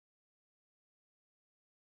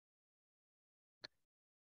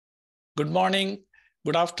Good morning,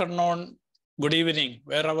 good afternoon, good evening,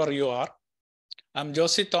 wherever you are. I'm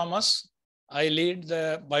Josie Thomas. I lead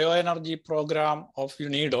the bioenergy program of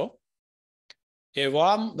UNIDO. A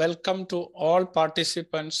warm welcome to all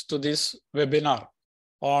participants to this webinar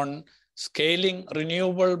on scaling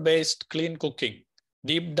renewable-based clean cooking,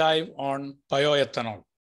 deep dive on bioethanol.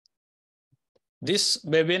 This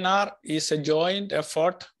webinar is a joint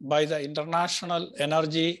effort by the International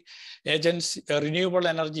Energy Agency, Renewable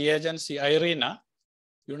Energy Agency, IRENA,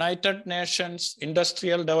 United Nations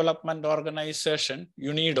Industrial Development Organization,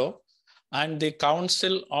 UNIDO, and the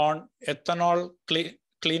Council on Ethanol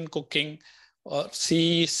Clean Cooking, or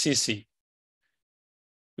CECC.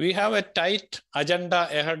 We have a tight agenda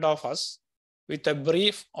ahead of us with a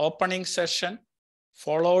brief opening session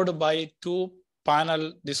followed by 2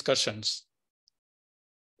 panel discussions.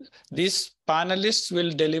 These panelists will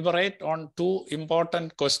deliberate on 2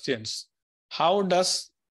 important questions. How does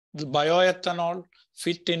the bioethanol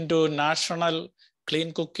fit into national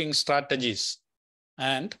clean cooking strategies?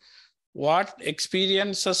 And what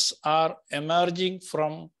experiences are emerging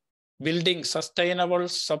from building sustainable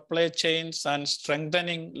supply chains and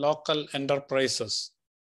strengthening local enterprises?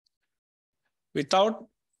 Without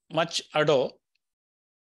much ado,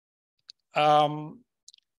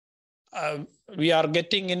 we are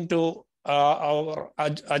getting into our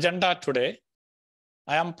agenda today.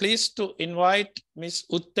 I am pleased to invite Ms.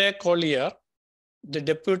 Utte Collier, the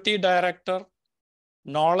Deputy Director,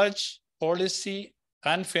 Knowledge, Policy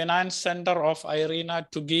and Finance Center of IRENA,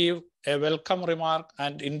 to give a welcome remark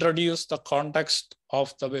and introduce the context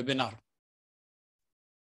of the webinar.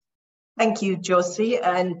 Thank you, Josie,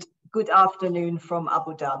 and good afternoon from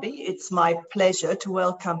Abu Dhabi. It's my pleasure to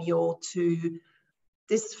welcome you all to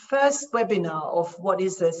this first webinar of what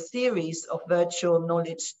is a series of virtual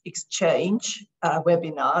knowledge exchange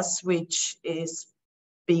webinars, which is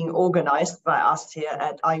being organized by us here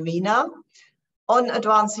at IRENA on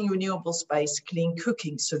advancing renewables-based clean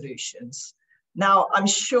cooking solutions. Now, I'm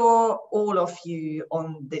sure all of you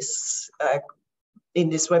on this in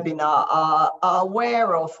this webinar are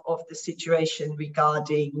aware of the situation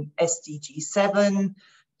regarding SDG 7,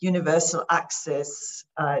 universal access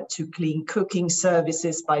to clean cooking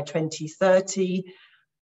services by 2030.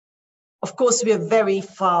 Of course, we are very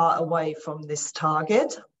far away from this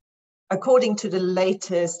target. According to the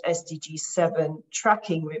latest SDG 7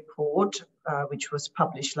 tracking report, which was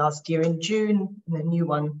published last year in June, and a new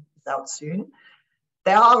one is out soon,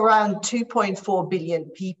 there are around 2.4 billion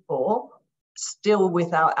people still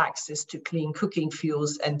without access to clean cooking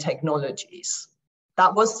fuels and technologies.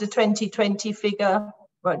 That was the 2020 figure.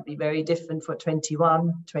 Won't be very different for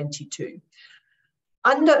 21, 22.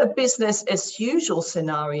 Under a business as usual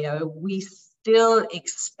scenario, we still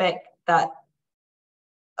expect that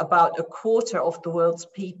about a quarter of the world's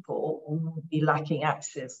people will be lacking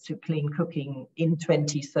access to clean cooking in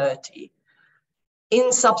 2030.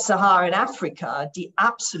 In sub-Saharan Africa, the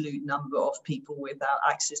absolute number of people without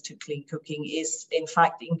access to clean cooking is in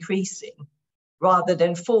fact increasing rather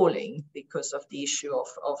than falling because of the issue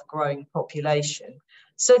of growing population.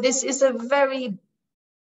 So this is a very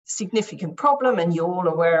significant problem, and you're all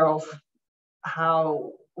aware of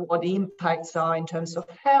what the impacts are in terms of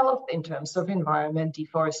health, in terms of environment,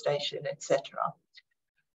 deforestation, etc.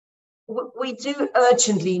 We do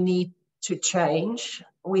urgently need to change.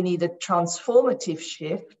 We need a transformative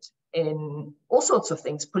shift in all sorts of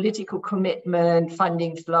things: political commitment,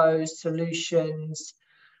 funding flows, solutions.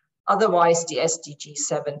 Otherwise, the SDG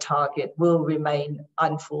 7 target will remain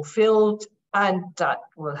unfulfilled, and that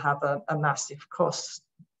will have a massive cost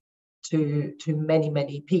to many,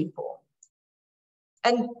 many people.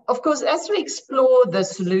 And of course, as we explore the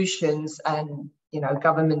solutions and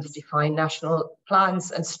governments define national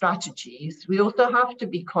plans and strategies, we also have to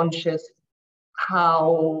be conscious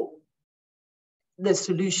how the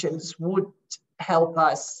solutions would help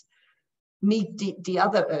us meet the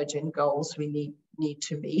other urgent goals we need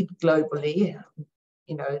to meet globally.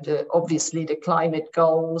 Obviously the climate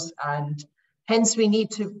goals, and hence we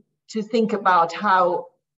need to think about how,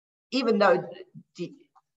 even though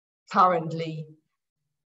currently,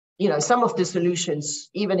 some of the solutions,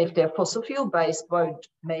 even if they're fossil fuel based, won't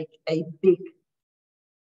make a big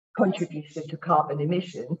contribution to carbon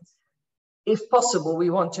emissions. If possible,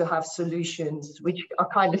 we want to have solutions which are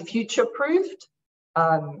kind of future-proofed.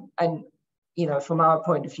 And, from our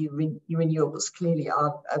point of view, renewables clearly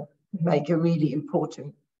make a really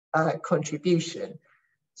important contribution.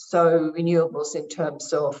 So renewables in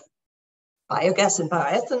terms of biogas and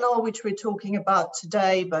bioethanol, which we're talking about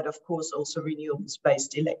today, but of course also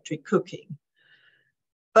renewables-based electric cooking.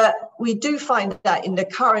 But we do find that in the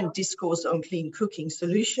current discourse on clean cooking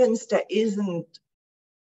solutions, there isn't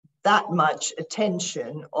that much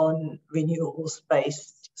attention on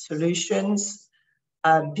renewables-based solutions.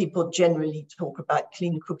 People generally talk about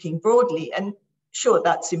clean cooking broadly, and sure,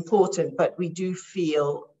 that's important, but we do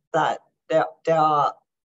feel that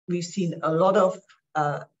we've seen a lot of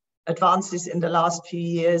advances in the last few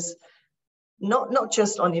years, not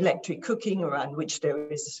just on electric cooking, around which there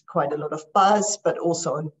is quite a lot of buzz, but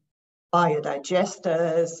also on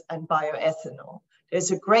biodigesters and bioethanol.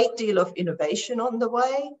 There's a great deal of innovation on the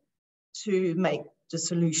way to make the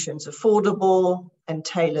solutions affordable and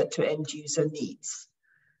tailored to end user needs.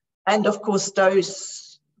 And of course,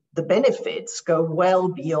 the benefits go well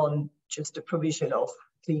beyond just the provision of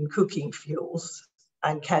clean cooking fuels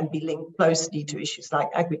and can be linked closely to issues like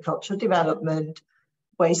agricultural development,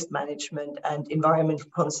 waste management, and environmental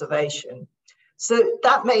conservation. So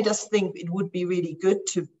that made us think it would be really good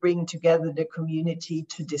to bring together the community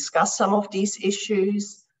to discuss some of these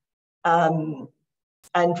issues. And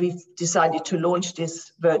we've decided to launch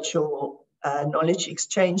this virtual knowledge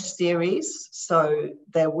exchange series. So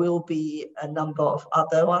there will be a number of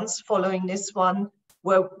other ones following this one,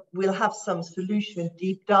 where we'll have some solution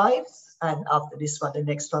deep dives. And after this one, the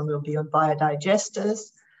next one will be on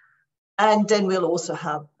biodigesters. And then we'll also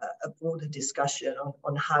have a broader discussion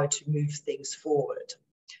on how to move things forward.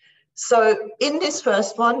 So in this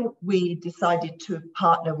first one, we decided to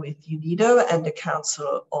partner with UNIDO and the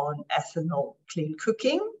Council on Ethanol Clean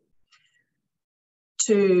Cooking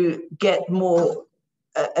to get more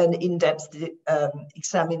an in-depth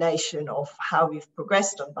examination of how we've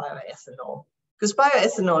progressed on bioethanol. Because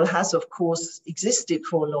bioethanol has, of course, existed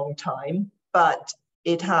for a long time, but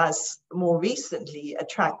it has more recently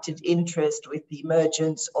attracted interest with the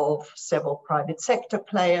emergence of several private sector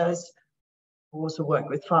players who also work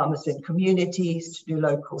with farmers and communities to do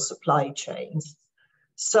local supply chains.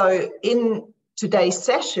 So in today's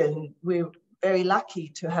session, we're very lucky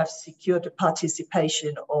to have secured the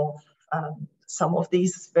participation of some of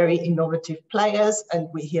these very innovative players, and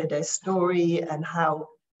we hear their story and how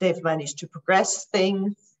they've managed to progress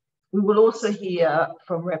things. We will also hear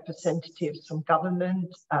from representatives from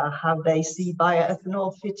government, how they see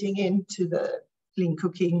bioethanol fitting into the clean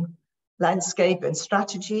cooking landscape and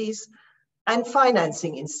strategies, and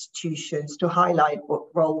financing institutions to highlight what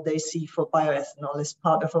role they see for bioethanol as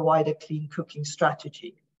part of a wider clean cooking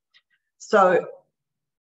strategy. So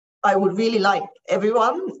I would really like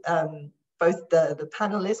everyone, both the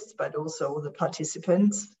panelists, but also all the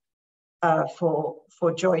participants,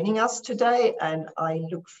 for joining us today, and I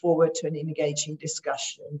look forward to an engaging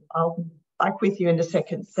discussion. I'll be back with you in the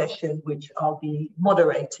second session, which I'll be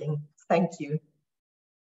moderating. Thank you.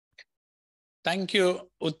 Thank you,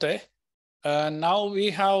 Ute. Now we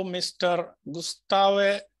have Mr.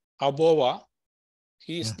 Gustavo Abova.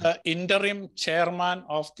 He is the interim chairman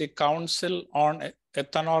of the Council on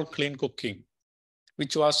Ethanol Clean Cooking,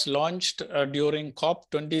 which was launched during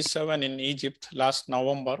COP27 in Egypt last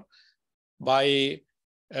November by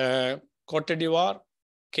Cote d'Ivoire,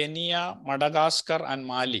 Kenya, Madagascar, and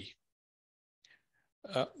Mali.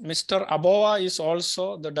 Mr. Abova is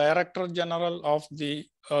also the Director General of the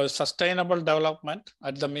Sustainable Development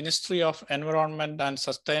at the Ministry of Environment and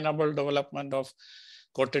Sustainable Development of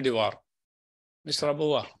Cote d'Ivoire. Mr.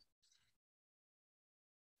 Abova.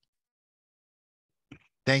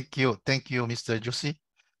 Thank you, Mr. Josie.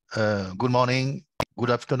 Good morning, good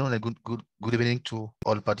afternoon, and good evening to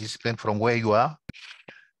all participants from where you are.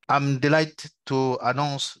 I'm delighted to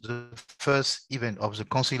announce the first event of the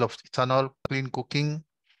Council of Ethanol Clean Cooking,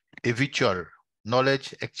 a virtual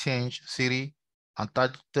knowledge exchange series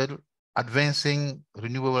entitled Advancing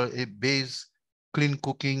Renewable-Based Clean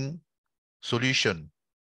Cooking Solution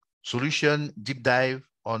Deep Dive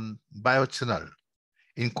on Bioethanol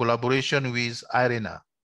in collaboration with IRENA.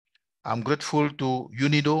 I'm grateful to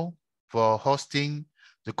UNIDO for hosting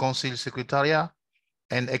the Council Secretariat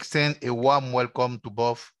and extend a warm welcome to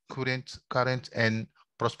both current and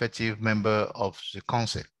prospective members of the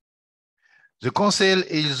Council. The Council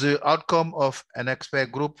is the outcome of an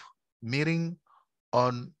expert group meeting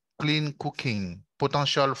on clean cooking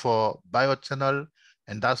potential for bioethanol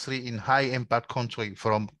industry in high-impact countries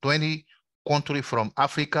from 20 countries from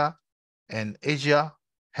Africa and Asia,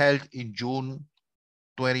 held in June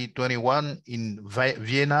 2021 in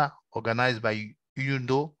Vienna, organized by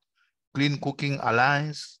UNIDO, Clean Cooking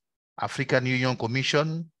Alliance, African Union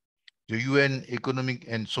Commission, the UN Economic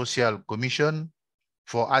and Social Commission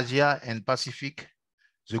for Asia and Pacific,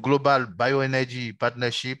 the Global Bioenergy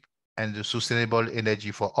Partnership, and the Sustainable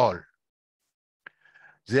Energy for All.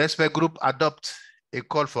 The expert group adopts a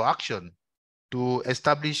call for action to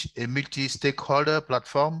establish a multi-stakeholder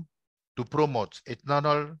platform to promote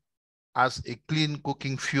ethanol as a clean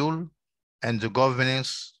cooking fuel, and the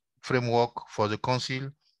governance framework for the Council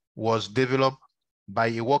was developed by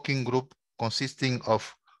a working group consisting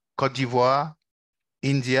of Côte d'Ivoire,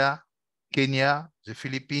 India, Kenya, the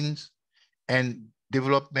Philippines, and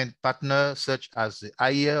development partners such as the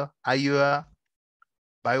IRENA,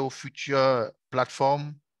 Biofuture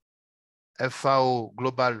Platform, FAO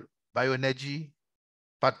Global Bioenergy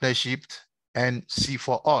Partnership, and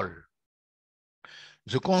C4All.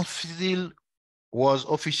 The Council was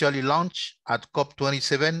officially launched at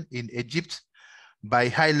COP27 in Egypt by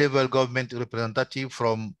high-level government representatives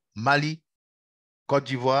from Mali, Côte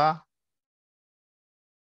d'Ivoire,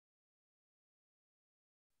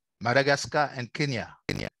 Madagascar, and Kenya.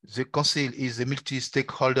 The Council is a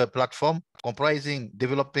multi-stakeholder platform comprising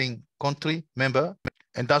developing country member,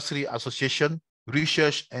 industry association,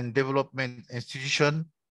 research and development institution,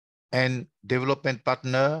 and development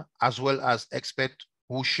partner, as well as experts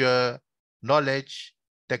who share knowledge,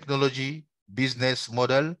 technology, business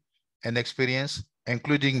model, and experience,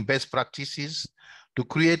 including best practices to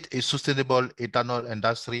create a sustainable ethanol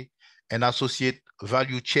industry and associate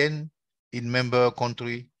value chain in member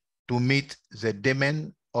country to meet the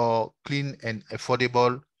demand for clean and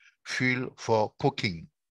affordable fuel for cooking.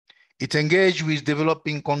 It engaged with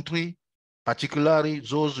developing countries, particularly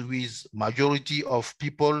those with majority of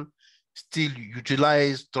people still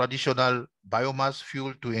utilize traditional biomass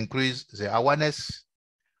fuel to increase the awareness,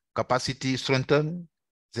 capacity strengthen,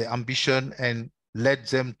 the ambition, and led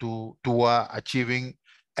them toward achieving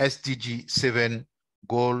SDG 7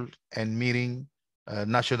 goal and meeting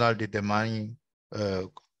national determining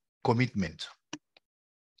commitment.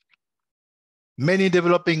 Many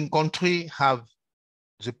developing countries have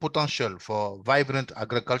the potential for vibrant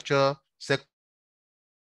agriculture sector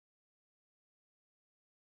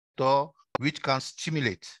which can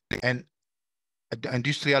stimulate an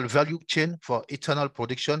industrial value chain for ethanol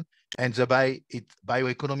production and thereby its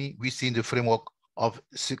bioeconomy within the framework of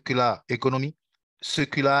circular economy,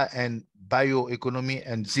 circular and bioeconomy,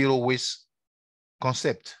 and zero waste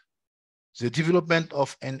concept. The development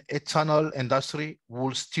of an ethanol industry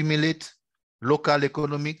will stimulate local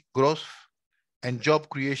economic growth and job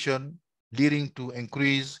creation, leading to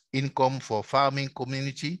increased income for farming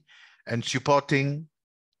community and supporting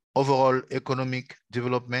overall economic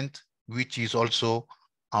development, which is also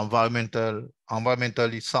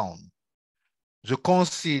environmentally sound. The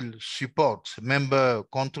Council supports member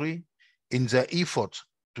countries in their effort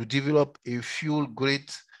to develop a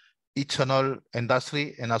fuel-grade ethanol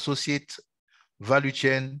industry and associate value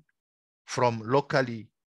chain from locally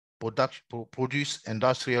produced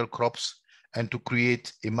industrial crops and to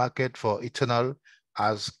create a market for ethanol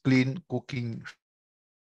as clean cooking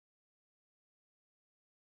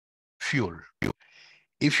fuel.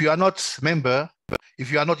 If you are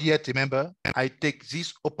not yet a member, I take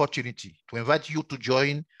this opportunity to invite you to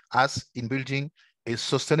join us in building a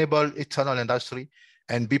sustainable ethanol industry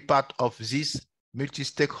and be part of this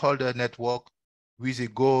multi-stakeholder network with a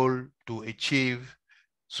goal to achieve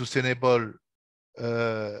sustainable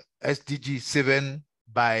SDG 7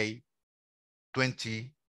 by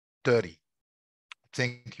 2030.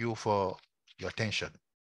 Thank you for your attention.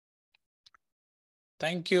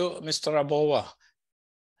 Thank you, Mr. Abowa.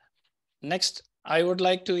 Next, I would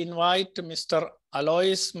like to invite Mr.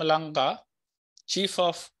 Alois Malanga, Chief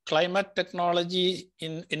of Climate Technology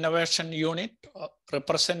in Innovation Unit,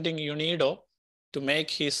 representing UNIDO, to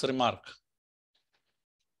make his remark.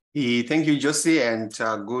 Thank you, Josie, and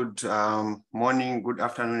good morning, good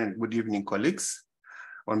afternoon, and good evening, colleagues.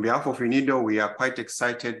 On behalf of UNIDO, we are quite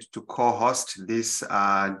excited to co-host this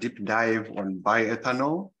deep dive on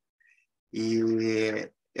bioethanol.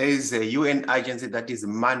 It is a UN agency that is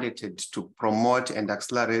mandated to promote and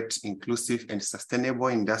accelerate inclusive and sustainable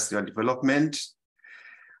industrial development.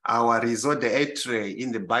 Our raison d'etre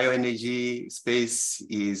in the bioenergy space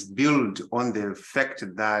is built on the fact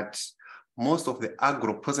that most of the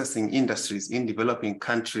agro-processing industries in developing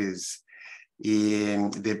countries,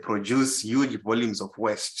 they produce huge volumes of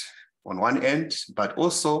waste on one end, but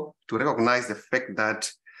also to recognize the fact that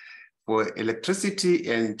for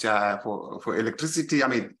electricity and for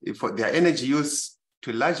their energy use to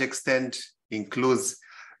a large extent includes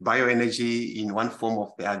bioenergy in one form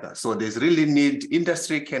or the other. So there's really need,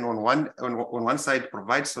 industry can on one side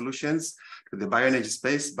provide solutions to the bioenergy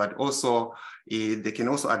space, but also they can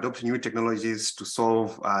also adopt new technologies to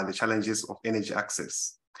solve the challenges of energy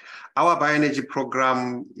access. Our bioenergy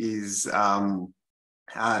program is,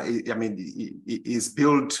 is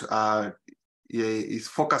built is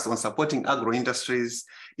focused on supporting agro-industries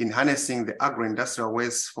in harnessing the agro-industrial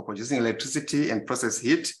waste for producing electricity and process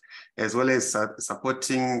heat, as well as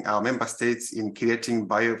supporting our member states in creating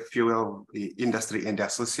biofuel industry and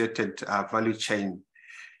associated value chain.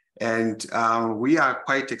 And we are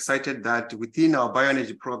quite excited that within our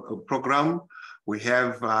bioenergy program, we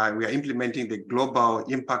are implementing the Global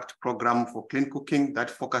Impact Program for Clean Cooking that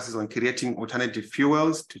focuses on creating alternative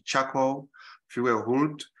fuels to charcoal, fuel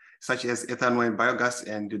wood, such as ethanol and biogas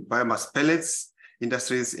and biomass pellets,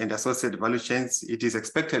 industries and associated value chains. It is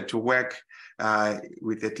expected to work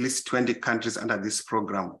with at least 20 countries under this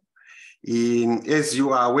program. As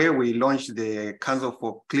you are aware, we launched the Council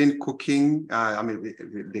for Clean Cooking,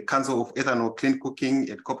 the Council of Ethanol Clean Cooking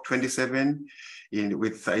at COP27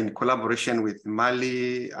 in collaboration with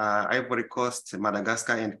Mali, Ivory Coast,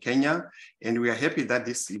 Madagascar, and Kenya. And we are happy that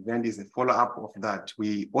this event is a follow-up of that.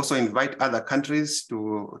 We also invite other countries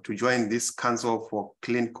to join this Council for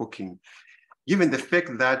Clean Cooking. Given the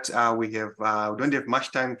fact that we don't have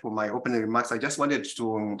much time for my opening remarks, I just wanted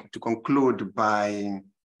to conclude by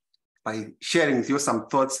sharing with you some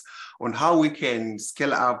thoughts on how we can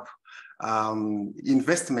scale up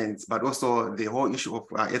investments, but also the whole issue of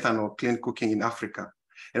ethanol clean cooking in Africa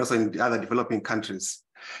and also in other developing countries.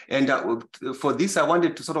 And for this, I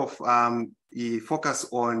wanted to sort of focus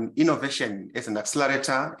on innovation as an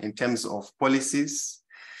accelerator in terms of policies.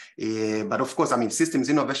 But of course, systems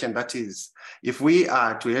innovation, that is, if we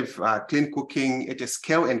are to have clean cooking at a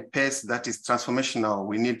scale and pace that is transformational,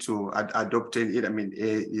 we need to adopt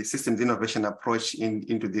a systems innovation approach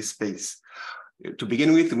into this space. To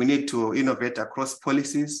begin with, we need to innovate across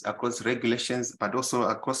policies, across regulations, but also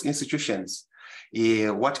across institutions.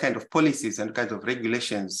 What kind of policies and kinds of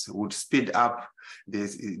regulations would speed up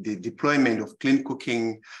the deployment of clean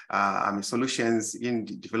cooking solutions in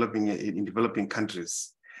developing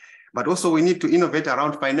countries? But also we need to innovate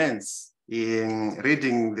around finance. In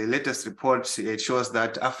reading the latest report, it shows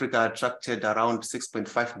that Africa attracted around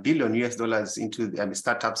 $6.5 billion into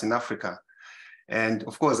startups in Africa. And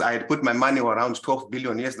of course, I had put my money around $12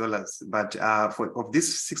 billion, but of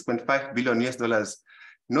this $6.5 billion,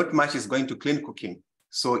 not much is going to clean cooking.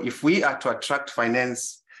 So if we are to attract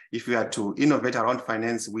finance, if we are to innovate around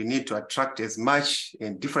finance, we need to attract as much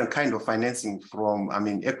and different kind of financing from,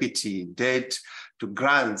 equity, debt, to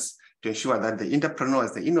grants, to ensure that the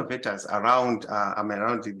entrepreneurs, the innovators around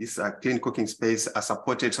this clean cooking space are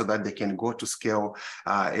supported so that they can go to scale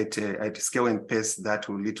at a scale and pace that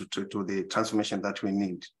will lead to the transformation that we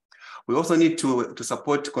need. We also need to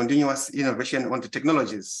support continuous innovation on the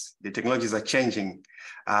technologies. The technologies are changing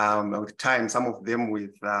with time, some of them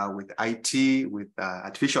with IT, with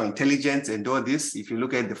artificial intelligence and all this. If you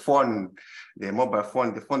look at the phone, the mobile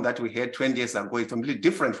phone, the phone that we had 20 years ago is completely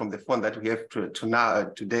different from the phone that we have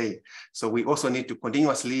today. So we also need to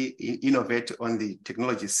continuously innovate on the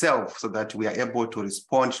technology itself so that we are able to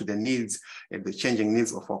respond to the needs and the changing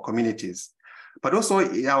needs of our communities. But also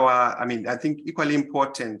I think equally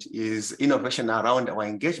important is innovation around our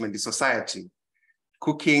engagement in society.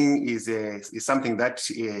 Cooking is something that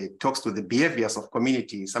talks to the behaviors of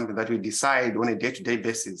communities, something that we decide on a day-to-day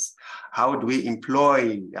basis. How do we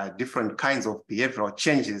employ different kinds of behavioral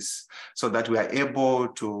changes so that we are able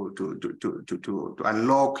to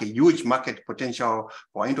unlock a huge market potential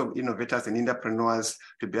for innovators and entrepreneurs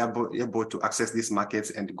to be able to access these markets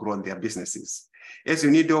and grow their businesses. As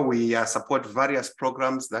UNIDO, we support various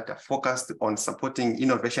programs that are focused on supporting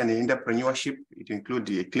innovation and entrepreneurship. It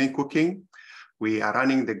includes clean cooking. We are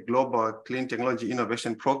running the Global Clean Technology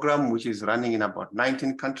Innovation Program, which is running in about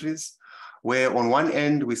 19 countries, where on one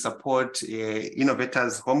end, we support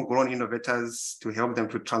innovators, homegrown innovators, to help them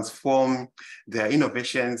to transform their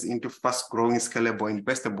innovations into fast-growing, scalable,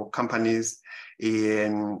 investable companies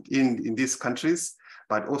in these countries,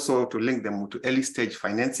 but also to link them to early-stage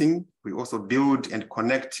financing. We also build and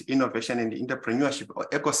connect innovation and entrepreneurship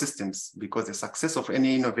ecosystems, because the success of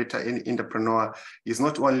any innovator, any entrepreneur is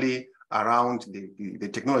not only around the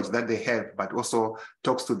technology that they have, but also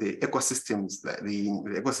talks to the ecosystems, the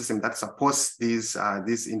ecosystem that supports these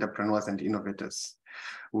entrepreneurs and innovators.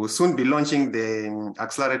 We'll soon be launching the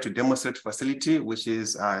Accelerate to Demonstrate facility, which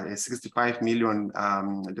is a 65 million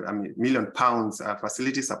pounds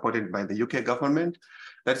facility supported by the UK government.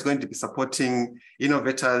 That's going to be supporting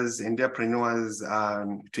innovators and entrepreneurs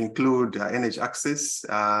to include energy access,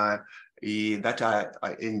 that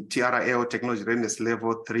are in TRL, Technology Readiness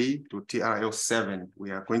Level 3 to TRL 7.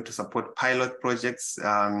 We are going to support pilot projects,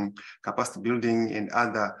 capacity building, and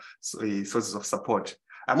other sources of support.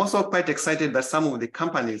 I'm also quite excited that some of the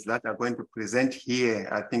companies that are going to present here,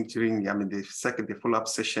 I think during the follow-up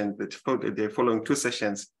session, the following two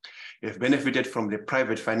sessions, We've benefited from the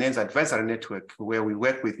private finance advisory network, where we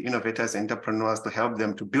work with innovators and entrepreneurs to help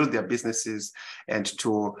them to build their businesses and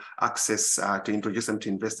to access, to introduce them to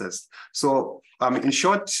investors. So in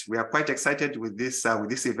short, we are quite excited with this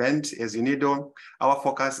event. As UNIDO, our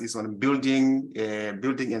focus is on building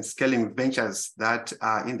and scaling ventures that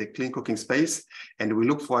are in the clean cooking space. And we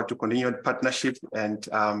look forward to continued partnership and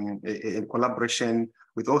in collaboration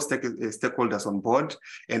with all stakeholders on board.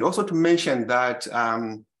 And also to mention that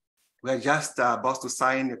we're just about to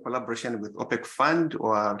sign a collaboration with OPEC Fund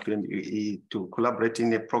or to collaborate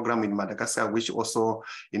in a program in Madagascar, which also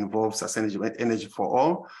involves sustainable energy for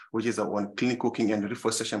all, which is on clean cooking and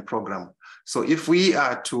reforestation program. So if we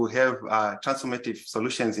are to have transformative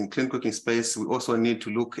solutions in clean cooking space, we also need to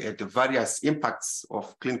look at the various impacts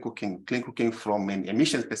of clean cooking from an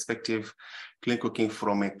emissions perspective, clean cooking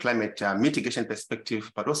from a climate mitigation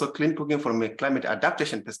perspective, but also clean cooking from a climate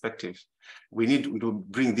adaptation perspective. We need to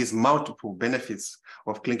bring these multiple benefits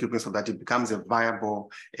of clean cooking so that it becomes a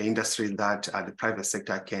viable industry that the private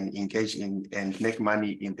sector can engage in and make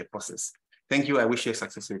money in the process. Thank you. I wish you a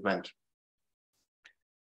successful event.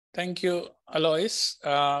 Thank you, Alois.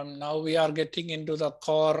 Now we are getting into the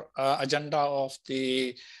core agenda of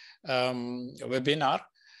the webinar.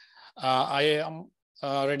 I am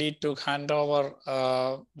ready to hand over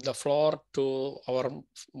the floor to our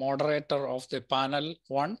moderator of the panel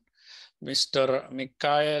one, Mr.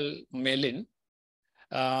 Mikael Melin.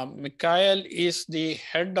 Mikael is the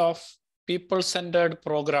head of people-centered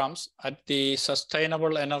programs at the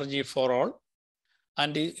Sustainable Energy for All,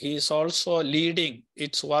 and he is also leading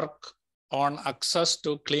its work on access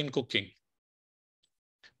to clean cooking.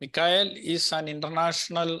 Mikael is an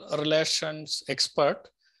international relations expert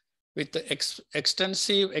with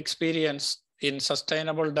extensive experience in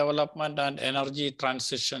sustainable development and energy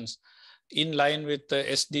transitions in line with the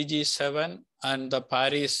SDG 7 and the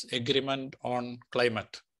Paris Agreement on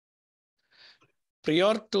Climate.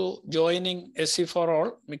 Prior to joining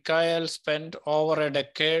SE4All, Mikael spent over a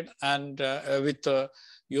decade with the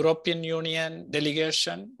European Union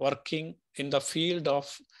delegation working in the field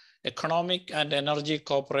of economic and energy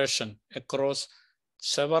cooperation across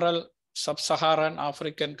several sub-Saharan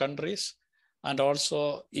African countries and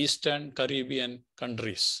also Eastern Caribbean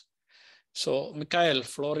countries. So, Mikael,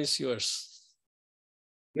 floor is yours.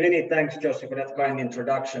 Many thanks, Josie, for that kind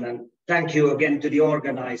introduction. And thank you again to the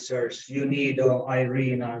organizers, UNIDO,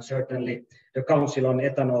 IRENA, and certainly the Council on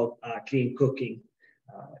Ethanol Clean Cooking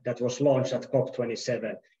that was launched at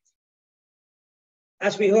COP27.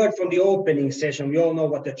 As we heard from the opening session, we all know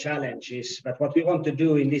what the challenge is, but what we want to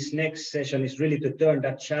do in this next session is really to turn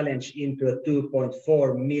that challenge into a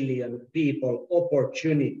 2.4 million people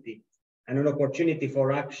opportunity, and an opportunity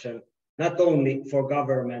for action, not only for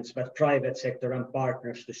governments, but private sector and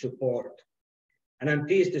partners to support. And I'm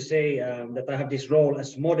pleased to say that I have this role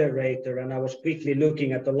as moderator, and I was quickly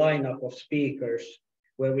looking at the lineup of speakers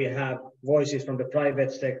where we have voices from the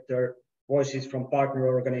private sector, voices from partner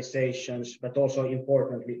organizations, but also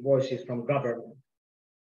importantly, voices from government.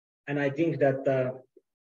 And I think that,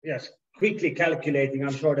 yes, quickly calculating,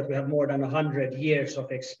 I'm sure that we have more than 100 years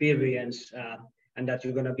of experience and that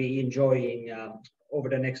you're going to be enjoying over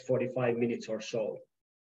the next 45 minutes or so.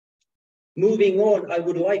 Moving on, I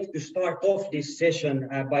would like to start off this session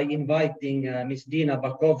by inviting Ms. Dina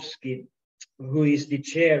Bakovsky, who is the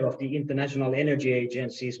chair of the International Energy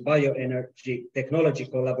Agency's Bioenergy Technology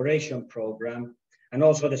Collaboration Program, and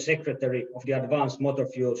also the secretary of the Advanced Motor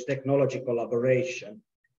Fuels Technology Collaboration,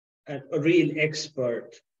 a real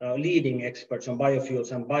expert, leading experts on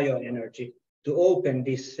biofuels and bioenergy, to open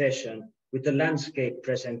this session with a landscape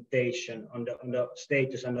presentation on the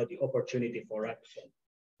status and the opportunity for action.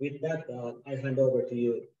 With that, I hand over to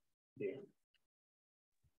you, Dina.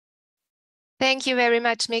 Thank you very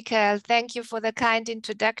much, Mikael. Thank you for the kind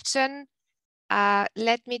introduction.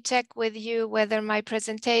 Let me check with you whether my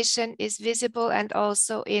presentation is visible and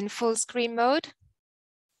also in full screen mode.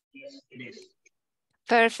 Yes, it is.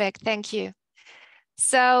 Perfect, thank you.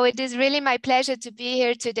 So it is really my pleasure to be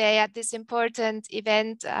here today at this important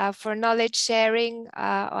event for knowledge sharing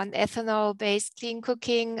on ethanol-based clean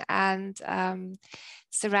cooking and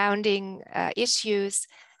surrounding issues.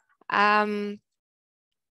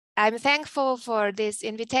 I'm thankful for this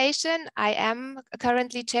invitation. I am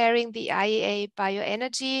currently chairing the IEA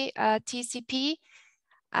Bioenergy TCP,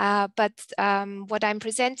 but what I'm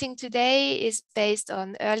presenting today is based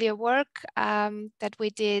on earlier work that we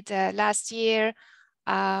did last year,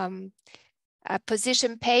 a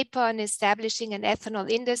position paper on establishing an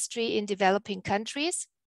ethanol industry in developing countries.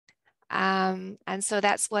 And so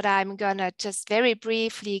that's what I'm gonna just very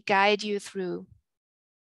briefly guide you through.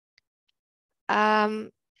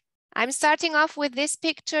 I'm starting off with this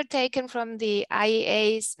picture taken from the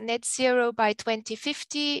IEA's Net Zero by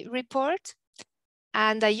 2050 report.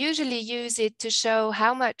 And I usually use it to show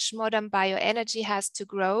how much modern bioenergy has to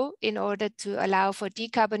grow in order to allow for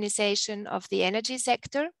decarbonization of the energy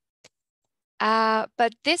sector.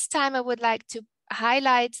 But this time I would like to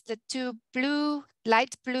highlight the two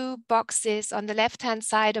light blue boxes on the left-hand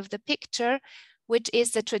side of the picture, which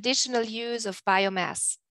is the traditional use of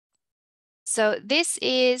biomass. So this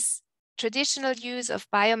is traditional use of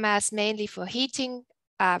biomass mainly for heating,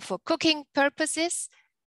 for cooking purposes,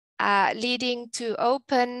 leading to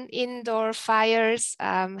open indoor fires,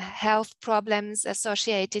 health problems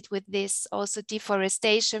associated with this, also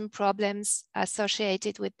deforestation problems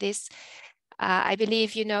associated with this. I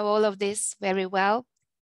believe you know all of this very well.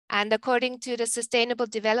 And according to the Sustainable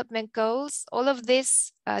Development Goals, all of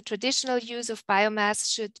this traditional use of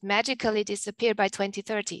biomass should magically disappear by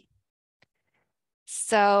 2030.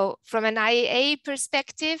 So from an IEA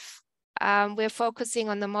perspective, we're focusing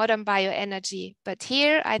on the modern bioenergy. But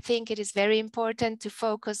here, I think it is very important to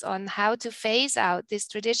focus on how to phase out this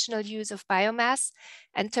traditional use of biomass,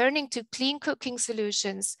 and turning to clean cooking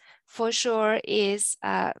solutions for sure is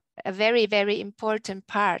a very, very important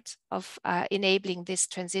part of enabling this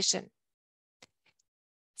transition.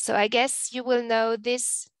 So I guess you will know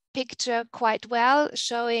this picture quite well,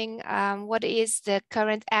 showing what is the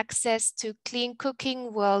current access to clean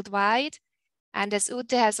cooking worldwide. And as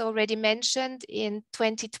Ute has already mentioned, in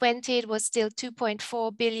 2020, it was still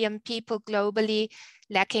 2.4 billion people globally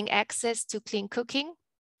lacking access to clean cooking.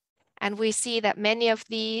 And we see that many of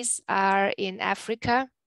these are in Africa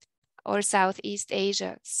or Southeast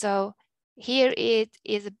Asia. So here it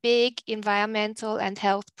is a big environmental and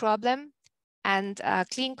health problem. And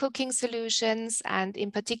clean cooking solutions, and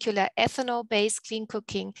in particular ethanol-based clean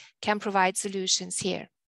cooking, can provide solutions here.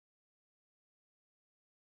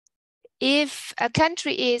 If a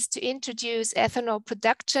country is to introduce ethanol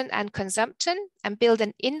production and consumption and build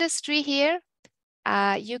an industry here,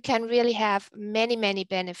 you can really have many, many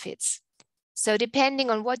benefits. So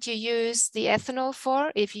depending on what you use the ethanol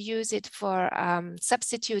for, if you use it for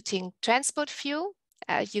substituting transport fuel,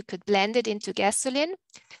 you could blend it into gasoline,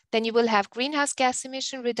 then you will have greenhouse gas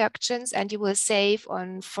emission reductions, and you will save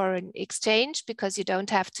on foreign exchange because you don't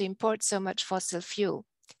have to import so much fossil fuel.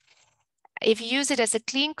 If you use it as a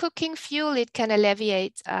clean cooking fuel, it can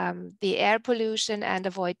alleviate the air pollution and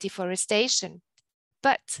avoid deforestation.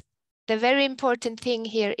 But the very important thing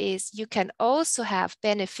here is you can also have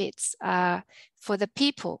benefits for the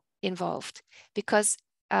people involved, because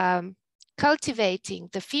cultivating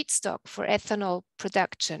the feedstock for ethanol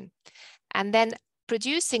production and then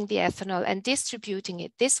producing the ethanol and distributing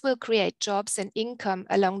it, this will create jobs and income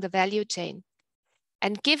along the value chain.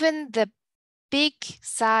 And given the big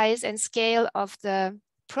size and scale of the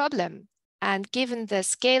problem, and given the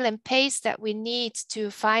scale and pace that we need to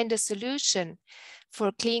find a solution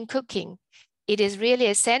for clean cooking, it is really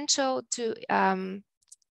essential to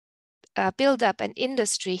build up an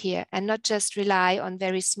industry here and not just rely on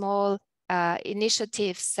very small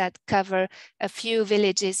initiatives that cover a few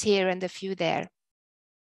villages here and a few there.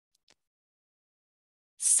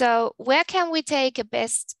 So where can we take a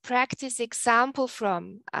best practice example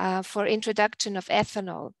from for introduction of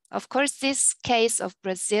ethanol? Of course, this case of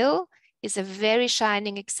Brazil is a very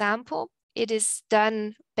shining example. It is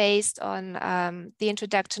done based on the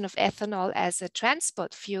introduction of ethanol as a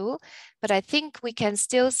transport fuel, but I think we can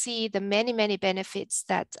still see the many, many benefits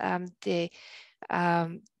that the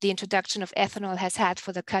introduction of ethanol has had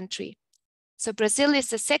for the country. So Brazil is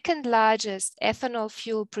the second largest ethanol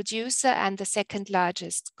fuel producer and the second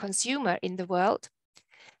largest consumer in the world,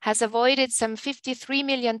 has avoided some 53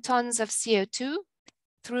 million tons of CO2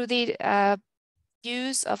 through the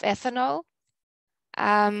use of ethanol.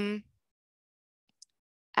 And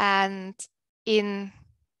in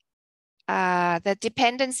the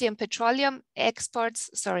dependency on petroleum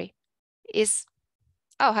exports, is,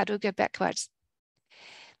 how do we go backwards?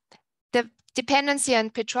 The dependency on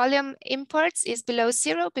petroleum imports is below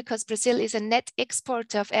zero because Brazil is a net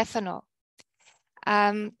exporter of ethanol.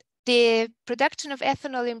 The production of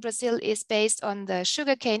ethanol in Brazil is based on the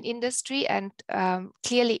sugarcane industry and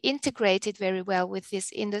clearly integrated very well with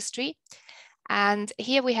this industry. And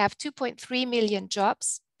here we have 2.3 million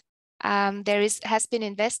jobs. There has been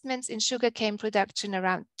investments in sugarcane production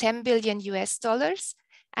around $10 billion US,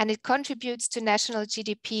 and it contributes to national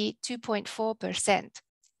GDP 2.4%.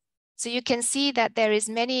 So you can see that there is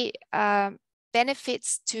many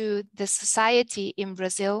benefits to the society in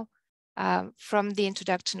Brazil from the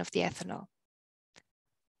introduction of the ethanol.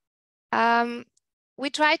 we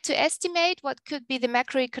tried to estimate what could be the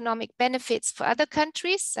macroeconomic benefits for other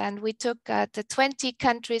countries, and we took the 20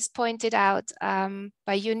 countries pointed out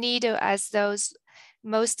by UNIDO as those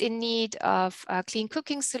most in need of clean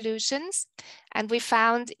cooking solutions. And we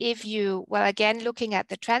found if you, well, again, looking at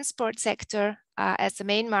the transport sector as the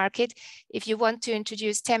main market, if you want to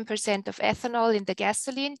introduce 10% of ethanol in the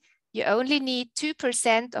gasoline, you only need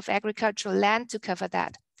 2% of agricultural land to cover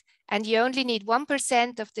that. And you only need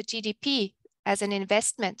 1% of the GDP as an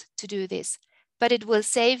investment to do this. But it will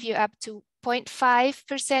save you up to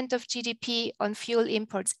 0.5% of GDP on fuel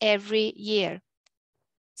imports every year.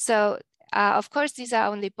 So of course, these are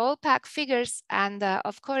only ballpark figures. And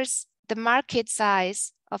of course, the market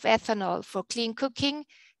size of ethanol for clean cooking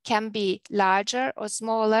can be larger or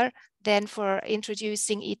smaller than for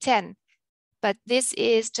introducing E10. But this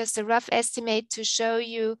is just a rough estimate to show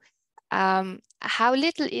you how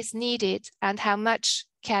little is needed and how much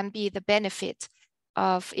can be the benefit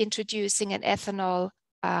of introducing an ethanol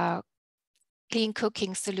clean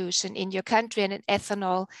cooking solution in your country and an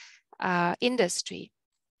ethanol industry.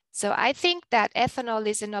 So I think that ethanol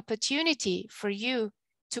is an opportunity for you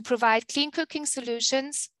to provide clean cooking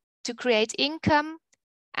solutions, to create income,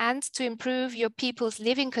 and to improve your people's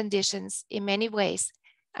living conditions in many ways.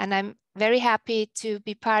 And I'm very happy to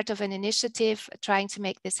be part of an initiative trying to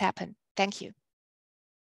make this happen. Thank you.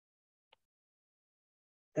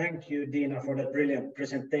 Thank you, Dina, for that brilliant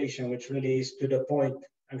presentation, which really is to the point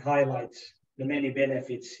and highlights the many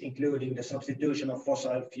benefits, including the substitution of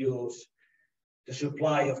fossil fuels, the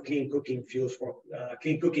supply of clean cooking fuels,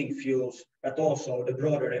 but also the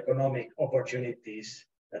broader economic opportunities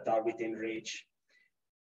that are within reach.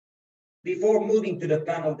 Before moving to the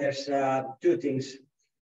panel, there's two things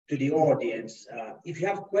to the audience. If you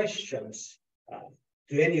have questions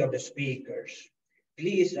to any of the speakers,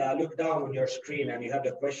 please look down on your screen and you have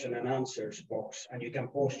the question and answers box, and you can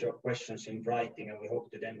post your questions in writing, and we hope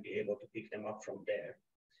to then be able to pick them up from there.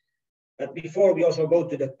 But before we also go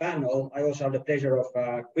to the panel, I also have the pleasure of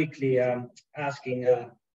quickly asking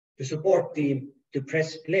the support team to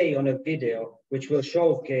press play on a video which will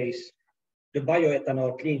showcase the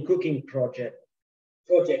Bioethanol Clean Cooking project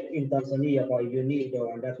in Tanzania by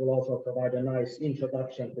UNIDO, and that will also provide a nice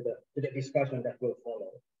introduction to the discussion that will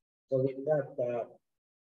follow. So with that,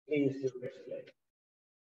 please press play.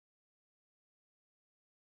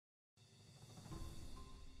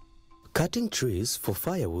 Cutting trees for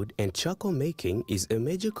firewood and charcoal making is a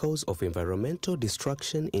major cause of environmental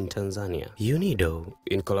destruction in Tanzania. UNIDO,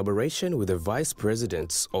 in collaboration with the Vice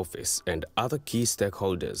President's Office and other key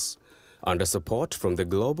stakeholders, under support from the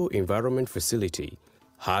Global Environment Facility,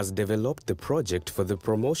 has developed the project for the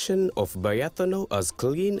promotion of bioethanol as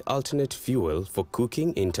clean alternate fuel for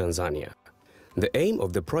cooking in Tanzania. The aim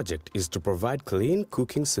of the project is to provide clean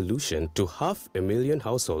cooking solution to 500,000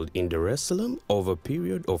 households in Dar es Salaam over a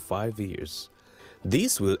period of 5 years.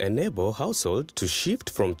 This will enable households to shift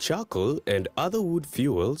from charcoal and other wood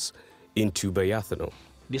fuels into bioethanol.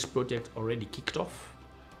 This project already kicked off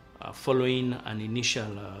following an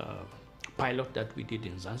initial pilot that we did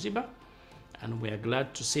in Zanzibar, and we are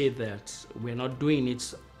glad to say that we're not doing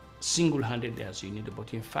it single-handedly as UNIDO,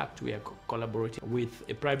 but in fact we are collaborating with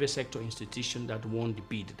a private sector institution that won the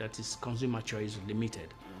bid, that is Consumer Choice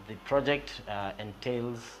Limited. The project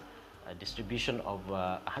entails a distribution of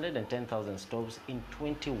 110,000 stoves in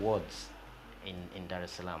 20 wards in Dar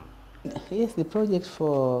es Salaam. Yes, the project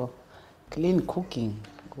for clean cooking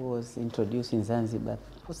was introduced in Zanzibar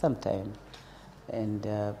for some time, and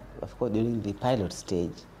of course during the pilot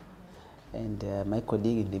stage. And my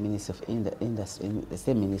colleague in the Ministry of Industry, the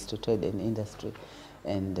same Ministry of Trade and Industry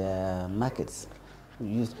and Markets,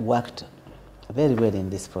 worked very well in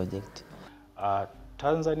this project.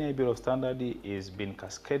 Tanzania Bureau of Standard is being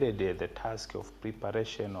cascaded the task of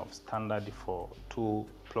preparation of standard for 2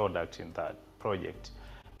 products in that project,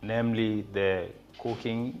 namely the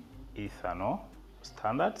cooking ethanol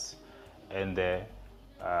standards and the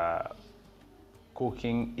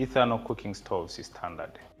ethanol cooking stoves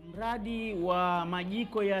standard. Mradi wa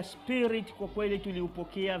majiko ya spirit kwa kweli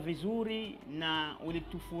tuliupokea vizuri na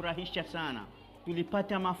ulitufurahisha sana.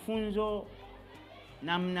 Tulipata mafunzo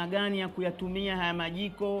namna gani ya kuyatumia haya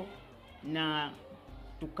majiko na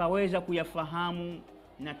tukaweza kuyafahamu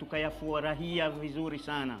na tukayafurahia vizuri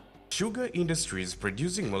sana. Sugar industries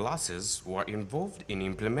producing molasses were involved in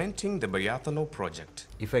implementing the bioethanol project.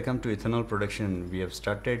 If I come to ethanol production, we have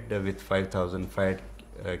started with 5,000 fired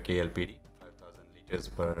KLPD.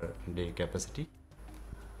 Per day capacity,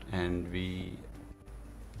 and we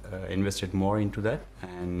invested more into that,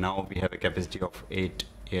 and now we have a capacity of 8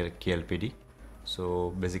 KLPD.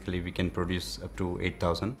 So basically we can produce up to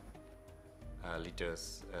 8,000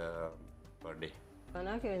 liters per day.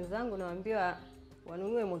 Wanawake wenzangu naambiwa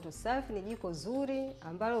wanunue moto safi, ni jiko zuri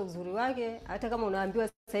ambalo uzuri wake hata kama unaambiwa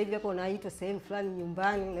sasa hivi hapo unaitwa sehemu fulani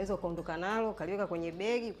nyumbani, unaweza kuondoka nalo, kaliweka kwenye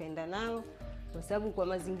begi ukaenda nalo, kwa sababu kwa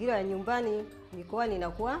mazingira ya nyumbani mikoani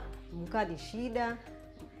inakuwa mkaa ni shida,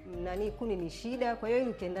 kuni ni shida, kwa hiyo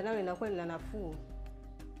ukienda nalo inakuwa ni nafuu.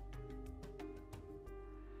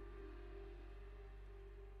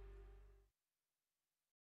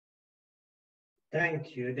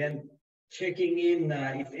 Thank you. Then checking in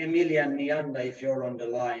if Emilia and Nianda, if you're on the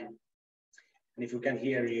line, and if we can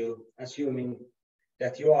hear you, assuming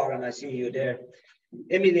that you are, and I see you there.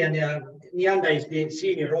 Emilia Nianda is the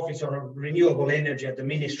Senior Officer of Renewable Energy at the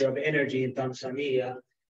Ministry of Energy in Tanzania,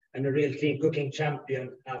 and a real clean cooking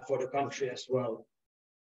champion for the country as well.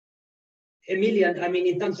 Emilia, I mean,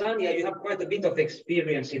 in Tanzania, you have quite a bit of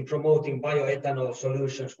experience in promoting bioethanol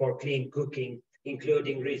solutions for clean cooking,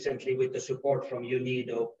 including recently with the support from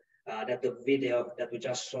UNIDO that the video that we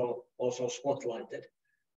just saw also spotlighted.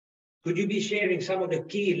 Could you be sharing some of the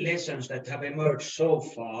key lessons that have emerged so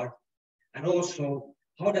far? And also,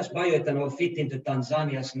 how does bioethanol fit into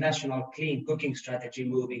Tanzania's national clean cooking strategy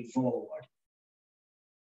moving forward?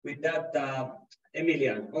 With that,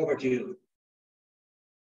 Emilia, over to you.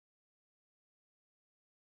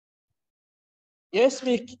 Yes,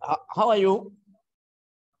 Mick, how are you?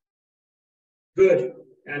 Good,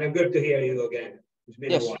 and I'm good to hear you again. It's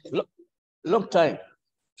been a while. Long time.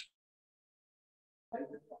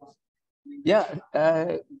 Yeah,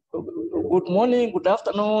 good morning, good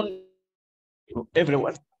afternoon,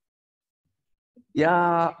 everyone.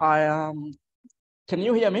 Yeah, I am. Can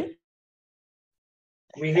you hear me?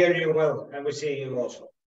 We hear you well, and we see you also.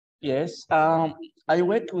 Yes, I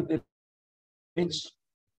work with the bench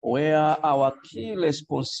where our key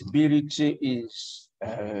responsibility is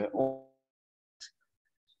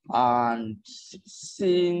and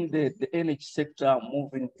seeing the energy sector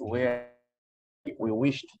moving to where we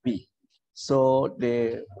wish to be. So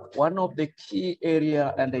one of the key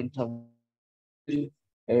area and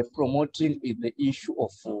promoting is the issue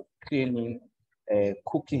of cleaning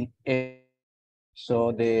cooking.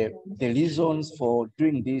 So the reasons for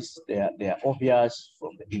doing this, they are obvious,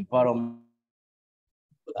 from the environment,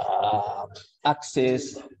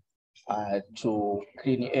 access to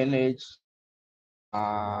clean energy,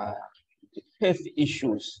 health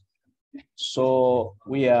issues. So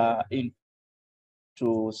we are in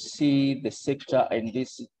to see the sector in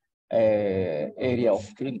this area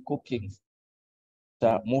of clean cooking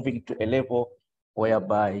moving to a level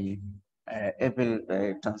whereby every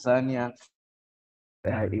Tanzania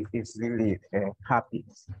is really happy.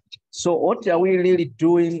 So what are we really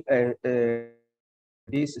doing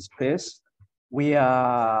this space? We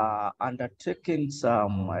are undertaking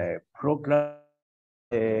some program.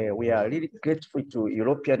 We are really grateful to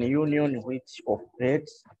European Union, which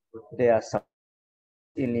operates their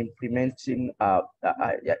in implementing a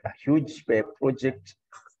huge project.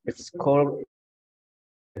 It's called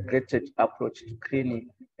Integrated Approach to Clean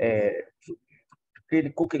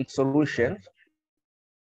Cooking Solutions.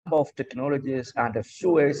 Number of technologies and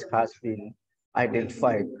fuels has been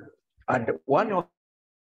identified, and one of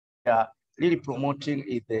really promoting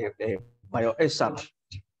is the bioethanol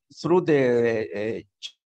through the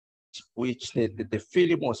which the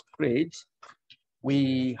film was played.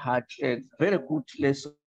 We had a very good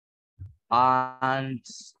lesson, and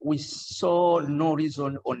we saw no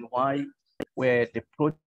reason on why where the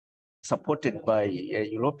project supported by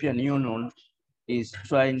European Union is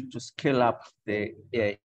trying to scale up the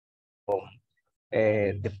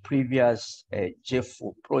previous JEF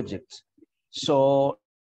project. So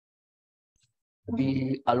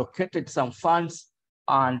we allocated some funds,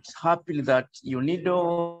 and happy that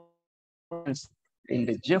UNIDO in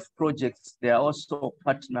the JEF projects, they are also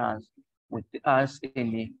partners with us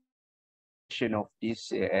in the of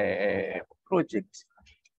this project.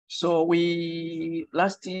 So we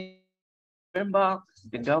last year, November,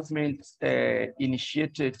 the government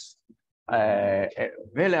initiated a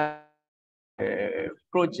very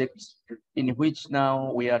project in which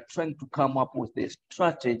now we are trying to come up with a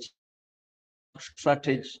strategy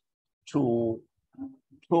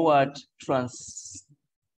toward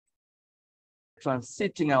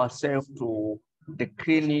transiting ourselves to the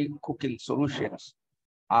clean cooking solutions,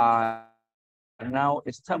 and now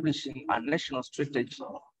establishing a national strategy,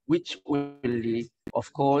 which will,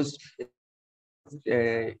 of course,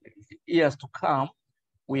 years to come,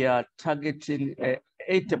 we are targeting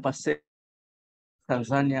 80%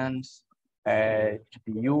 Tanzanians to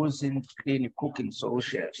be using clean cooking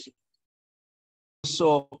solutions.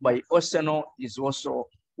 So Bioethanol is also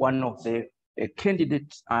one of the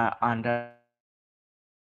candidates under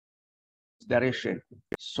direction.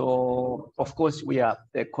 So, of course, we are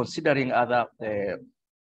considering other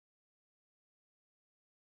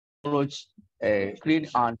clean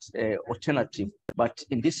and alternative, but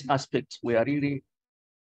in this aspect, we are really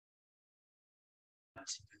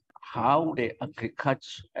how the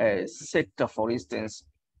agriculture sector, for instance,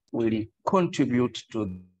 will contribute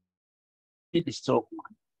to the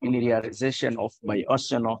in the realization of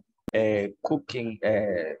bioethanol cooking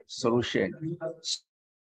solution.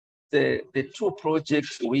 The two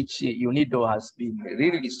projects which UNIDO has been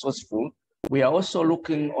really resourceful, we are also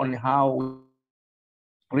looking on how we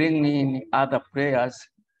bring in other players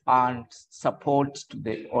and support to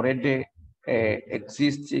the already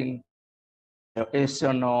existing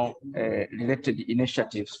ethanol related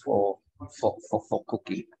initiatives for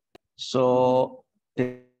cooking. So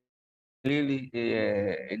really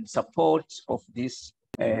in support of these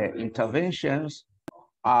interventions,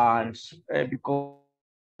 and because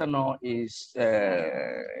ethanol is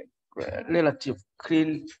a relative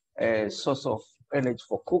clean source of energy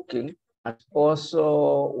for cooking, and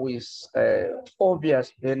also with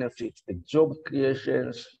obvious benefits, the job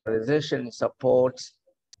creations, realization support,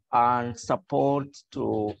 and support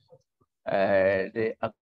to the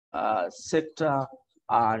sector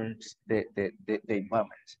and the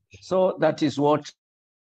environment. So that is what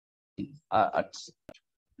at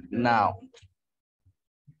now.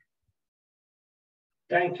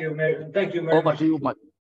 Thank you. Thank you very Over much. to you, Mike.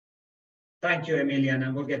 Thank you, Emilian,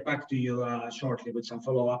 and we'll get back to you shortly with some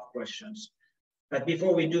follow-up questions. But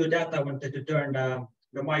before we do that, I wanted to turn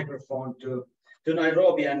the microphone to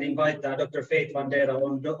Nairobi and invite Dr. Faith Wandera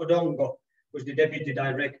Odongo, who's the Deputy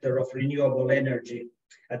Director of Renewable Energy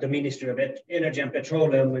at the Ministry of Energy and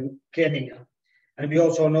Petroleum in Kenya. And we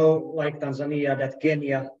also know, like Tanzania, that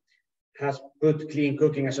Kenya has put clean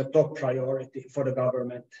cooking as a top priority for the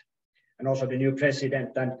government and also the new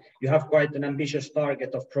president. And you have quite an ambitious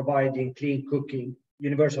target of providing clean cooking,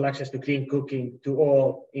 universal access to clean cooking to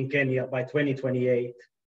all in Kenya by 2028.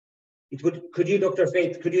 Could you, Dr.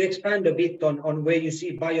 Faith, could you expand a bit on where you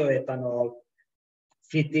see bioethanol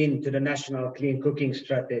fit into the national clean cooking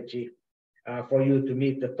strategy for you to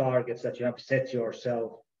meet the targets that you have set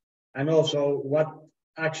yourself? And also, what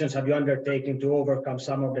actions have you undertaken to overcome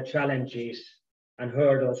some of the challenges and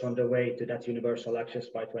hurdles on the way to that universal access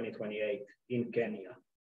by 2028 in Kenya?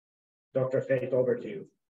 Dr. Faith, over to you.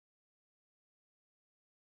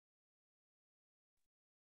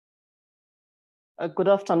 Good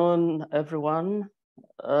afternoon, everyone.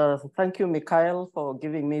 Thank you, Mikhail, for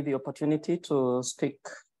giving me the opportunity to speak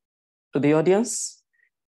to the audience.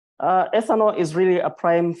 Ethanol is really a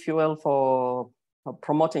prime fuel for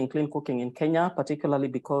promoting clean cooking in Kenya, particularly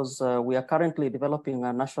because we are currently developing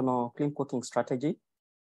a national clean cooking strategy.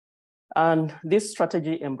 And this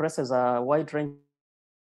strategy embraces a wide range,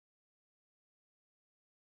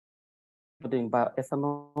 including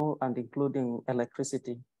bioethanol and including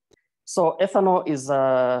electricity. So ethanol is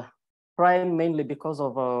prime mainly because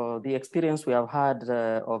of the experience we have had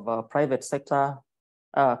of private sector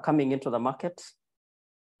coming into the market.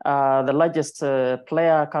 The largest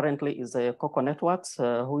player currently is Cocoa Networks,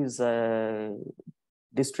 who is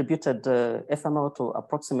distributed ethanol to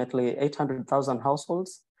approximately 800,000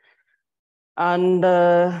 households. And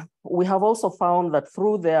we have also found that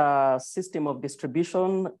through their system of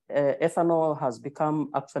distribution, ethanol has become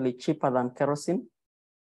actually cheaper than kerosene,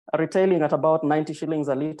 retailing at about 90 shillings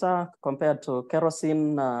a liter compared to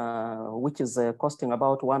kerosene, which is costing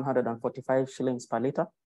about 145 shillings per liter.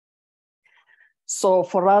 So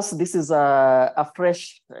for us, this is a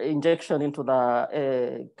fresh injection into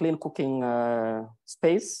the clean cooking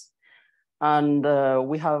space. And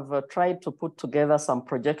we have tried to put together some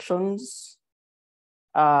projections,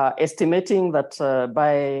 estimating that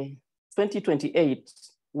by 2028,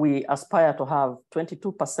 we aspire to have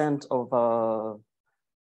 22% of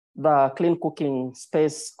the clean cooking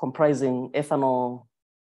space comprising ethanol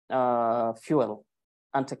fuel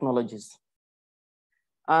and technologies.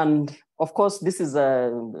 And of course, this is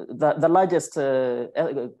the largest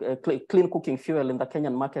clean cooking fuel in the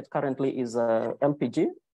Kenyan market currently is LPG.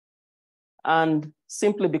 And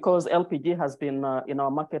simply because LPG has been in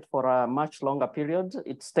our market for a much longer period,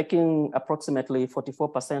 it's taking approximately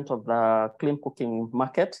 44% of the clean cooking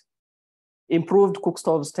market. Improved cook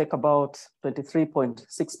stoves take about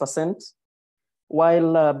 23.6%,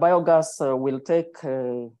 while biogas will take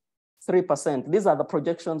 3%. These are the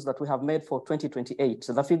projections that we have made for 2028.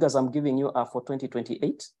 The figures I'm giving you are for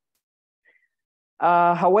 2028.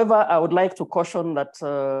 However, I would like to caution that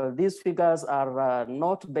these figures are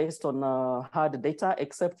not based on hard data,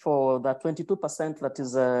 except for the 22% that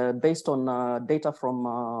is based on data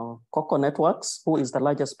from Cocoa Networks, who is the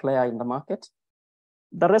largest player in the market.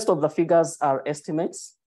 The rest of the figures are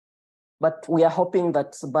estimates, but we are hoping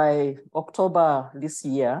that by October this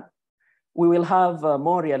year, we will have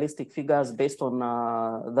more realistic figures based on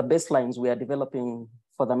the baselines we are developing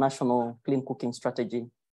for the National Clean Cooking Strategy.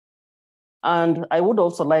 And I would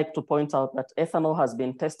also like to point out that ethanol has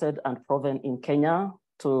been tested and proven in Kenya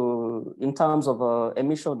in terms of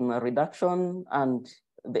emission reduction, and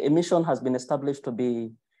the emission has been established to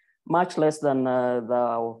be much less than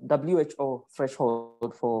the WHO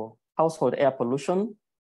threshold for household air pollution.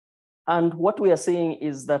 And what we are seeing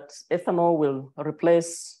is that ethanol will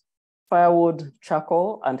replace firewood,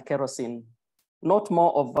 charcoal, and kerosene, not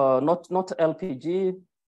more of not LPG,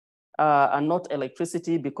 and not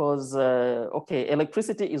electricity, because, okay,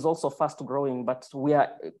 electricity is also fast growing, but we are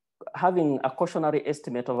having a cautionary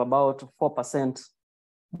estimate of about 4%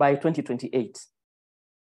 by 2028.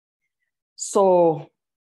 So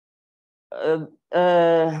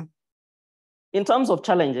in terms of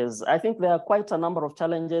challenges, I think there are quite a number of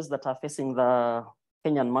challenges that are facing the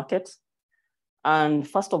Kenyan market. And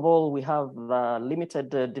first of all, we have the limited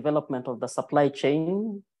development of the supply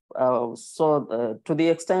chain. To the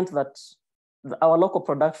extent that our local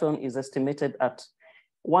production is estimated at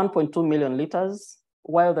 1.2 million liters,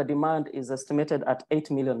 while the demand is estimated at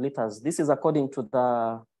 8 million liters. This is according to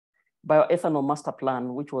the Bioethanol Master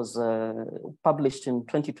Plan, which was published in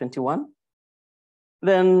 2021.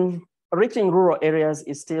 Then reaching rural areas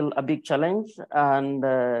is still a big challenge. And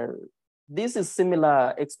this is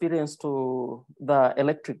similar experience to the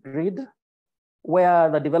electric grid, where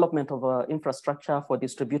the development of infrastructure for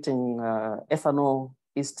distributing ethanol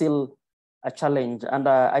is still a challenge. And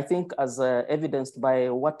I think, as evidenced by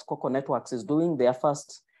what Cocoa Networks is doing, they are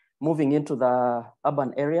fast moving into the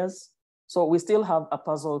urban areas. So we still have a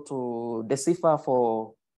puzzle to decipher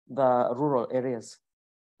for the rural areas.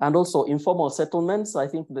 And also informal settlements. I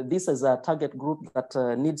think that this is a target group that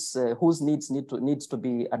whose needs needs to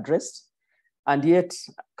be addressed. And yet,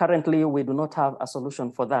 currently, we do not have a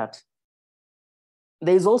solution for that.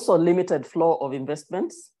 There is also a limited flow of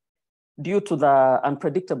investments due to the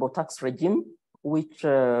unpredictable tax regime, which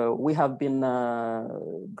we have been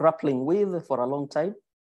grappling with for a long time.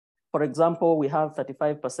 For example, we have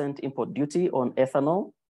 35% import duty on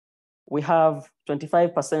ethanol. We have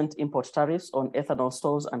 25% import tariffs on ethanol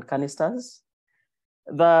stores and canisters.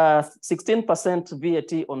 The 16%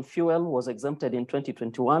 VAT on fuel was exempted in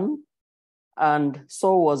 2021, and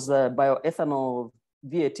so was bioethanol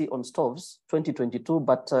VAT on stoves 2022,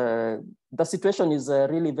 but the situation is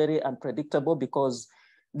really very unpredictable, because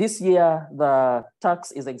this year the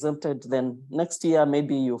tax is exempted, then next year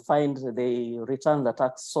maybe you find they return the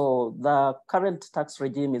tax. So the current tax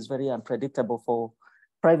regime is very unpredictable for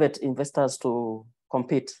private investors to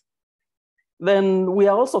compete. Then we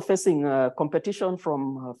are also facing competition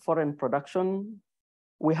from foreign production.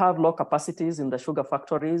 We have low capacities in the sugar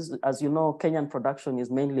factories. As you know, Kenyan production is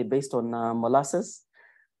mainly based on molasses.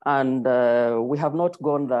 And we have not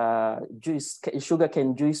gone the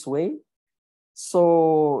sugarcane juice way.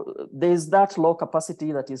 So there's that low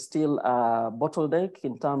capacity that is still a bottleneck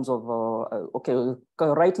in terms of, okay,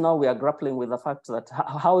 right now we are grappling with the fact that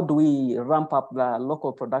how do we ramp up the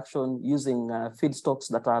local production using feedstocks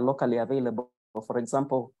that are locally available? For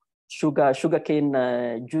example,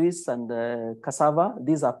 sugarcane juice and cassava.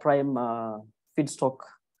 These are prime feedstock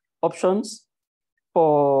options.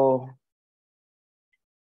 For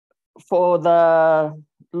the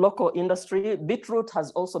local industry, beetroot has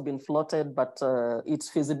also been floated, but its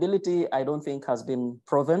feasibility, I don't think, has been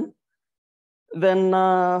proven. Then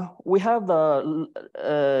we have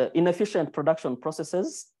the inefficient production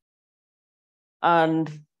processes. And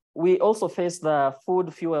we also face the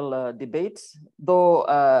food fuel debate,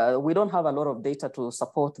 though we don't have a lot of data to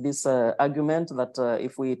support this argument that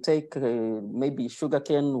if we take maybe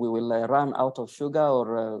sugarcane, we will run out of sugar,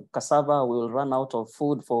 or cassava, we will run out of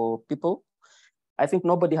food for people. I think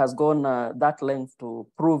nobody has gone that length to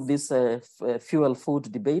prove this fuel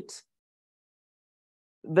food debate.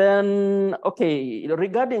 Then, okay,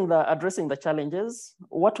 regarding addressing the challenges,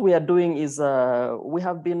 what we are doing is we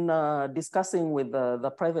have been discussing with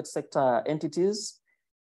the private sector entities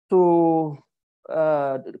to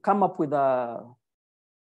come up with an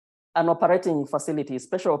operating facility,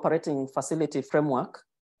 special operating facility framework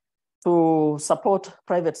to support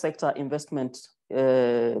private sector investment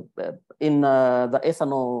in the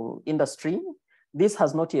ethanol industry. This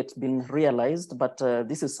has not yet been realized, but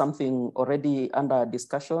this is something already under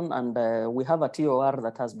discussion, and we have a TOR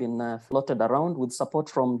that has been floated around with support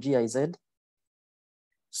from GIZ.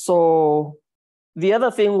 So the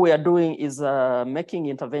other thing we are doing is making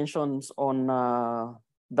interventions on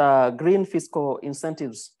the green fiscal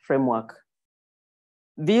incentives framework.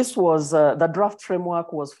 This was, the draft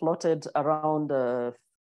framework was floated around,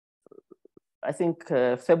 I think,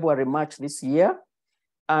 February, March this year.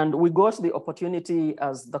 And we got the opportunity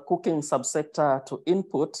as the cooking subsector to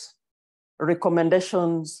input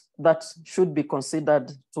recommendations that should be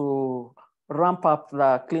considered to ramp up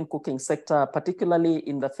the clean cooking sector, particularly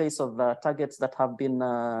in the face of the targets that have been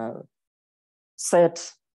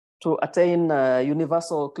set to attain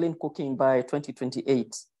universal clean cooking by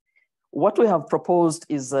 2028. What we have proposed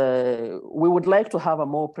is we would like to have a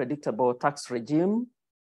more predictable tax regime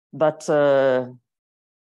that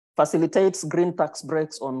facilitates green tax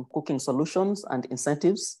breaks on cooking solutions and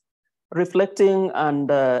incentives, reflecting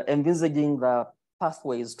and envisaging the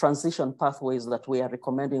pathways, transition pathways that we are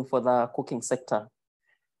recommending for the cooking sector.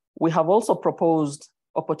 We have also proposed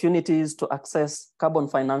opportunities to access carbon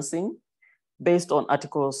financing based on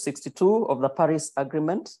Article 62 of the Paris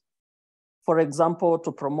Agreement. For example,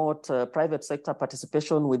 to promote private sector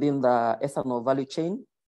participation within the ethanol value chain.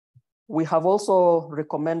 We have also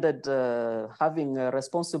recommended having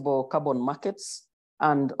responsible carbon markets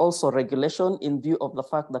and also regulation in view of the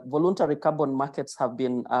fact that voluntary carbon markets have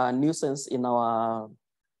been a nuisance in our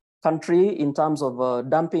country in terms of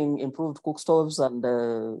dumping improved cook stoves and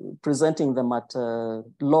presenting them at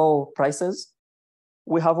low prices.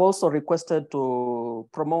 We have also requested to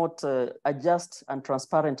promote a just and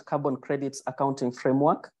transparent carbon credits accounting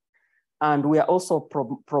framework. And we are also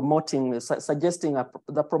suggesting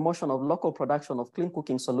the promotion of local production of clean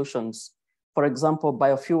cooking solutions. For example,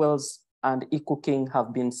 biofuels and e-cooking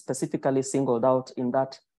have been specifically singled out in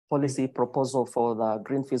that policy proposal for the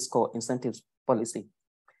green fiscal incentives policy.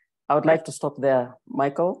 I would like to stop there.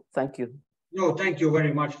 Michael, thank you. No, thank you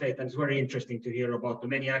very much, Faith. And it's very interesting to hear about the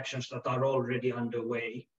many actions that are already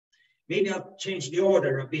underway. Maybe I'll change the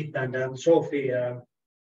order a bit. And Sophie,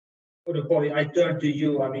 I turn to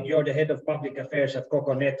you. I mean, you're the head of public affairs at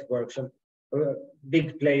Coco Networks, a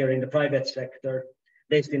big player in the private sector,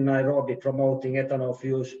 based in Nairobi, promoting ethanol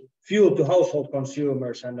fuel to household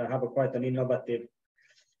consumers, and have quite an innovative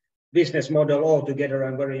business model altogether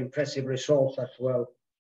and very impressive results as well.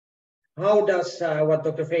 How does what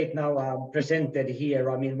Dr. Faith now presented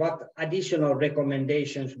here, I mean, what additional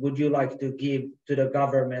recommendations would you like to give to the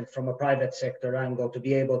government from a private sector angle to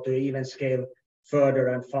be able to even scale further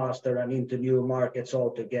and faster and into new markets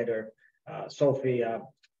altogether? Sophie,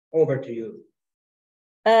 over to you.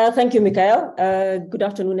 Thank you, Mikhail. Good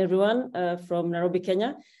afternoon, everyone from Nairobi,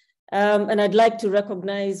 Kenya. And I'd like to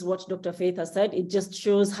recognize what Dr. Faith has said. It just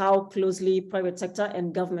shows how closely private sector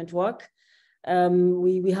and government work.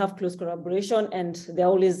 We have close collaboration and they're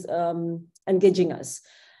always engaging us.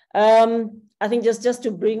 I think just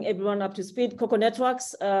to bring everyone up to speed, Coco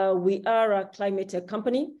Networks, we are a climate tech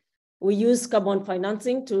company. We use carbon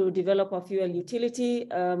financing to develop a fuel utility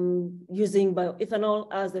using bioethanol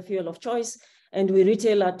as the fuel of choice. And we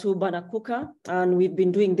retail a 2-burner cooker. And we've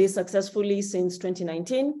been doing this successfully since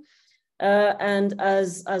 2019. And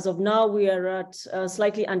as of now, we are at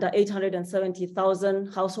slightly under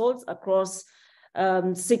 870,000 households across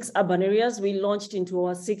 6 urban areas. We launched into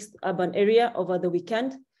our 6th urban area over the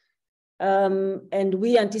weekend. And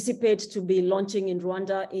we anticipate to be launching in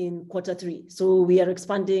Rwanda in Q3. So we are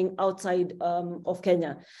expanding outside of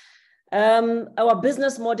Kenya. Our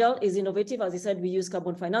business model is innovative. As I said, we use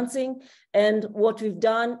carbon financing. And what we've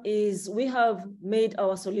done is we have made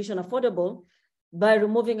our solution affordable by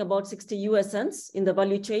removing about 60 US cents in the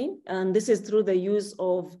value chain. And this is through the use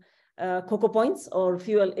of Coco Points or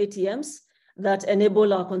fuel ATMs that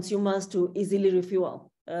enable our consumers to easily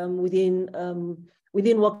refuel within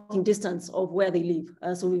walking distance of where they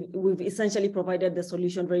live. So we've essentially provided the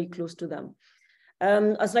solution very close to them.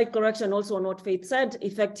 A slight correction also on what Faith said,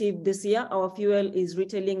 effective this year, our fuel is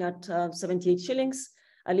retailing at 78 shillings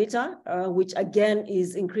a litre, which again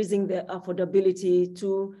is increasing the affordability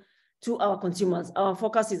to our consumers. Our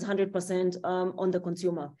focus is 100% on the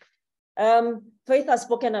consumer. Faith has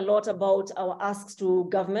spoken a lot about our asks to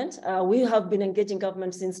government. We have been engaging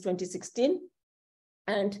government since 2016.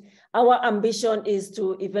 And our ambition is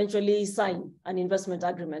to eventually sign an investment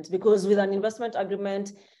agreement, because with an investment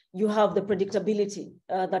agreement, you have the predictability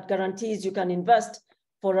that guarantees you can invest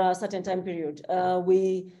for a certain time period.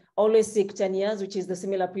 We always seek 10 years, which is the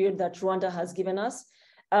similar period that Rwanda has given us.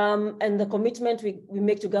 And the commitment we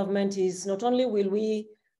make to government is not only will we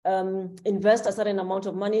invest a certain amount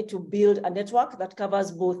of money to build a network that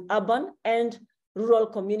covers both urban and rural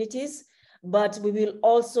communities, but we will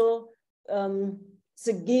also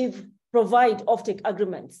provide offtake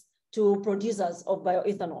agreements to producers of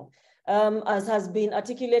bioethanol. As has been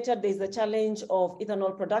articulated, there's the challenge of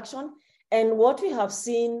ethanol production. And what we have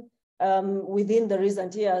seen within the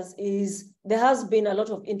recent years is there has been a lot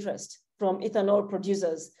of interest from ethanol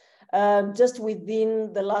producers. Just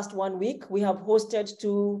within the last 1 week, we have hosted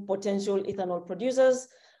 2 potential ethanol producers,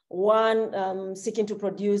 one seeking to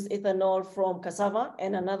produce ethanol from cassava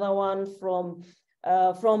and another one from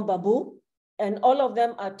bamboo. And all of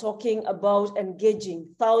them are talking about engaging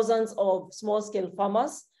thousands of small-scale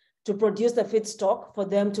farmers to produce the feedstock for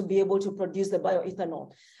them to be able to produce the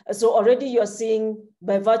bioethanol. So already you're seeing,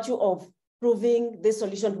 by virtue of proving this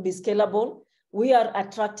solution to be scalable, we are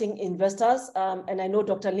attracting investors. And I know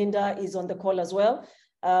Dr. Linda is on the call as well.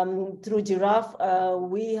 Through Giraffe,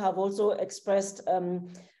 we have also expressed,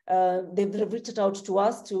 they've reached out to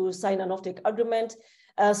us to sign an offtake agreement.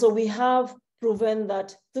 So we have proven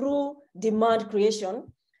that through demand creation,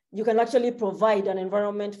 you can actually provide an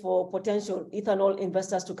environment for potential ethanol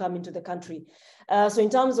investors to come into the country. So in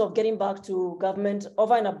terms of getting back to government,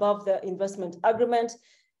 over and above the investment agreement,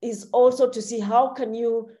 is also to see how can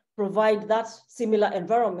you provide that similar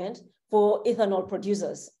environment for ethanol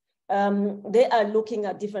producers. They are looking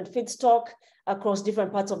at different feedstock across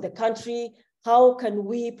different parts of the country. How can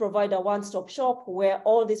we provide a one-stop shop where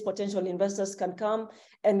all these potential investors can come,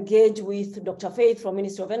 engage with Dr. Faith from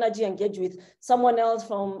Ministry of Energy, engage with someone else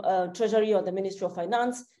from Treasury or the Ministry of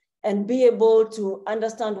Finance, and be able to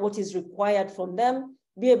understand what is required from them,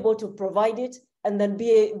 be able to provide it, and then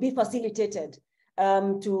be facilitated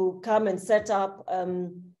to come and set up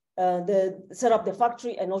the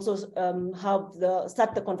factory and also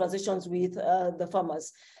start the conversations with the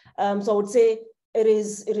farmers. So I would say it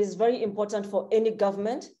is very important for any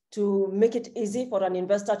government to make it easy for an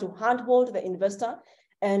investor to handhold the investor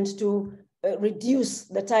and to reduce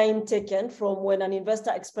the time taken from when an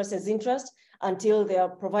investor expresses interest until they are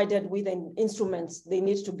provided with instruments they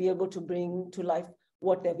need to be able to bring to life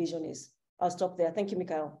what their vision is. I'll stop there. Thank you,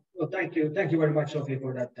 Mikhail. Well, thank you very much, Sophie,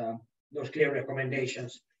 for that those clear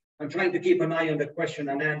recommendations. I'm trying to keep an eye on the question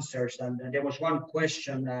and answers, and there was one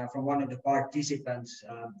question from one of the participants,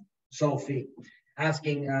 Sophie,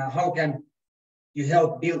 asking how can you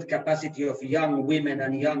help build capacity of young women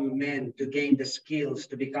and young men to gain the skills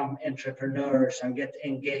to become entrepreneurs and get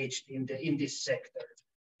engaged in this sector?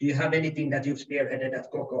 Do you have anything that you've spearheaded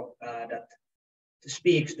at COCO that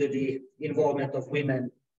speaks to the involvement of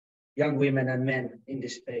women, young women and men in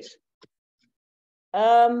this space?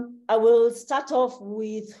 I will start off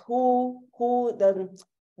with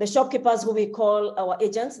the shopkeepers who we call our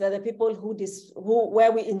agents. They're the people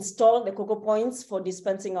where we install the cocoa points for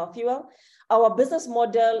dispensing our fuel. Our business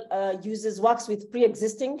model works with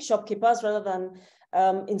pre-existing shopkeepers rather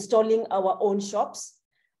than installing our own shops.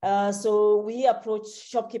 So we approach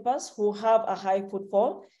shopkeepers who have a high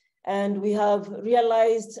footfall, and we have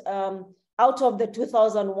realized out of the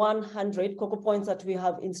 2,100 cocoa points that we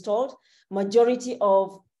have installed, majority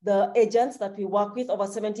of the agents that we work with, over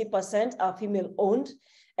 70% are female owned.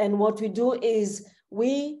 And what we do is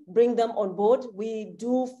we bring them on board. We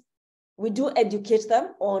do educate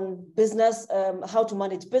them on business, how to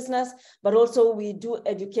manage business, but also we do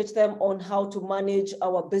educate them on how to manage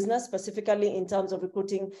our business, specifically in terms of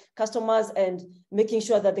recruiting customers and making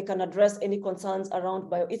sure that they can address any concerns around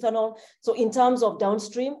bioethanol. So in terms of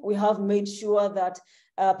downstream, we have made sure that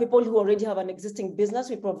people who already have an existing business,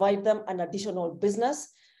 we provide them an additional business,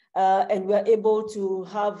 and we're able to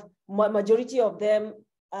have majority of them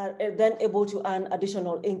then able to earn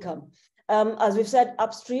additional income. As we've said,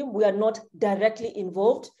 upstream, we are not directly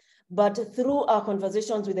involved, but through our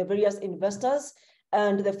conversations with the various investors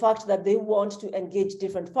and the fact that they want to engage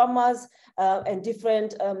different farmers and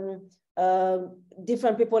different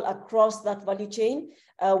people across that value chain,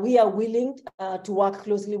 we are willing to work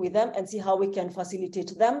closely with them and see how we can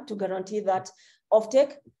facilitate them to guarantee that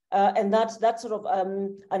offtake. And that's sort of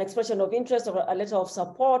an expression of interest or a letter of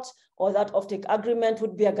support, or that offtake agreement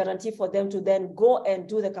would be a guarantee for them to then go and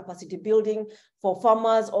do the capacity building for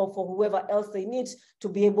farmers or for whoever else they need to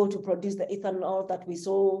be able to produce the ethanol that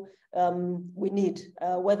we need,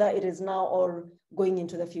 whether it is now or going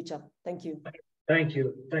into the future. Thank you. Thank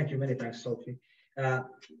you. Many thanks, Sophie.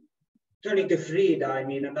 Turning to Frida, I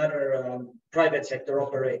mean, another private sector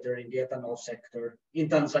operator in the ethanol sector, in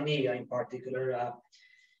Tanzania in particular.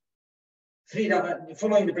 Frida,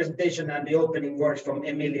 following the presentation and the opening words from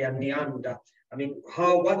Emilia Nianda, I mean,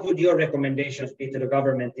 what would your recommendations be to the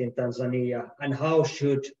government in Tanzania, and how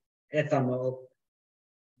should ethanol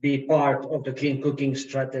be part of the clean cooking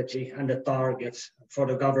strategy and the targets for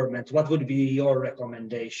the government, what would be your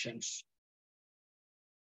recommendations?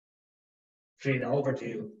 Frida, over to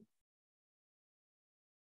you.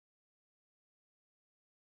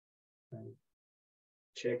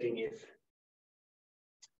 Checking if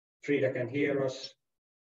Frida can hear us.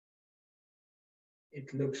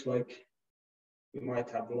 It looks like we might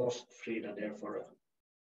have lost Frida there for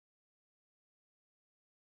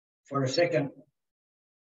a second.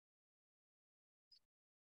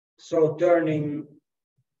 So turning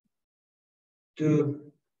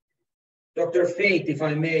to Dr. Faith, if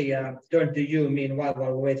I may turn to you, meanwhile,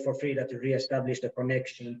 while we wait for Frida to re-establish the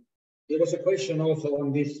connection. There was a question also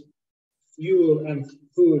on this fuel and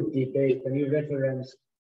food debate, and you referenced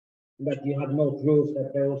that you had no proof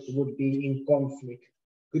that those would be in conflict.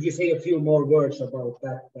 Could you say a few more words about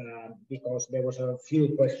that? Because there was a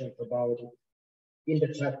few questions about it in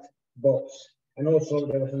the chat box. And also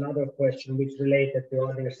there was another question which related to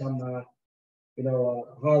are there some,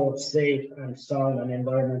 how safe and sound and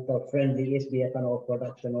environmental friendly is the ethanol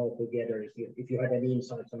production altogether? If you had any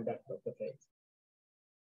insights on that, Dr. Faith.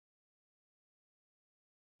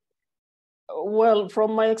 Well,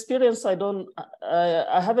 from my experience,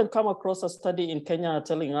 I haven't come across a study in Kenya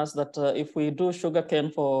telling us that if we do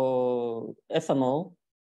sugarcane for ethanol,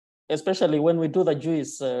 especially when we do the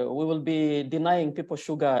juice, we will be denying people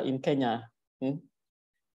sugar in Kenya.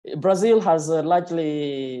 Brazil has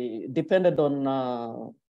largely depended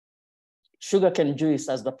on sugarcane juice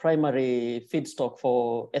as the primary feedstock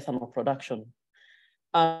for ethanol production.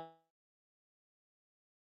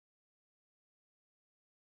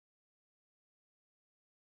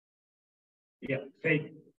 Yeah,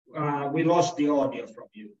 Faith, we lost the audio from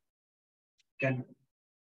you.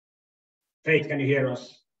 Faith, can you hear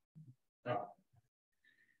us?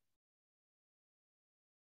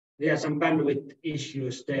 There are some bandwidth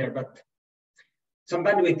issues there, but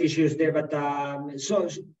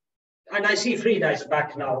and I see Frida is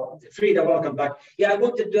back now. Frida, welcome back. Yeah, I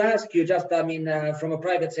wanted to ask you just, from a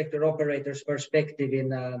private sector operator's perspective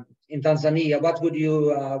in Tanzania, what would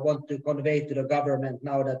you want to convey to the government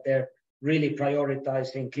now that they're really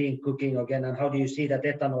prioritizing clean cooking again, and how do you see that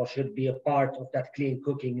ethanol should be a part of that clean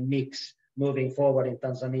cooking mix moving forward in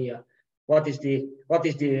Tanzania? What is the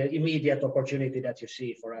immediate opportunity that you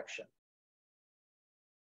see for action?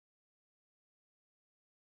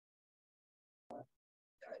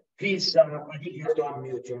 Please, I think you have to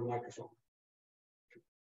unmute your microphone.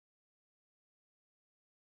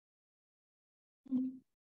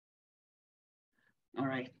 All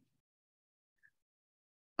right.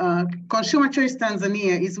 Consumer Choice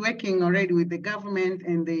Tanzania is working already with the government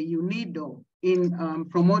and the UNIDO in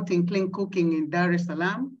promoting clean cooking in Dar es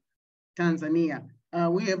Salaam, Tanzania.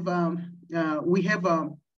 We have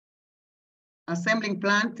assembling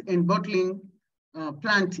plant and bottling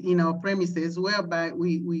plant in our premises, whereby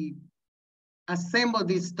we assemble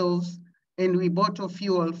these stoves and we bottle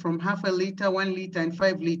fuel from 0.5 liter, 1 liter, and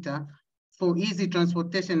 5 liter for easy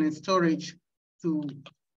transportation and storage to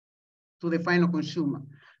the final consumer.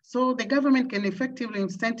 So the government can effectively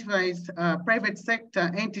incentivize private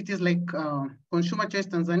sector entities like Consumer Choice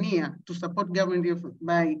Tanzania to support government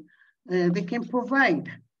by, they can provide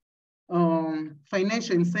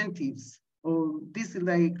financial incentives. This is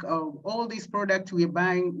like all these products we're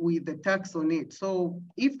buying with the tax on it. So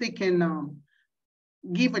if they can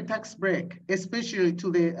give a tax break, especially to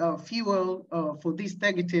the fuel for this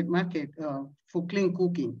targeted market for clean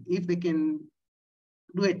cooking, if they can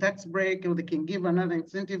do a tax break, or they can give another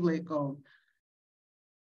incentive like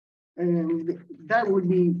that would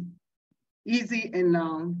be easy and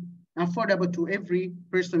affordable to every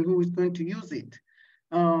person who is going to use it.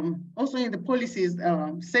 Also in the policies,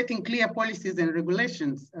 setting clear policies and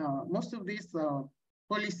regulations. Most of these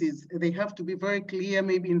policies, they have to be very clear,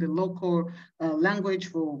 maybe in the local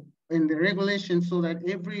language in the regulation, so that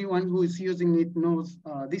everyone who is using it knows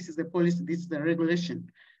this is the policy, this is the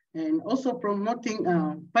regulation. And also promoting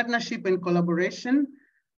partnership and collaboration.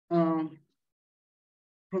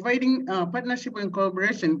 Providing partnership and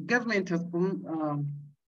collaboration, government has,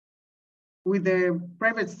 with the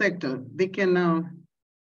private sector, they can,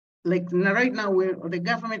 like right now, the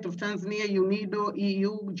government of Tanzania, UNIDO,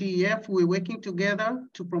 EU, GEF, we're working together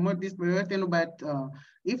to promote this bioethanol, but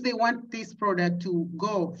if they want this product to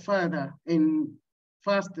go further and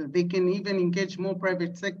faster, they can even engage more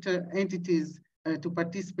private sector entities to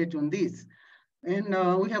participate on this. And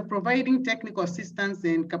we have providing technical assistance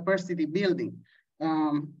and capacity building.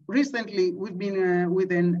 Recently, we've been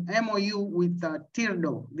with an MOU with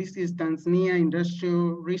TIRDO. This is Tanzania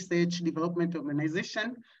Industrial Research Development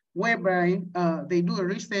Organization, whereby they do a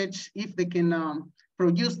research if they can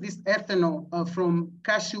produce this ethanol from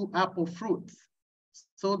cashew apple fruits.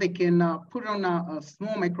 So they can put on a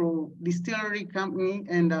small micro distillery company,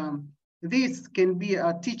 and this can be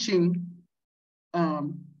a teaching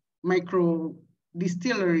micro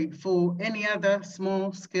distillery for any other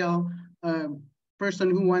small scale person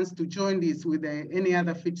who wants to join this with any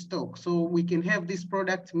other feedstock. So we can have this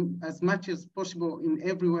product as much as possible in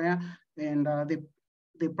everywhere, and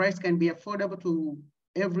the price can be affordable to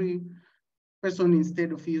every person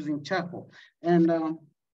instead of using charcoal. And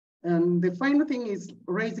the final thing is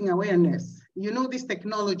raising awareness. You know, this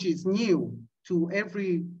technology is new to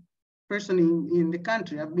every person in the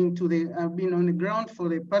country. I've been on the ground for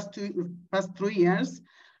the past 3 years.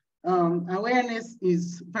 Awareness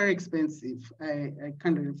is very expensive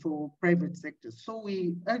for private sectors. So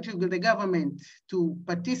we urge the government to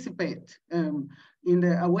participate in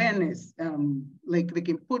the awareness. Like they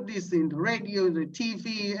can put this in the radio, the TV,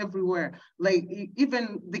 everywhere. Like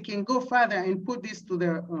even they can go further and put this to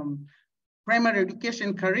the primary education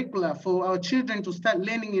curricula for our children to start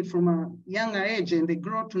learning it from a younger age, and they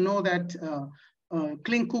grow to know that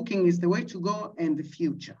clean cooking is the way to go and the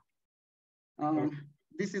future.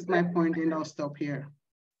 This is my point, and I'll stop here.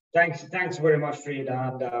 Thanks very much, Frida,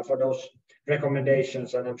 and for those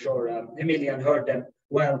recommendations, and I'm sure Emilian heard them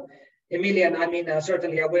well. Emilian, I mean,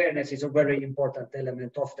 certainly awareness is a very important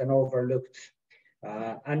element, often overlooked.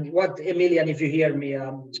 And what, Emilian, if you hear me,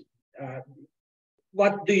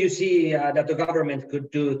 what do you see that the government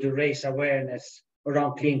could do to raise awareness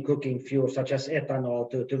around clean cooking fuels, such as ethanol,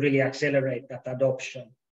 to really accelerate that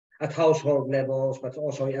adoption at household levels, but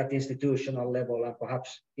also at institutional level and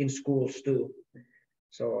perhaps in schools too?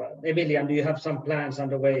 So, Emilian, do you have some plans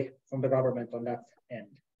underway from the government on that end?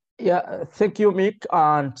 Yeah, thank you, Mick,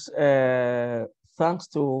 and thanks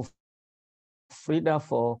to Frida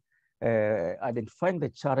for identifying the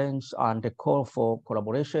challenge and the call for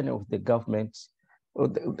collaboration with the government,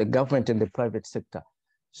 and the private sector.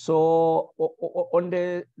 So, on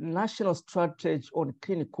the national strategy on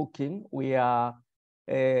clean cooking, we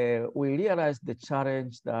realize the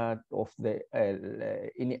challenge that of the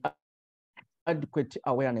inadequate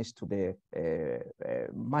awareness to the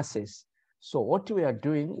masses. So what we are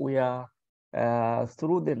doing, we are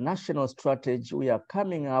through the national strategy, we are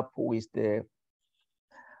coming up with the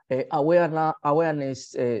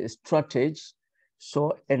awareness strategy.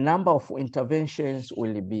 So a number of interventions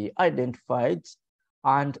will be identified,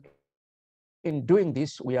 and in doing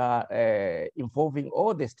this, we are involving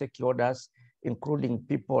all the stakeholders, including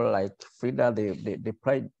people like Frida, the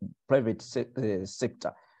private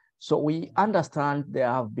sector. So we understand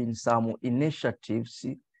there have been some initiatives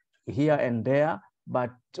here and there,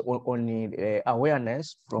 but on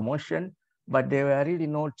awareness, promotion, but they were really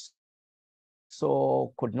not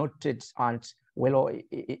so coordinated and well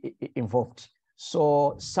involved.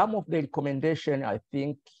 So some of the recommendation, I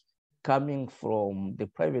think, coming from the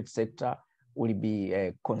private sector will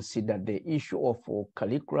be considered. The issue of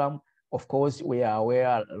curriculum. Of course, we are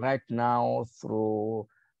aware right now through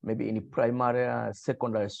maybe in primary,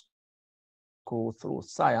 secondary school, through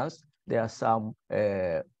science, there are some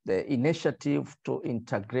the initiative to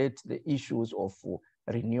integrate the issues of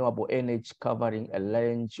renewable energy, covering a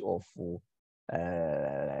range of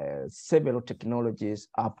several technologies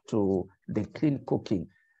up to the clean cooking.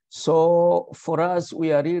 So for us,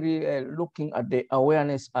 we are really looking at the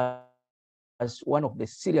awareness as one of the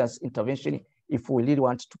serious intervention if we really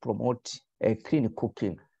want to promote clean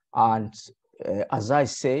cooking. And as I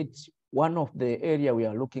said, one of the area we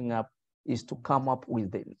are looking at is to come up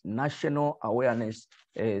with the national awareness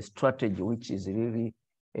strategy, which is really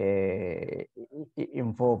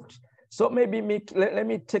involved. So maybe let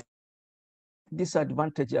me take this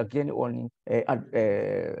advantage again on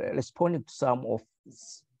responding to some of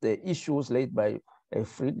the issues laid by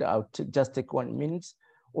Frida. I'll just take 1 minute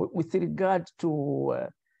with regard to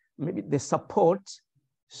maybe the support.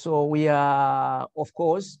 So we are, of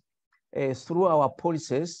course, through our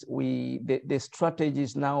policies, the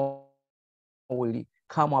strategies now will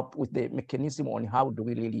come up with the mechanism on how do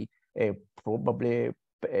we really probably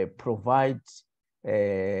provide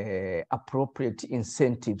appropriate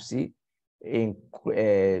incentives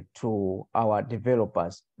to our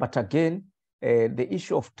developers. But again, the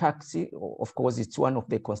issue of tax, of course, it's one of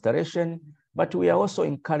the consideration, but we are also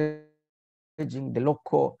encouraging the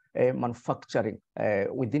local manufacturing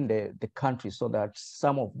within the country so that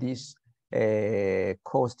some of these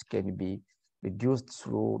costs can be reduced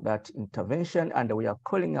through that intervention. And we are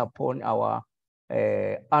calling upon our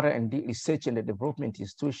R&D research and development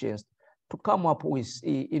institutions to come up with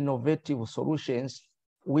innovative solutions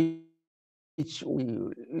which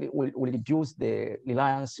will reduce the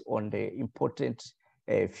reliance on the important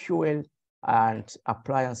fuel and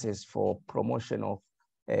appliances for promotion of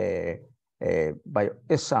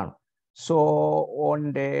bioethanol. So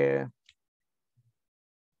on the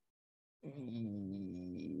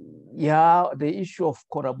issue of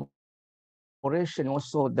collaboration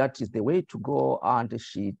also, that is the way to go. And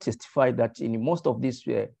she testified that in most of these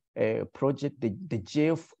projects, the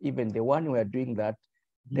JF, even the one we are doing that,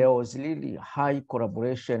 there was really high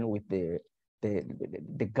collaboration with the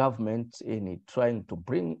government in trying to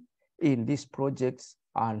bring in these projects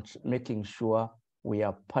and making sure we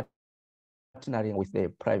are partnering with the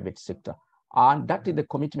private sector. And that is the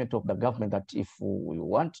commitment of the government, that if we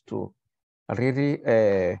want to really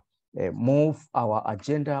move our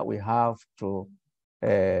agenda, we have to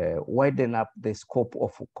widen up the scope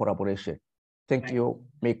of collaboration. Thank you,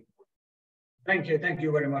 Mick. Thank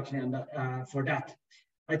you very much, Nyanda, for that.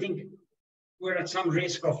 I think we're at some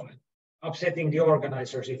risk of upsetting the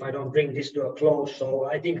organizers if I don't bring this to a close. So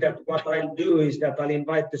I think that what I'll do is that I'll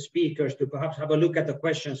invite the speakers to perhaps have a look at the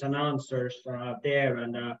questions and answers there,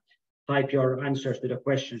 and type your answers to the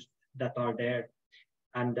questions that are there.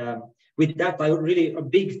 And with that, I would really a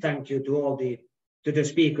big thank you to all the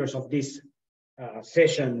speakers of this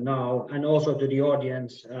session now, and also to the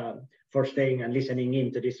audience for staying and listening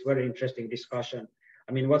in to this very interesting discussion.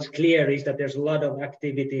 I mean, what's clear is that there's a lot of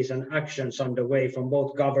activities and actions underway from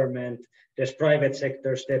both government, there's private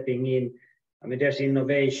sector stepping in. I mean, there's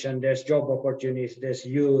innovation, there's job opportunities, there's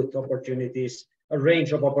youth opportunities, a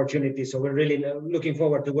range of opportunities. So we're really looking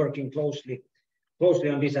forward to working closely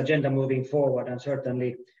on this agenda moving forward, and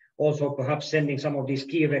certainly also perhaps sending some of these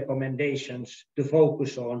key recommendations to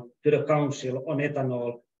focus on to the Council on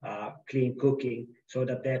Ethanol Clean Cooking, so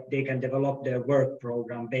that they can develop their work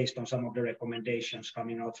program based on some of the recommendations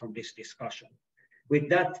coming out from this discussion. With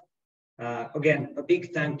that, again, a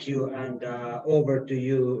big thank you, and over to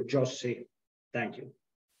you, Jossi. Thank you.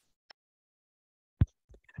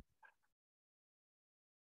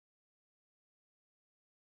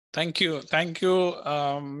 Thank you,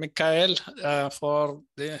 Mikhail, for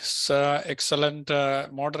this excellent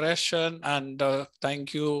moderation, and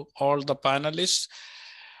thank you all the panelists.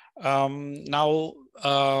 Now,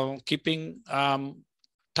 keeping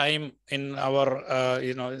time in our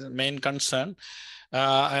main concern,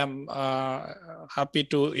 I am happy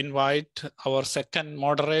to invite our second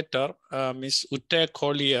moderator, Ms. Ute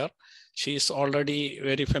Collier. She is already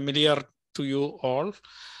very familiar to you all.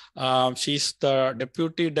 She's the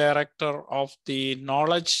Deputy Director of the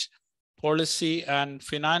Knowledge, Policy and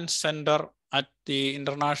Finance Center at the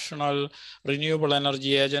International Renewable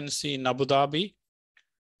Energy Agency in Abu Dhabi.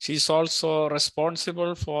 She's also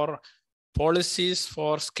responsible for policies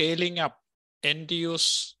for scaling up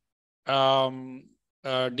end-use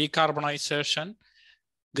decarbonization,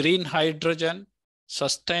 green hydrogen,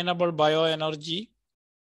 sustainable bioenergy,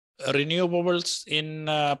 renewables in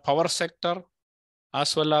power sector,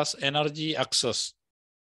 as well as energy access.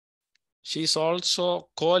 She's also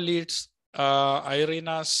co-leads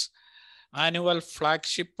IRENA's annual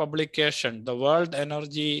flagship publication, the World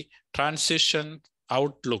Energy Transition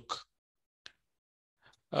Outlook.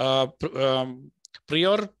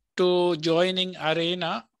 Prior to joining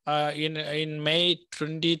IRENA in May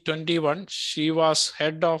 2021, she was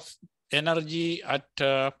head of energy at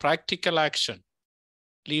Practical Action,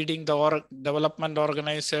 leading the development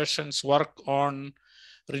organization's work on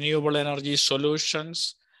renewable energy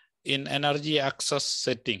solutions in energy access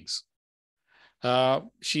settings.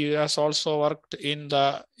 She has also worked in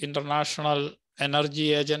the International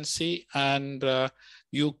Energy Agency and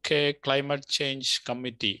UK Climate Change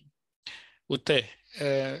Committee. Ute,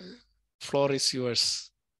 floor is yours.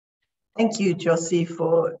 Thank you, Jossi,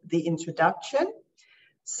 for the introduction.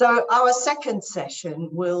 So our second session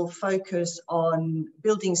will focus on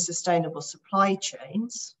building sustainable supply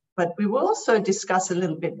chains, but we will also discuss a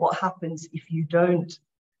little bit what happens if you don't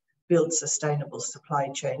build sustainable supply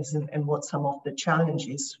chains, and what some of the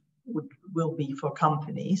challenges will be for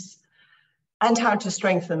companies, and how to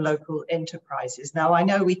strengthen local enterprises. Now, I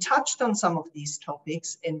know we touched on some of these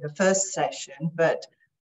topics in the first session, but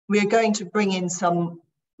we're going to bring in some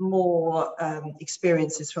more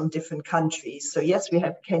experiences from different countries. So yes, we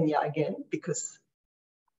have Kenya again, because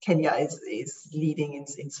Kenya is leading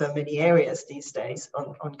in so many areas these days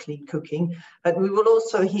on clean cooking. But we will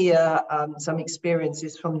also hear some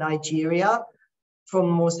experiences from Nigeria, from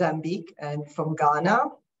Mozambique, and from Ghana.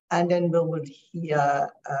 And then we will hear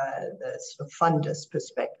the sort of funders'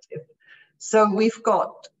 perspective. So we've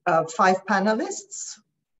got 5 panelists.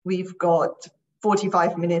 We've got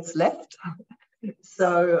 45 minutes left.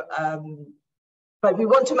 So, but we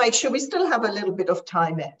want to make sure we still have a little bit of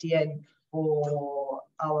time at the end for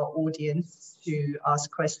our audience to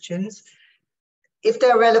ask questions. If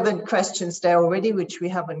there are relevant questions there already, which we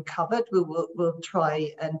haven't covered, we'll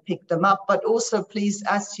try and pick them up. But also, please,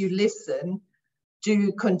 as you listen,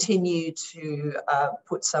 do continue to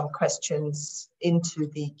put some questions into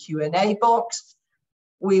the Q&A box.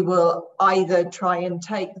 We will either try and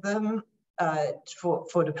take them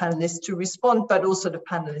for the panelists to respond, but also the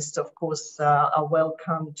panelists, of course, are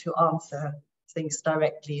welcome to answer things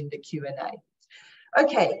directly in the Q&A.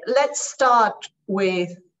 Okay, let's start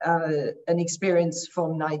with an experience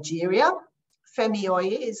from Nigeria. Femi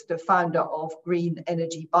Oye is the founder of Green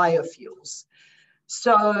Energy Biofuels.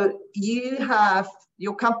 So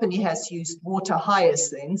your company has used water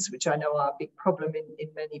hyacinths, which I know are a big problem in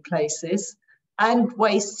many places, and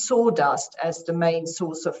waste sawdust as the main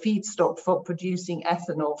source of feedstock for producing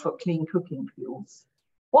ethanol for clean cooking fuels.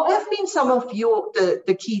 What have been some of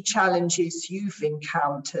the key challenges you've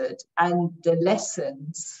encountered and the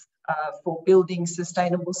lessons for building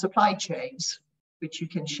sustainable supply chains, which you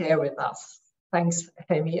can share with us? Thanks,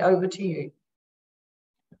 Femi. Over to you.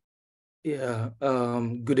 Yeah,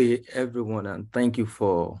 good day, everyone, and thank you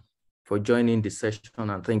for joining the session,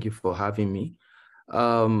 and thank you for having me.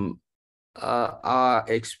 Our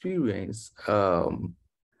experience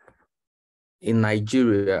in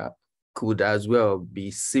Nigeria could as well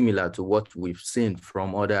be similar to what we've seen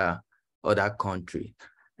from other countries,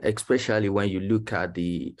 especially when you look at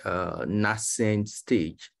the nascent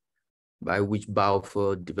stage by which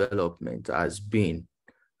biofuel development has been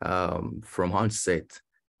from onset.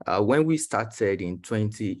 When we started in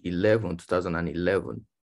 2011,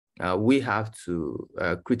 we have to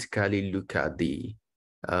critically look at the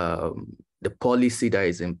policy that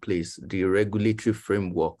is in place, the regulatory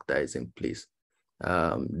framework that is in place,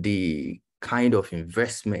 the kind of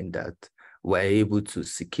investment that we're able to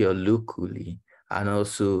secure locally, and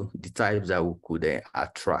also the types that we could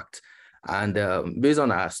attract. And based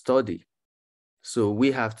on our study, so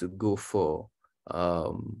we have to go for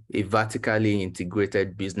a vertically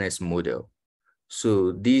integrated business model.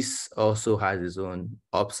 So this also has its own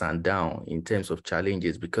ups and downs in terms of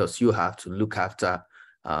challenges, because you have to look after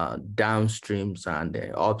downstreams and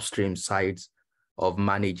upstream sides of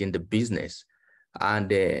managing the business. And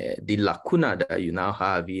the lacuna that you now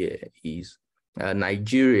have here is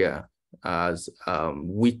Nigeria has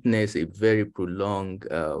witnessed a very prolonged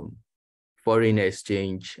foreign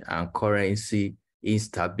exchange and currency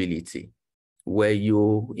instability, where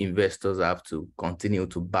you investors have to continue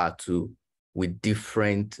to battle with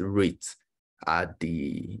different rates at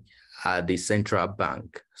the central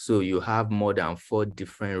bank. So you have more than 4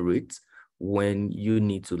 different rates when you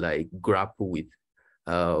need to like grapple with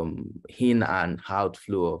in and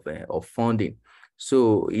outflow of funding.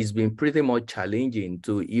 So it's been pretty much challenging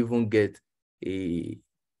to even get a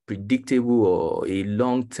predictable or a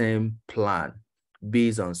long-term plan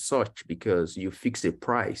based on such, because you fix a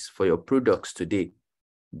price for your products today,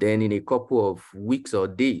 then in a couple of weeks or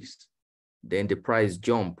days, then the price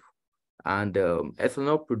jump. And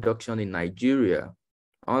ethanol production in Nigeria,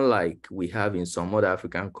 unlike we have in some other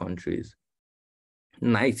African countries,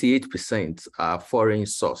 98% are foreign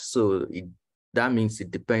source. So that means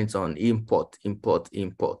it depends on import.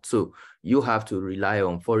 So you have to rely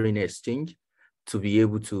on foreign exchange to be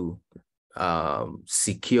able to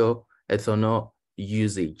secure ethanol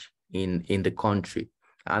usage in the country.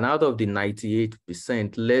 And out of the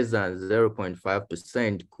 98%, less than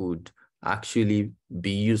 0.5% could actually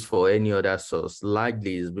be used for any other source.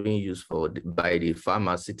 Largely is being used by the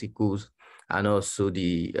pharmaceuticals and also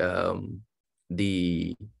the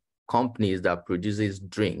companies that produces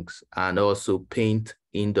drinks and also paint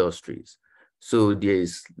industries. So there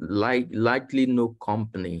is likely no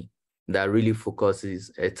company that really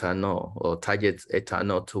focuses ethanol or targets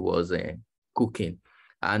ethanol towards cooking.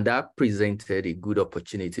 And that presented a good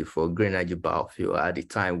opportunity for green energy biofuel at the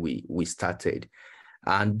time we started.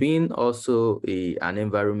 And being also an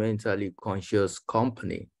environmentally conscious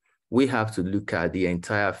company, we have to look at the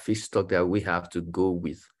entire feedstock that we have to go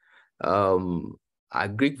with. Our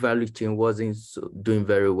Greek value chain wasn't doing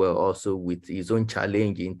very well, also with its own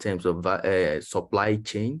challenge in terms of supply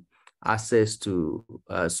chain, access to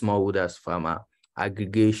smallholders farmer,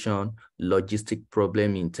 aggregation, logistic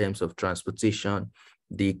problem in terms of transportation,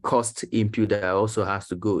 the cost input that also has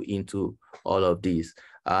to go into all of these.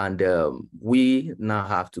 And we now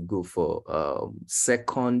have to go for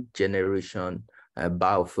second generation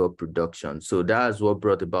biofuel production. So that's what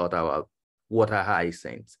brought about our water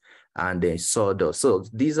hyacinths and then sawdust. So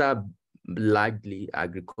these are largely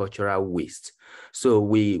agricultural waste. So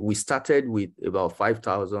we started with about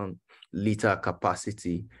 5,000 liter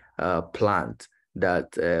capacity plant.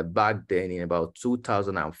 that back then in about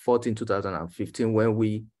 2014, 2015, when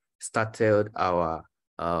we started our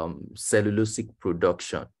cellulosic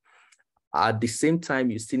production. At the same time,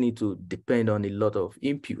 you still need to depend on a lot of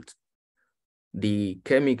input. The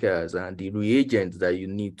chemicals and the reagents that you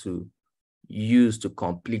need to use to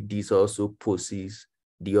complete this also poses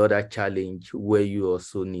the other challenge where you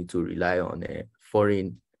also need to rely on a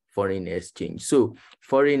foreign exchange. So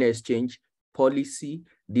foreign exchange policy,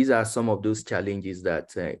 these are some of those challenges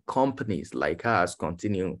that companies like ours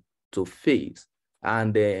continue to face.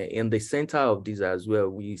 And in the center of this as well,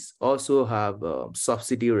 we also have a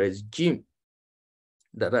subsidy regime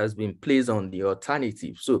that has been placed on the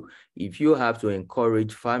alternative. So if you have to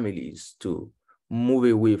encourage families to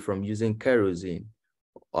move away from using kerosene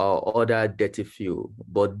or other dirty fuel,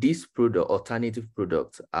 but these alternative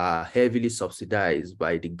products are heavily subsidized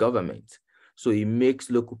by the government. So it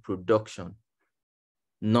makes local production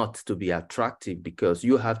not to be attractive because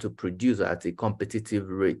you have to produce at a competitive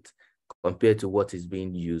rate compared to what is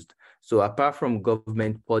being used. So apart from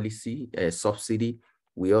government policy, subsidy,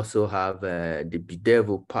 we also have the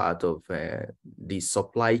bedevil part of the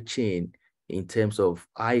supply chain in terms of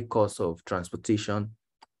high cost of transportation,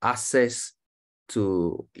 access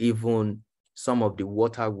to even some of the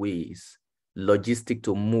waterways, logistic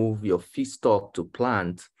to move your feedstock to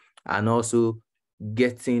plant, and also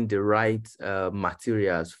getting the right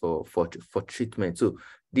materials for treatment. So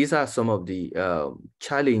these are some of the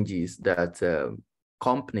challenges that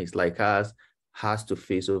companies like us has to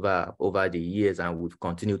face over the years, and we've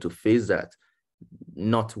continued to face that,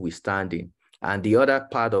 notwithstanding. And the other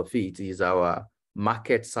part of it is our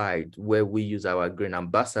market side, where we use our green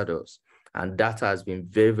ambassadors. And that has been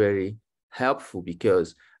very, very helpful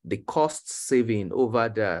because the cost saving over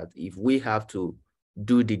that, if we have to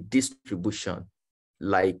do the distribution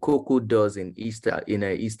like cocoa does in East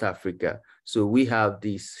Africa. So we have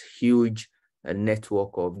this huge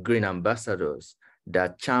network of green ambassadors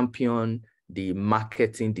that champion the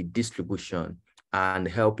marketing, the distribution, and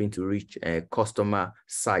helping to reach a customer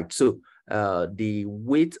site. So the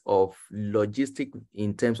weight of logistic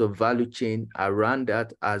in terms of value chain around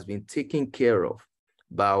that has been taken care of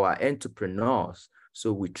by our entrepreneurs.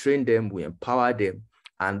 So we train them, we empower them,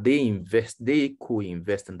 and they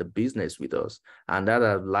co-invest in the business with us. And that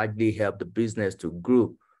has largely helped the business to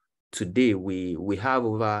grow. Today, we have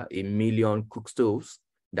over 1 million cook stoves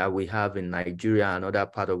that we have in Nigeria and other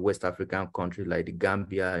part of West African countries like the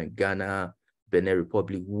Gambia and Ghana, Benin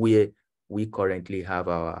Republic, where we currently have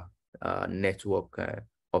our network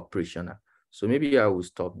operational. So maybe I will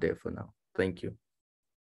stop there for now. Thank you.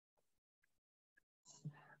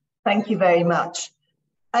 Thank you very much.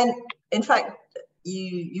 And in fact,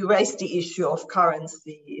 you raised the issue of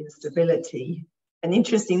currency instability. And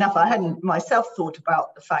interesting enough, I hadn't myself thought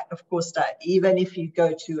about the fact, of course, that even if you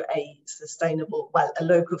go to a sustainable, well, a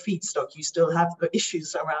local feedstock, you still have the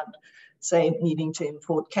issues around, say, needing to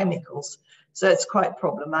import chemicals. So it's quite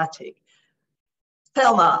problematic.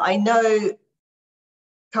 Thelma, I know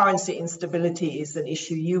currency instability is an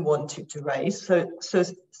issue you wanted to raise. So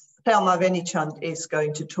Thelma Venichand is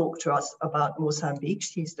going to talk to us about Mozambique.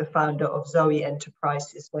 She's the founder of Zoe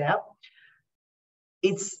Enterprises there.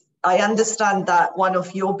 I understand that one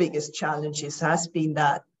of your biggest challenges has been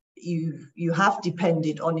that you have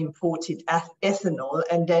depended on imported ethanol,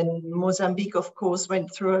 and then Mozambique, of course,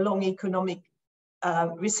 went through a long economic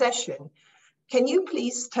recession. Can you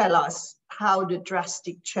please tell us how the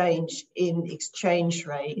drastic change in exchange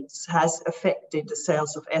rates has affected the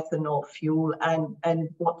sales of ethanol fuel and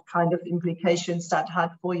what kind of implications that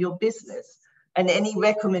had for your business, and any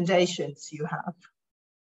recommendations you have?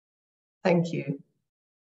 Thank you.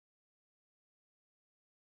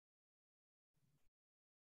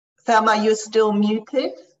 Thelma, you're still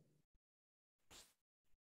muted.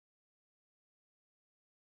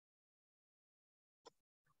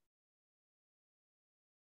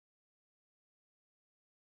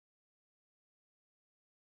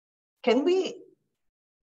 Can we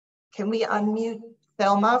unmute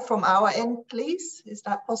Thelma from our end, please? Is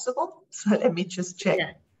that possible? So let me just check.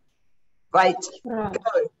 Yeah. Right. Go.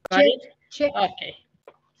 Check. Okay.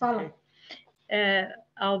 Follow.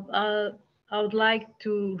 I would like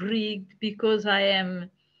to read, because I am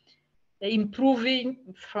improving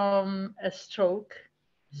from a stroke,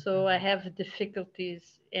 so I have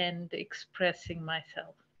difficulties in expressing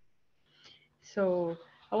myself. So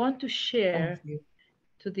I want to share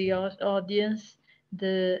to the audience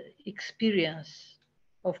the experience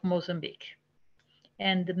of Mozambique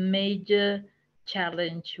and the major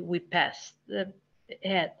challenge we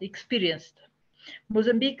experienced.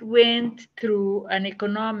 Mozambique went through an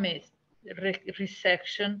economic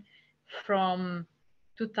recession from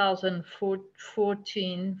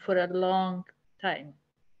 2014 for a long time.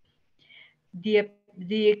 The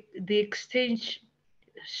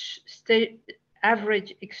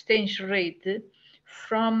average exchange rate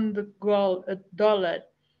from the dollar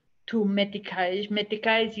to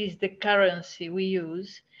meticais is the currency we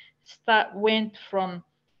use, went from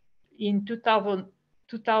in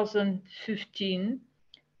 2015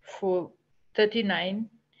 for 39,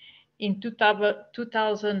 in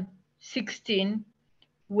 2016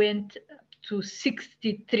 went to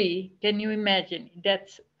 63. Can you imagine?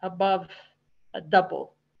 That's above a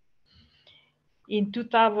double. In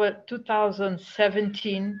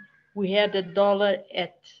 2017, we had a dollar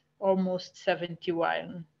at almost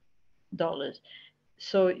 $71.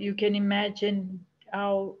 So you can imagine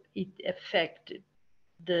how it affected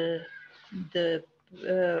the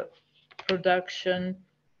production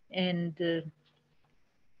and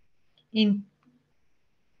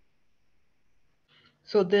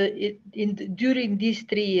during these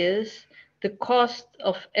 3 years, the cost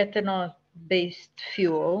of ethanol-based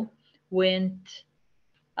fuel went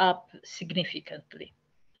up significantly.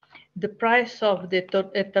 The price of the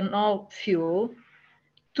ethanol fuel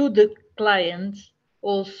to the clients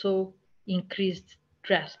also increased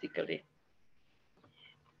drastically.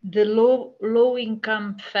 The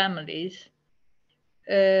low-income families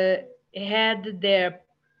had their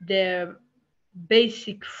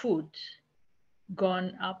basic foods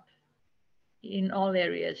gone up in all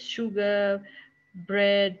areas: sugar,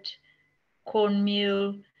 bread,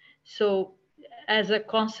 cornmeal. So as a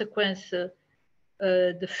consequence, the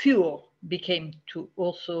fuel became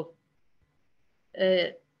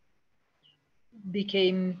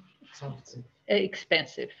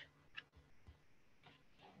expensive.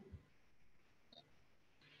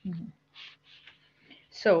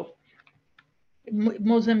 So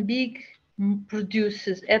Mozambique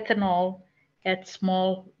produces ethanol at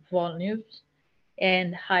small volumes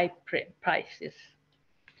and high prices.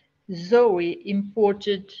 Zoe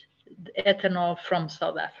imported ethanol from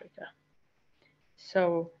South Africa.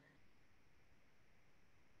 So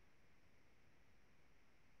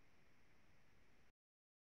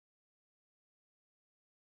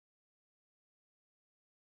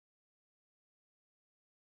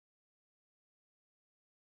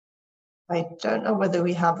I don't know whether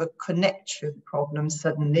we have a connection problem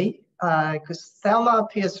suddenly, because Thelma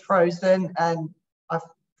appears frozen and I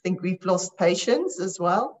think we've lost Patience as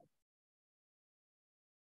well.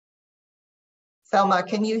 Thelma,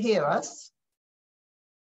 can you hear us?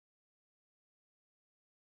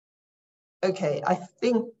 Okay, I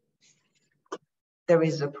think there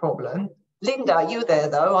is a problem. Linda, are you there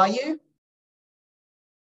though, are you?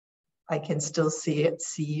 I can still see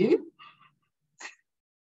you.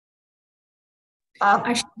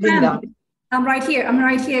 Linda. I'm right here.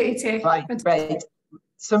 It's right, great.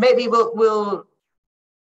 So maybe we'll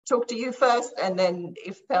talk to you first, and then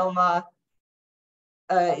if Thelma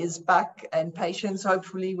is back and Patience,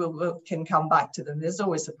 hopefully we can come back to them. There's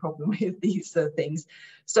always a problem with these things.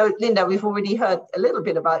 So Linda, we've already heard a little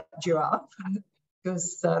bit about giraffe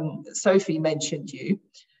because Sophie mentioned you.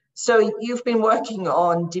 So you've been working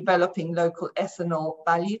on developing local ethanol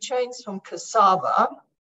value chains from cassava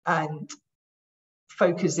and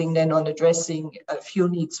focusing then on addressing fuel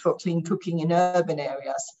needs for clean cooking in urban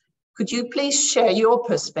areas. Could you please share your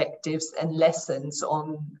perspectives and lessons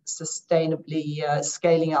on sustainably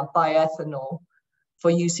scaling up bioethanol for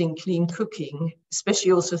using clean cooking,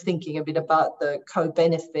 especially also thinking a bit about the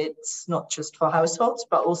co-benefits, not just for households,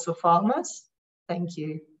 but also farmers? Thank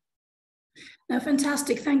you.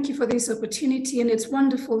 Fantastic. Thank you for this opportunity. And it's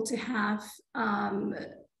wonderful to have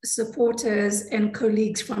supporters and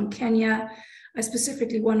colleagues from Kenya. I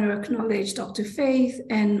specifically want to acknowledge Dr. Faith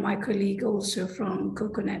and my colleague also from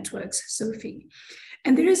Cocoa Networks, Sophie.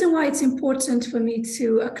 And the reason why it's important for me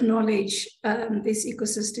to acknowledge this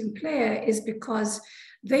ecosystem player is because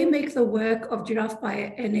they make the work of Giraffe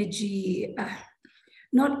Bioenergy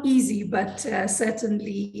not easy, but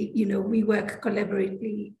certainly, you know, we work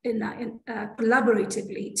collaboratively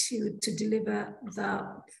to deliver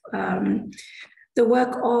the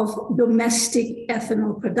work of domestic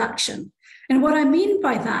ethanol production. And what I mean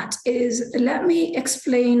by that is, let me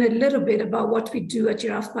explain a little bit about what we do at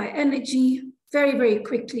Giraffe Bioenergy very, very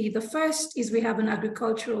quickly. The first is we have an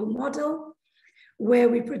agricultural model where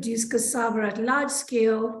we produce cassava at large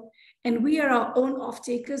scale, and we are our own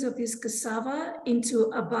off-takers of this cassava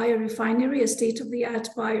into a biorefinery, a state-of-the-art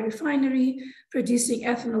biorefinery, producing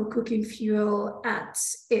ethanol cooking fuel at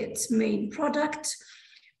its main product.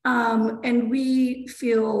 And we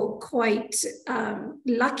feel quite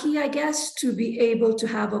lucky, I guess, to be able to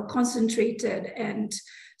have a concentrated and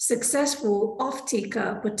successful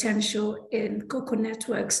off-taker potential in cocoa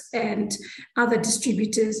networks and other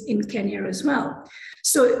distributors in Kenya as well.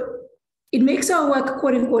 So it makes our work,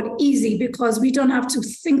 quote unquote, easy because we don't have to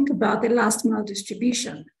think about the last mile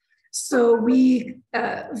distribution. So we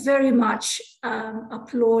very much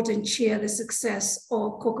applaud and cheer the success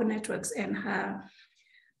of Cocoa Networks and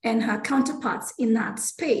her counterparts in that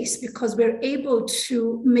space, because we're able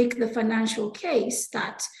to make the financial case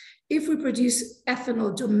that if we produce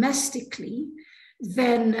ethanol domestically,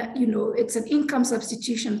 then it's an income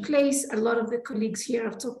substitution place. A lot of the colleagues here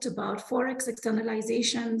have talked about Forex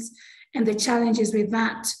externalizations and the challenges with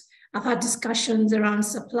that. I've had discussions around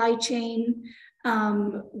supply chain,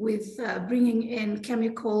 with bringing in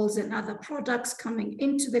chemicals and other products coming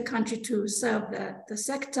into the country to serve the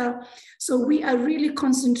sector. So we are really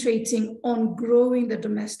concentrating on growing the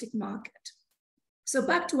domestic market. So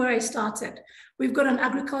back to where I started, we've got an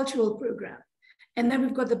agricultural program, and then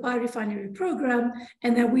we've got the biorefinery program,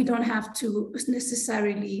 and then we don't have to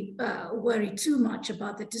necessarily worry too much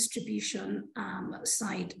about the distribution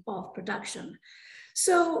side of production.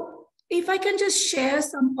 So if I can just share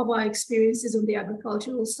some of our experiences on the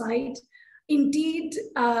agricultural side, indeed,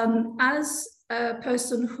 as a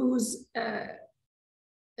person whose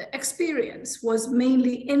experience was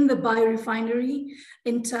mainly in the biorefinery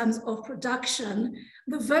in terms of production,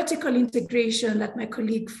 the vertical integration that my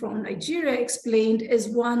colleague from Nigeria explained is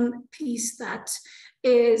one piece that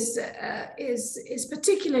is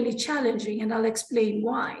particularly challenging, and I'll explain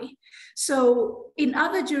why. So in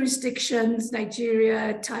other jurisdictions,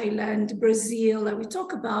 Nigeria, Thailand, Brazil, that we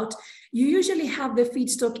talk about, you usually have the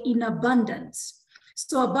feedstock in abundance.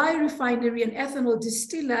 So a biorefinery and ethanol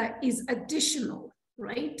distiller is additional,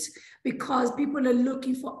 right? Because people are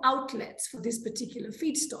looking for outlets for these particular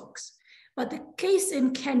feedstocks. But the case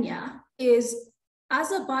in Kenya is,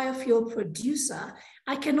 as a biofuel producer,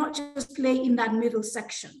 I cannot just play in that middle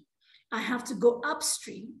section. I have to go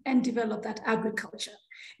upstream and develop that agriculture.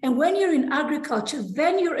 And when you're in agriculture,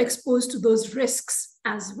 then you're exposed to those risks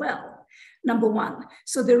as well. Number one,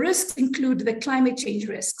 so the risks include the climate change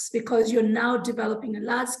risks, because you're now developing a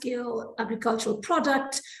large-scale agricultural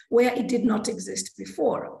product where it did not exist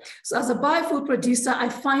before. So as a biofuel producer, I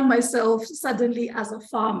find myself suddenly as a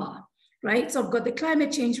farmer, right? So I've got the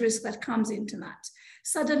climate change risk that comes into that.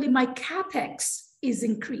 Suddenly my CapEx is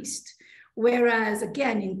increased. Whereas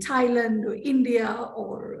again, in Thailand or India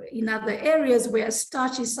or in other areas where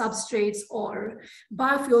starchy substrates or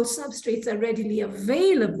biofuel substrates are readily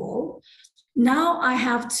available, now I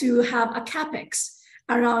have to have a CapEx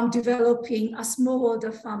around developing a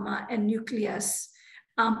smallholder farmer and nucleus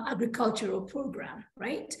agricultural program,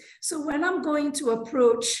 right? So when I'm going to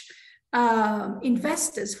approach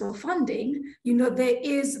investors for funding, there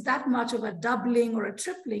is that much of a doubling or a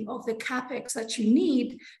tripling of the CapEx that you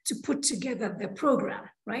need to put together the program,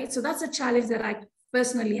 right? So that's a challenge that I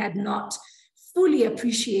personally had not fully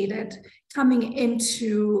appreciated coming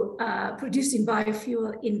into producing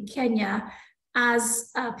biofuel in Kenya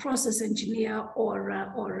as a process engineer or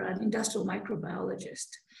an industrial microbiologist.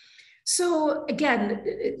 So again,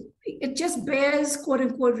 it just bears, quote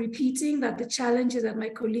unquote, repeating that the challenges that my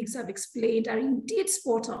colleagues have explained are indeed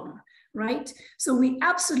spot on, right? So we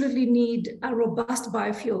absolutely need a robust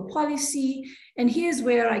biofuel policy. And here's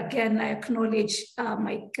where, again, I acknowledge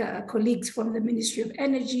my colleagues from the Ministry of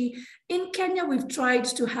Energy. In Kenya, we've tried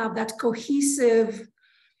to have that cohesive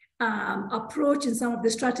approach in some of the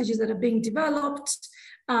strategies that are being developed.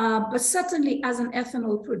 But certainly as an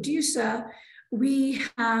ethanol producer, we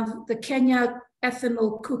have the Kenya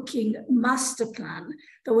Ethanol Cooking Master Plan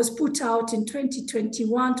that was put out in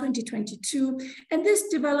 2021, 2022. And this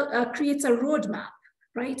creates a roadmap,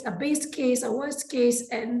 right? A base case, a worst case,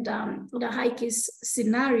 and a high case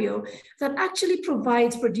scenario that actually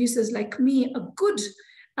provides producers like me a good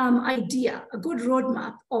idea, a good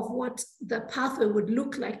roadmap of what the pathway would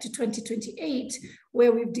look like to 2028,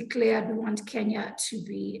 where we've declared we want Kenya to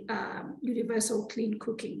be universal clean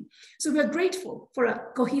cooking. So we're grateful for a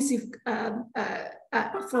cohesive,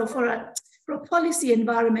 for a policy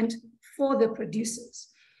environment for the producers.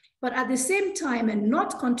 But at the same time, and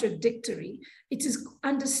not contradictory, it is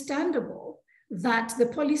understandable that the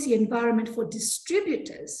policy environment for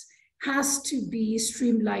distributors has to be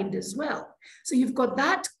streamlined as well. So you've got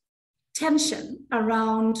that tension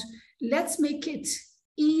around, let's make it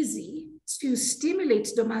easy to stimulate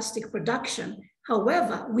domestic production,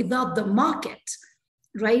 however, without the market,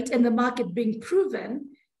 right? And the market being proven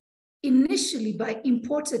initially by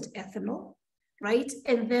imported ethanol, right?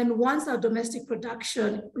 And then once our domestic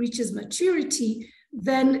production reaches maturity,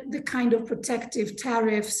 then the kind of protective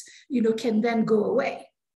tariffs, can then go away,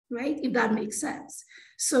 right? If that makes sense.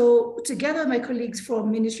 So together with my colleagues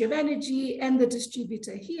from Ministry of Energy and the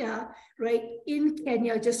distributor here, right, in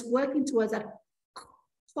Kenya, just working towards that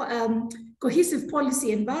cohesive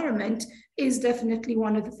policy environment is definitely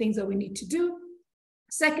one of the things that we need to do.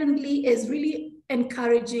 Secondly, is really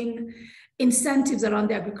encouraging incentives around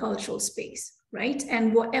the agricultural space, right?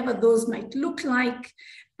 And whatever those might look like,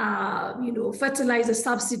 you know, fertilizer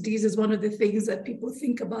subsidies is one of the things that people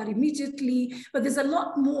think about immediately, but there's a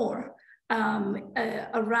lot more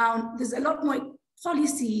there's a lot more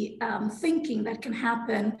policy thinking that can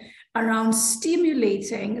happen around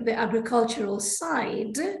stimulating the agricultural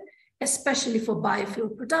side, especially for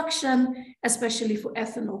biofuel production, especially for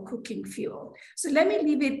ethanol cooking fuel. So let me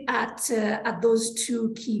leave it at those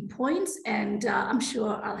two key points, and I'm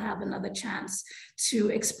sure I'll have another chance to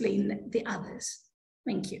explain the others.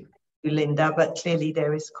 Thank you. Linda, but clearly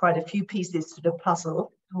there is quite a few pieces to the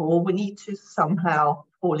puzzle, or we need to somehow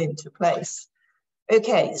fall into place.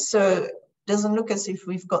 Okay, so doesn't look as if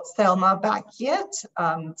we've got Thelma back yet,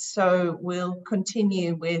 so we'll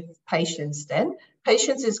continue with Patience then.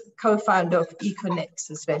 Patience is co-founder of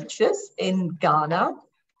Econexus Ventures in Ghana.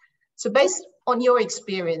 So based on your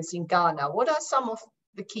experience in Ghana, what are some of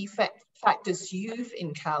the key factors you've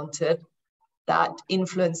encountered that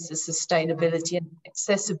influence the sustainability and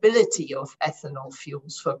accessibility of ethanol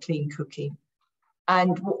fuels for clean cooking?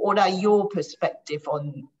 And what are your perspective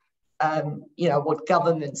on, you know, what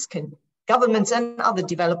governments and other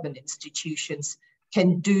development institutions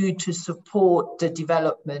can do to support the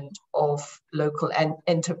development of local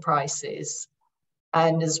enterprises,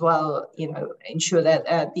 and as well, you know, ensure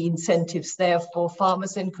that the incentives there for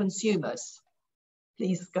farmers and consumers?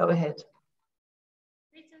 Please go ahead.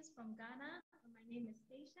 Greetings from Ghana. My name is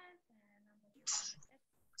Patience.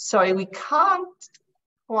 Sorry, we can't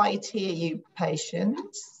quite hear you,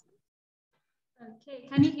 Patience. Okay,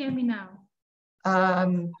 can you hear me now?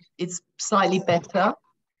 It's slightly better.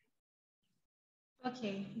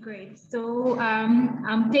 Okay, great. So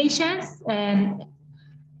I'm Patience and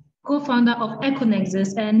co-founder of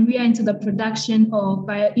Econexus, and we are into the production of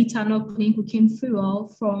bioethanol clean cooking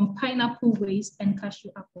fuel from pineapple waste and cashew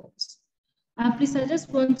apples. Please, I just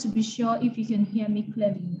want to be sure if you can hear me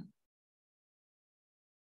clearly.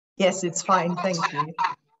 Yes, it's fine, thank you.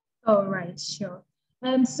 All right, sure.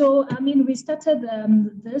 So, I mean, we started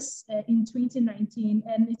this in 2019,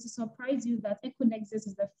 and it will surprise you that Econexus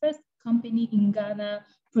is the first company in Ghana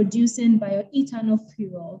producing bioethanol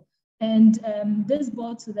fuel. And this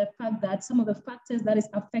brought to the fact that some of the factors that is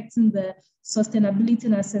affecting the sustainability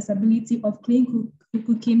and accessibility of clean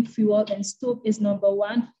cooking fuel and stove is, number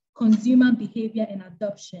one, consumer behavior and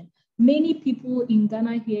adoption. Many people in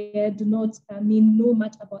Ghana here do not know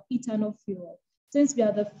much about ethanol fuel. Since we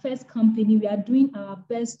are the first company, we are doing our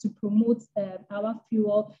best to promote our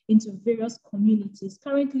fuel into various communities.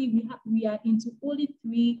 Currently, we are into only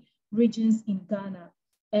 3 regions in Ghana,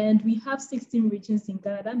 and we have 16 regions in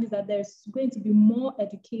Ghana. That means that there's going to be more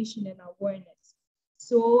education and awareness.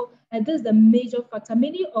 So this is the major factor.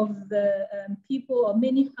 Many of the people or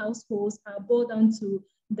many households are brought down to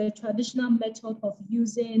the traditional method of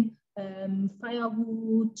using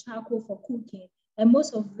firewood, charcoal for cooking. And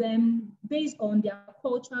most of them, based on their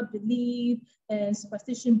cultural belief and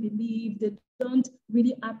superstition belief, they don't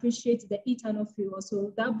really appreciate the ethanol fuel.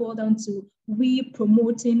 So that boils down to we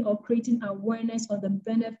promoting or creating awareness of the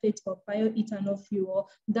benefits of bioethanol fuel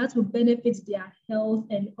that will benefit their health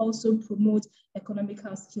and also promote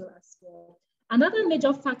economical skill as well. Another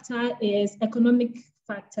major factor is economic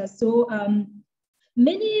factors. So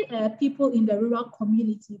many people in the rural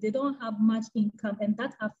community, they don't have much income, and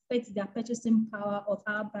that affects their purchasing power of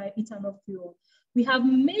our bioethanol fuel. We have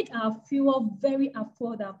made our fuel very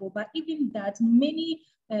affordable, but even that, many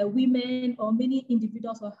women or many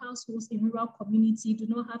individuals or households in rural community do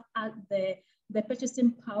not have the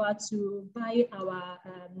purchasing power to buy our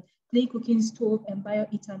clean cooking stove and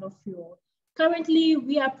bioethanol fuel. Currently,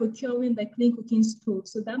 we are procuring the clean cooking stove.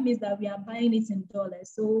 So that means that we are buying it in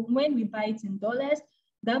dollars. So when we buy it in dollars,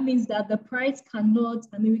 that means that the price cannot,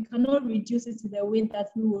 we cannot reduce it to the way that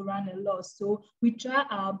we will run a loss. So we try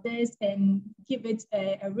our best and give it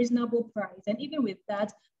a reasonable price. And even with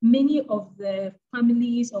that, many of the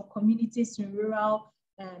families or communities in rural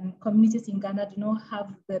communities in Ghana do not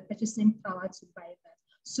have the purchasing power to buy that.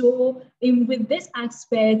 So with this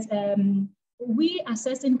aspect, we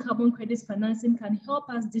assessing carbon credits financing can help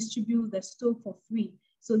us distribute the stove for free.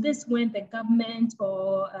 So this when the government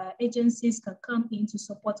or agencies can come in to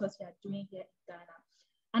support what we are doing here in Ghana.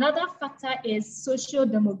 Another factor is social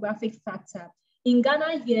demographic factor. In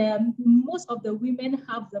Ghana here, most of the women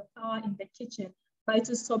have the power in the kitchen, but it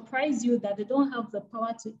will surprise you that they don't have the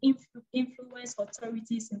power to influence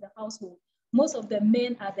authorities in the household. Most of the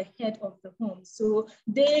men are the head of the home. So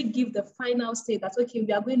they give the final say that, okay,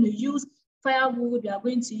 we are going to use firewood, we are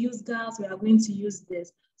going to use gas, we are going to use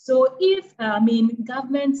this. So if,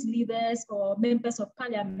 government leaders or members of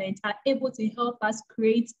parliament are able to help us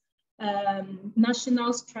create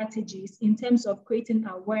national strategies in terms of creating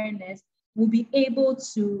awareness, we'll be able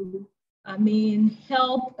to,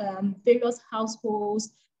 help various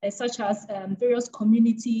households, such as various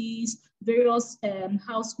communities, various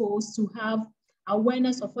households to have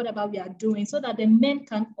awareness of whatever we are doing, so that the men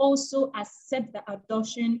can also accept the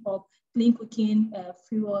adoption of clean cooking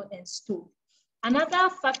fuel and stove. Another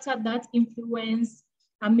factor that influences,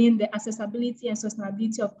 the accessibility and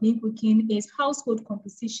sustainability of clean cooking is household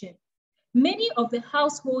composition. Many of the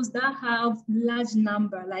households that have large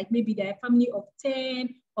number, like maybe they're a family of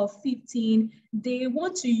 10 or 15, they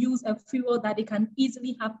want to use a fuel that they can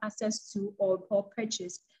easily have access to or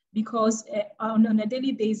purchase, because on a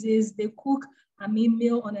daily basis, they cook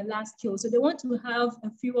meal on a large scale. So they want to have a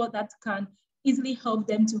fuel that can easily help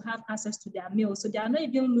them to have access to their meals. So they are not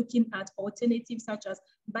even looking at alternatives such as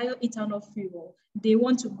bioethanol fuel. They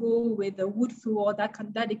want to go with the wood fuel that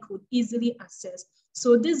they could easily access.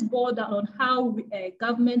 So this boils down on how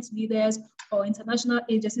government leaders or international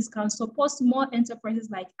agencies can support small enterprises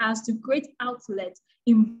like us to create outlets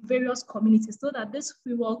in various communities, so that this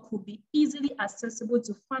fuel could be easily accessible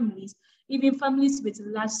to families, even families with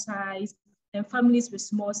large size and families with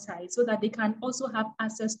small size, so that they can also have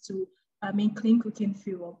access to clean cooking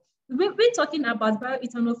fuel. We're talking about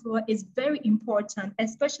bioethanol fuel is very important,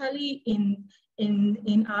 especially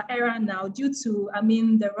in our era now, due to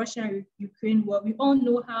the Russia-Ukraine war. We all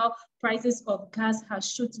know how prices of gas has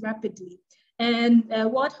shot rapidly. And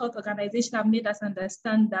World Health Organization have made us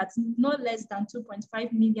understand that not less than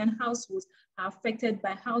 2.5 million households are affected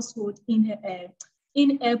by household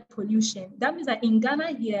in-air pollution. That means that in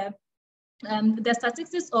Ghana here, the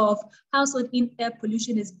statistics of household in-air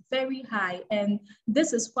pollution is very high, and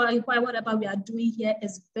this is why whatever we are doing here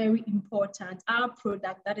is very important. Our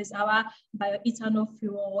product, that is our bioethanol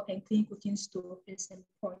fuel and clean cooking stove, is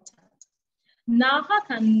important. Now, how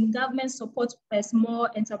can government support small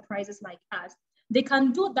enterprises like us? They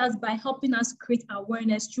can do that by helping us create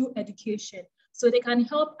awareness through education. So they can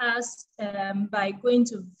help us by going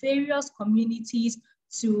to various communities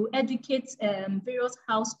to educate various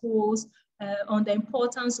households on the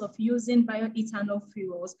importance of using bioethanol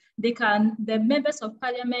fuels. The members of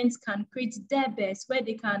parliament can create debates where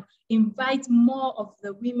they can invite more of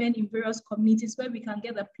the women in various communities, where we can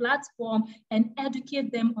get a platform and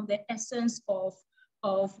educate them on the essence of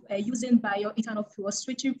using bioethanol fuel,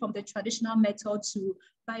 switching from the traditional method to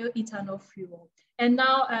bioethanol fuel. And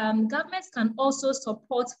now governments can also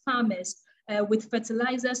support farmers with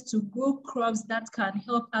fertilizers to grow crops that can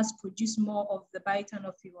help us produce more of the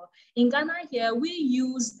bioethanol fuel. In Ghana here, we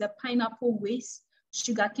use the pineapple waste,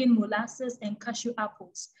 sugarcane molasses, and cashew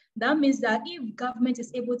apples. That means that if government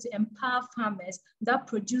is able to empower farmers that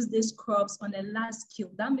produce these crops on a large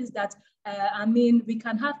scale, that means that, we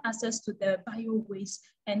can have access to the bio waste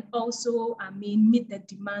and also, meet the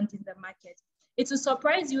demand in the market. It will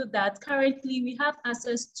surprise you that currently we have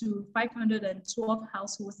access to 512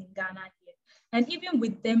 households in Ghana here. And even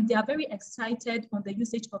with them, they are very excited on the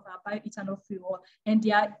usage of our bioethanol fuel, and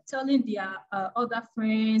they are telling their other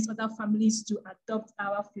friends, other families to adopt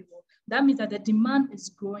our fuel. That means that the demand is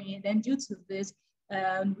growing, and due to this,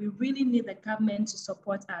 we really need the government to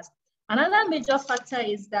support us. Another major factor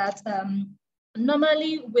is that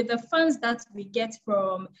normally with the funds that we get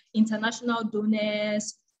from international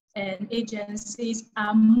donors and agencies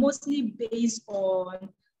are mostly based on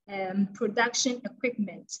production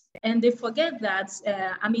equipment. And they forget that,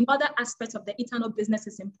 other aspects of the ethanol business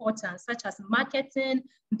is important, such as marketing,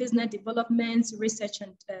 business development, research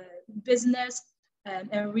and business,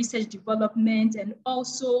 and research development, and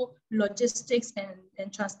also logistics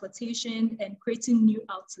and transportation and creating new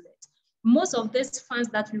outlets. Most of these funds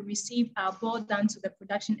that we receive are brought down to the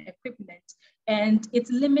production equipment, and it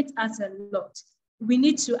limits us a lot. We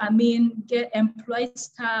need to, employ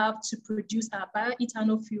staff to produce our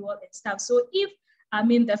bioethanol fuel and stuff. So if,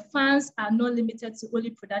 the funds are not limited to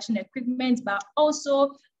only production equipment, but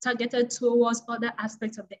also targeted towards other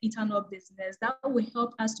aspects of the ethanol business, that will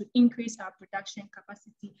help us to increase our production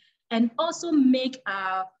capacity and also make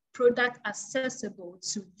our product accessible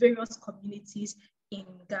to various communities in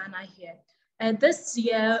Ghana here. This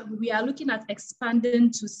year, we are looking at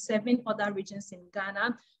expanding to 7 other regions in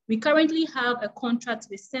Ghana. We currently have a contract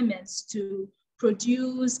with SMEs to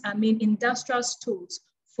produce, industrial stoves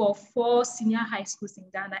for 4 senior high schools in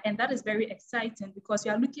Ghana. And that is very exciting because we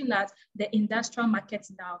are looking at the industrial market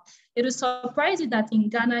now. It will surprise you that in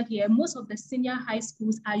Ghana here, most of the senior high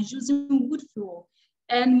schools are using wood fuel.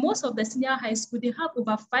 And most of the senior high school, they have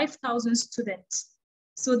over 5,000 students.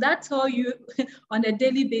 So that tells you on a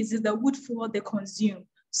daily basis the wood fuel they consume.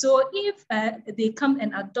 So if they come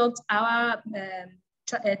and adopt our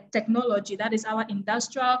technology, that is our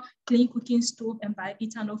industrial clean cooking stove and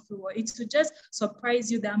bioethanol fuel, it will just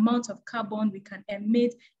surprise you the amount of carbon we can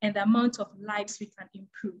emit and the amount of lives we can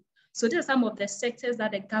improve. So these are some of the sectors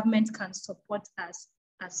that the government can support us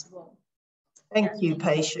as well. Thank you,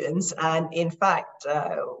 Patience. And in fact,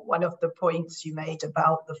 one of the points you made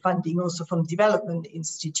about the funding also from development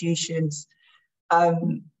institutions,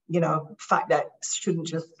 you know, fact that shouldn't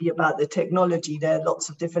just be about the technology. There are lots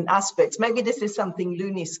of different aspects. Maybe this is something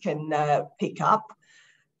Lunis can pick up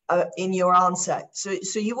in your answer.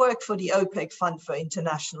 So you work for the OPEC Fund for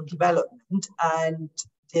International Development, and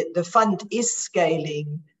the fund is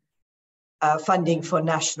scaling funding for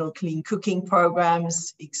national clean cooking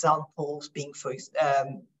programs, examples being for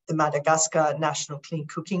the Madagascar National Clean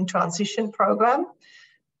Cooking Transition Program,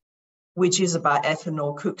 which is about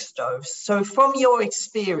ethanol cook stoves. So from your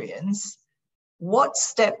experience, what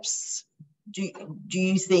steps do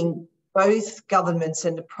you think both governments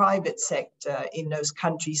and the private sector in those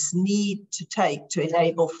countries need to take to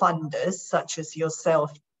enable funders such as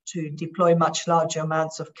yourself to deploy much larger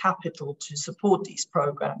amounts of capital to support these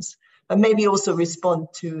programs? And maybe also respond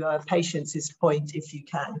to Patience's point if you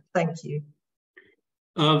can. Thank you.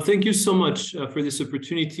 Thank you so much for this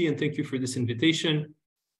opportunity, and thank you for this invitation.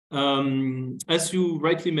 As you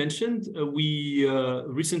rightly mentioned, we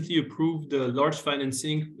recently approved large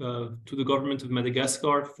financing to the government of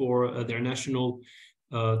Madagascar for their national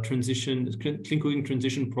clean cooking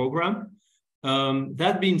transition program.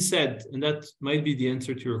 That being said, and that might be the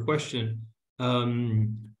answer to your question,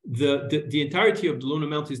 the entirety of the loan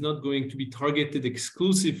amount is not going to be targeted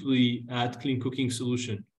exclusively at clean cooking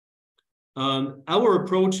solution. Our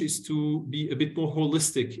approach is to be a bit more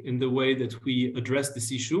holistic in the way that we address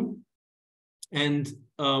this issue. And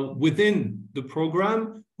within the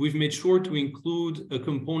program, we've made sure to include a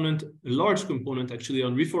large component actually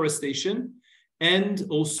on reforestation and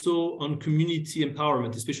also on community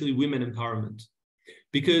empowerment, especially women empowerment.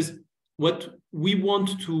 Because what we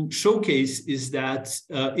want to showcase is that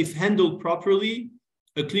if handled properly,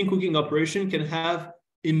 a clean cooking operation can have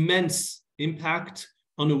immense impact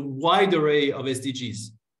on a wide array of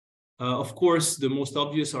SDGs. Of course, the most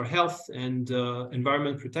obvious are health and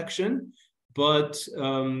environment protection. But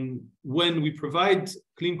when we provide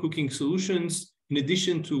clean cooking solutions, in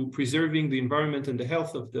addition to preserving the environment and the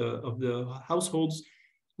health of the households,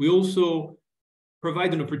 we also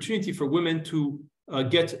provide an opportunity for women to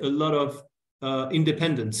get a lot of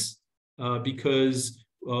independence because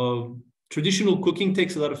traditional cooking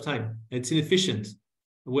takes a lot of time. It's inefficient.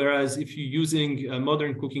 Whereas if you're using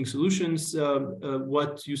modern cooking solutions,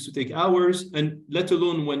 what used to take hours, and let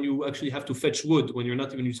alone when you actually have to fetch wood, when you're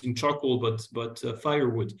not even using charcoal, but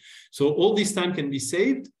firewood. So all this time can be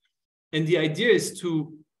saved. And the idea is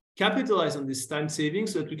to capitalize on this time saving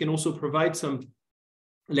so that we can also provide some,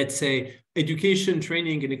 let's say, education,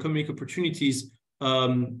 training, and economic opportunities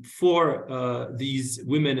for these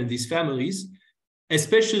women and these families,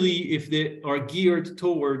 especially if they are geared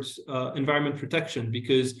towards environment protection,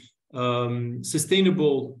 because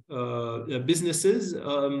sustainable businesses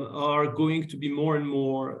are going to be more and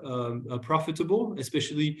more profitable,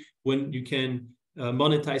 especially when you can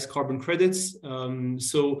monetize carbon credits.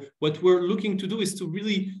 So what we're looking to do is to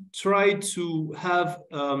really try to have,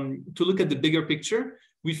 to look at the bigger picture.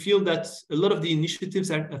 We feel that a lot of the initiatives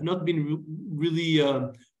have not been really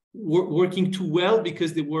working too well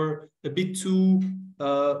because they were a bit too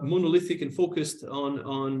monolithic and focused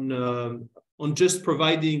on just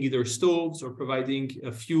providing either stoves or providing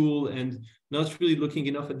fuel and not really looking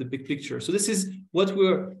enough at the big picture. So this is what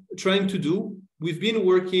we're trying to do. We've been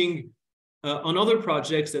working on other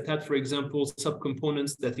projects that had, for example,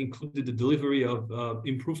 subcomponents that included the delivery of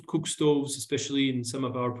improved cook stoves, especially in some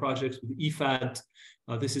of our projects with EFAD.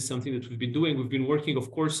 This is something that we've been doing. We've been working,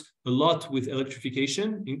 of course, a lot with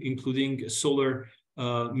electrification, including solar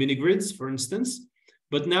mini grids, for instance.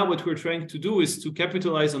 But now what we're trying to do is to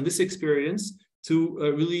capitalize on this experience to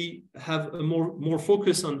really have a more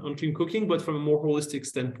focus on clean cooking, but from a more holistic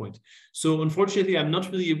standpoint. So unfortunately, I'm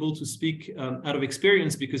not really able to speak out of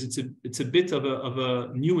experience because it's a bit of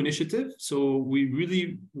a new initiative. So we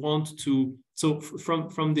really want to, so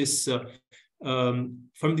from this,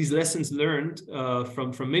 from these lessons learned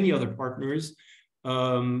from many other partners,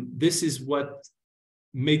 this is what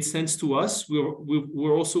made sense to us.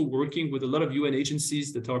 We're also working with a lot of UN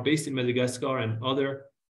agencies that are based in Madagascar and other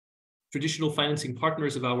traditional financing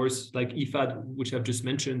partners of ours, like IFAD, which I've just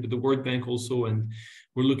mentioned, but the World Bank also, and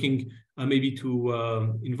we're looking maybe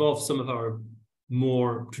to involve some of our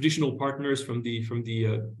more traditional partners from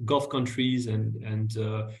the Gulf countries and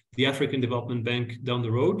the African Development Bank down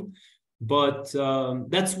the road. But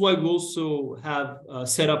that's why we also have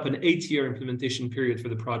set up an 8-year implementation period for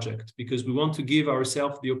the project, because we want to give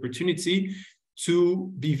ourselves the opportunity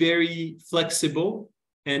to be very flexible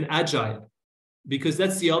and agile. Because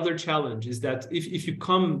that's the other challenge, is that if you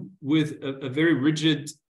come with a very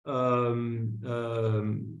rigid,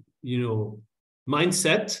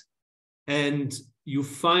 mindset, and you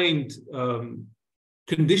find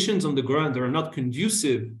conditions on the ground that are not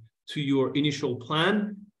conducive to your initial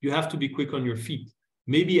plan, you have to be quick on your feet.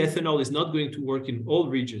 Maybe ethanol is not going to work in all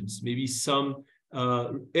regions. Maybe some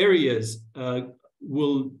areas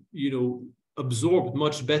will, absorb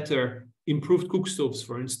much better improved cook stoves,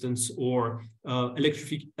 for instance, or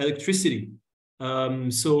electricity.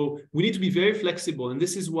 So we need to be very flexible. And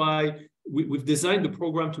this is why we've designed the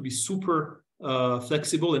program to be super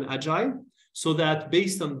flexible and agile, so that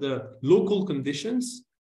based on the local conditions,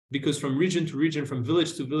 because from region to region, from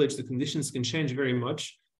village to village, the conditions can change very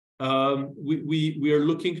much. We are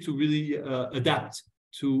looking to really adapt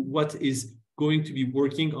to what is going to be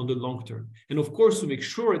working on the long term. And of course, to make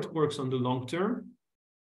sure it works on the long term,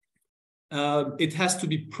 it has to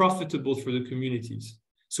be profitable for the communities.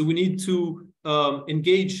 So we need to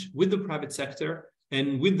engage with the private sector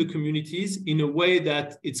and with the communities in a way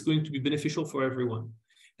that it's going to be beneficial for everyone.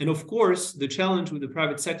 And of course, the challenge with the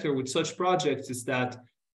private sector with such projects is that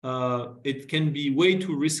it can be way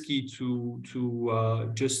too risky to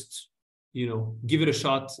just give it a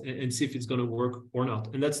shot and see if it's going to work or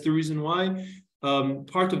not. And that's the reason why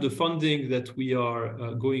part of the funding that we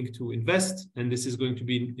are going to invest, and this is going to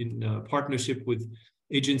be in partnership with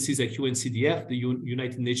agencies like UNCDF, the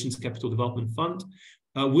United Nations Capital Development Fund,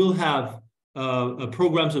 will have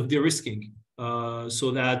programs of de-risking,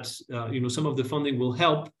 so that some of the funding will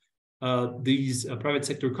help these private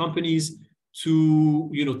sector companies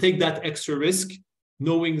to take that extra risk,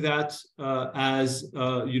 knowing that as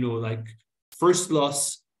like first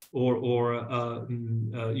loss or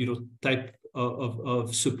type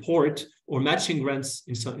of support or matching grants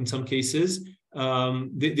in some cases,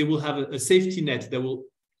 they will have a safety net that will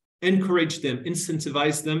encourage them,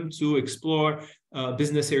 incentivize them to explore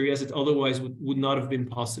business areas that otherwise would not have been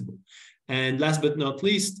possible. And last but not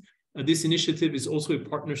least, this initiative is also a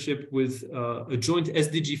partnership with a joint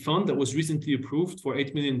SDG fund that was recently approved for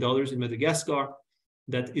 $8 million in Madagascar,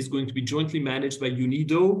 that is going to be jointly managed by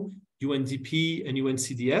UNIDO, UNDP, and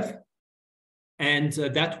UNCDF. And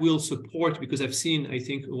that will support, because I've seen, I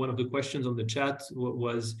think one of the questions on the chat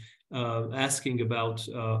was asking about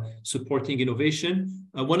supporting innovation.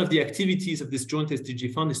 One of the activities of this joint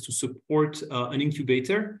SDG fund is to support an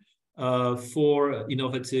incubator for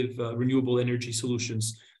innovative renewable energy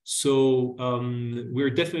solutions. So we're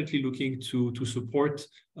definitely looking to support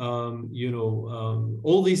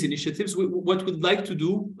all these initiatives. What we'd like to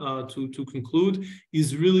do to conclude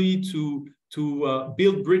is really to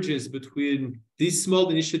build bridges between these small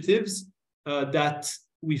initiatives that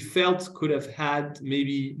we felt could have had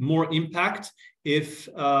maybe more impact if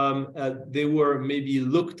they were maybe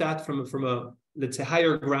looked at from a let's say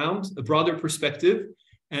higher ground, a broader perspective,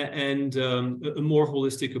 and a more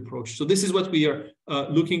holistic approach. So this is what we are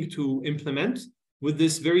looking to implement with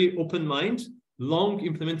this very open mind, long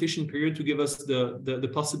implementation period to give us the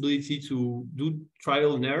possibility to do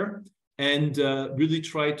trial and error and really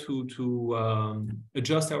try to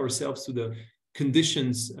adjust ourselves to the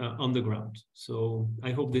conditions on the ground. So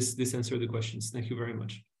I hope this answered the questions. Thank you very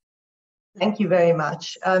much. Thank you very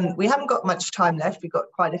much. We haven't got much time left. We've got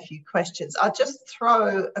quite a few questions. I'll just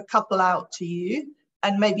throw a couple out to you,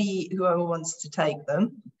 and maybe whoever wants to take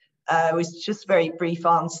them, with just very brief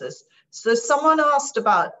answers. So someone asked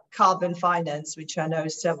about carbon finance, which I know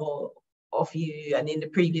several of you and in the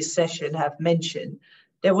previous session have mentioned.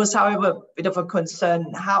 There was, however, a bit of a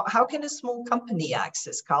concern, how can a small company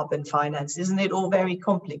access carbon finance? Isn't it all very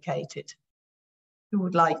complicated? Who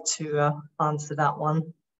would like to answer that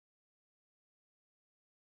one?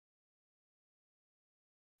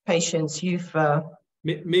 Patience, you've...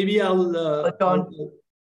 Maybe I'll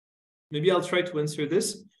try to answer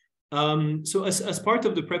this. So as part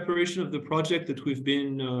of the preparation of the project that we've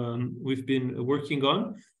been working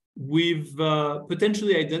on, we've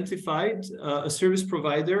potentially identified a service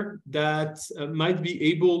provider that might be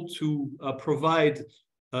able to provide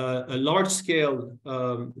a large-scale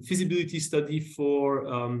feasibility study for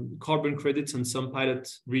carbon credits in some pilot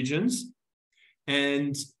regions.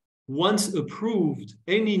 And once approved,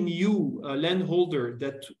 any new landholder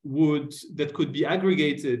that could be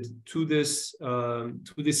aggregated to this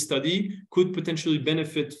study could potentially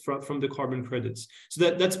benefit from the carbon credits.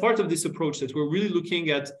 So that's part of this approach, that we're really looking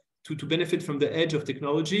at to benefit from the edge of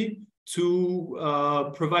technology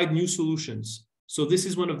to provide new solutions. So this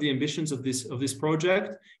is one of the ambitions of this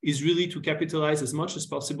project, is really to capitalize as much as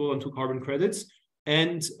possible onto carbon credits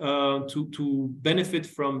and to benefit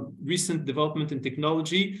from recent development in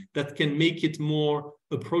technology that can make it more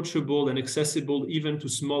approachable and accessible even to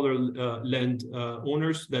smaller land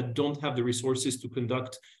owners that don't have the resources to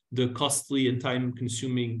conduct the costly and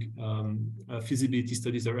time-consuming feasibility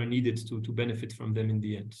studies that are needed to benefit from them in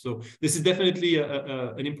the end. So this is definitely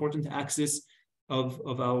an important axis of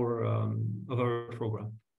our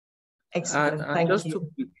program. Excellent, thank you. To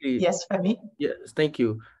quickly, yes, Femi? Yes, thank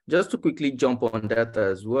you. Just to quickly jump on that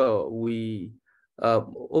as well, we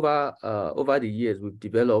over the years we've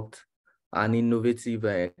developed an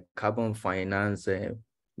innovative carbon finance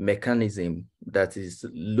mechanism that is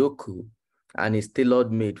local and is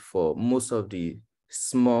tailor-made for most of the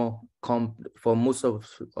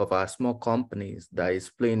our small companies that is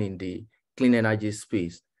playing in the clean energy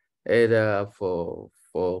space, either for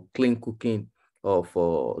clean cooking or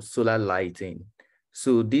for solar lighting.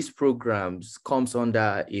 So these programs comes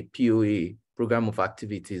under a POA, program of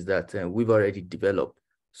activities, that we've already developed.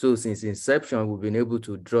 So since inception, we've been able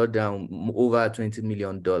to draw down over $20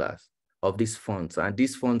 million of these funds. And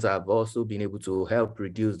these funds have also been able to help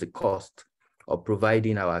reduce the cost of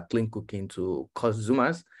providing our clean cooking to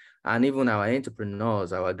consumers and even our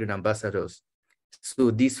entrepreneurs, our green ambassadors. So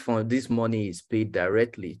this money is paid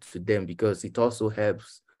directly to them because it also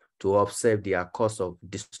helps to offset their cost of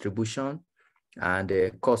distribution and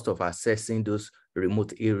the cost of accessing those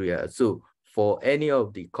remote areas. So for any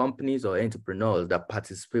of the companies or entrepreneurs that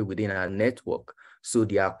participate within our network, so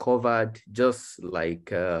they are covered just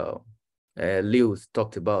like Leo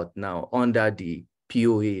talked about now under the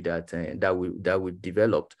POA that we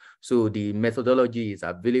developed. So the methodology is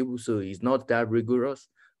available, so it's not that rigorous,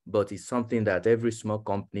 but it's something that every small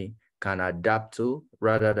company can adapt to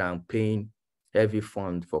rather than paying heavy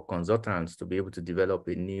fund for consultants to be able to develop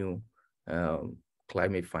a new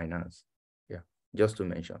climate finance. Yeah, just to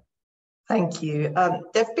mention. Thank you.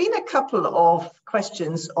 There have been a couple of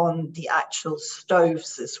questions on the actual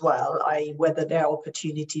stoves as well, i.e. whether there are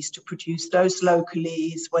opportunities to produce those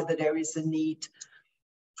locally, whether there is a need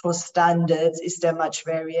for standards, is there much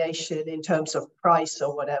variation in terms of price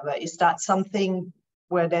or whatever? Is that something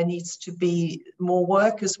where there needs to be more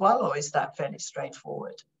work as well, or is that fairly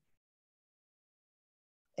straightforward?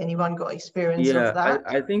 Anyone got experience of that?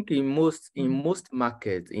 I think in most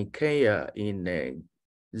markets, in Kenya, in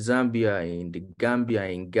Zambia, in the Gambia,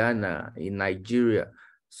 in Ghana, in Nigeria,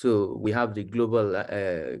 so we have the Global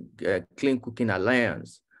Clean Cooking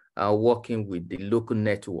Alliance working with the local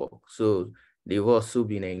network. So they've also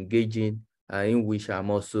been engaging, in which I'm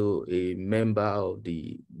also a member of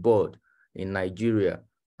the board in Nigeria,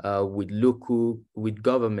 with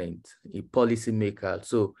government, a policymaker.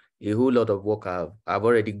 So a whole lot of work I've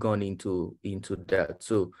already gone into that.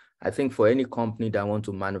 So I think for any company that want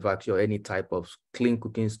to manufacture any type of clean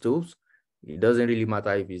cooking stoves, it doesn't really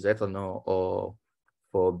matter if it's ethanol or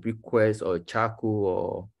for briquettes or charcoal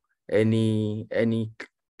or any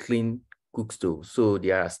clean cook stove. So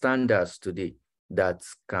there are standards today that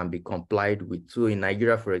can be complied with. So in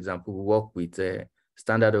Nigeria, for example, we work with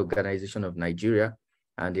Standard Organization of Nigeria,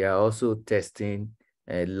 and they are also testing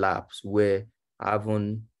labs where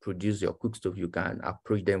haven't produced your cook stove, you can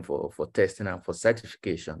approach them for testing and for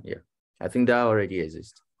certification. Yeah, I think that already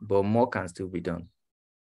exists, but more can still be done.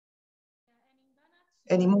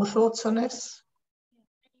 Any more thoughts on this?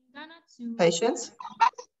 Patience?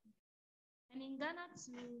 And in Ghana,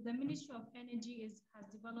 the Ministry of Energy has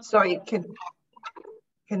developed... Sorry,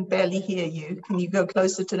 can barely hear you. Can you go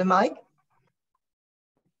closer to the mic?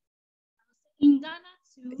 In Ghana,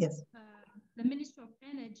 yes. The Ministry of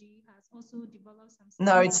Energy has also developed some...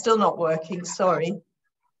 No, it's still not working, sorry.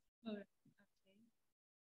 Oh, okay.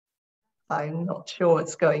 I'm not sure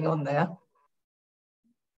what's going on there.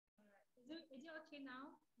 Is it okay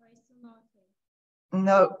now, or is it still not okay?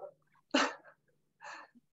 No.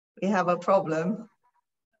 We have a problem.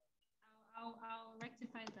 I'll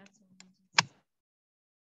rectify that.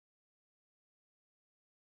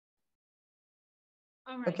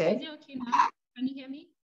 All right, okay. Is it okay now? Can you hear me?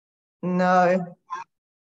 No,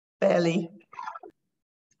 barely.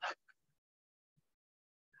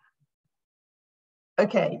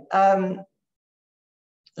 Okay,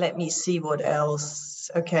 Let me see what else.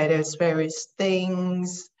 Okay, there's various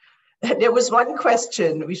things. There was one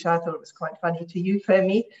question which I thought was quite funny to you,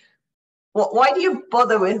 Femi. Why do you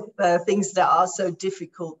bother with things that are so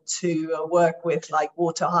difficult to work with, like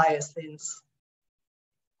water hyacinths?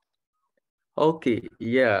 Okay,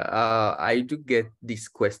 yeah, I do get this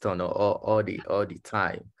question all the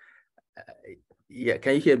time. Yeah,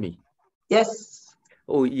 can you hear me? Yes.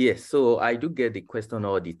 Oh, yes. So I do get the question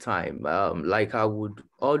all the time. Like I would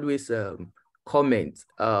always comment,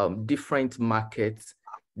 different markets,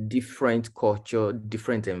 different culture,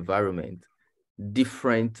 different environment,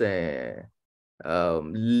 different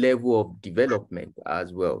level of development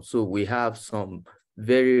as well. So we have some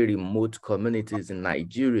very remote communities in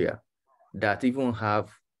Nigeria that even have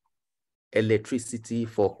electricity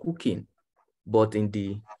for cooking, but in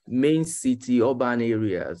the main city, urban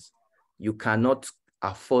areas, you cannot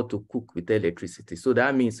afford to cook with electricity. So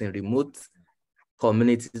that means in remote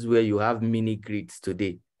communities where you have mini grids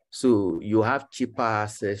today, so you have cheaper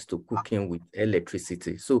access to cooking with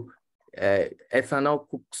electricity. So ethanol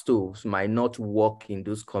cook stoves might not work in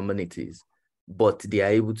those communities, but they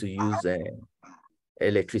are able to use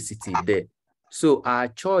electricity there. So our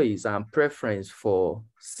choice and preference for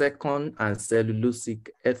second and cellulosic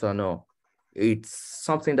ethanol, it's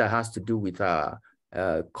something that has to do with our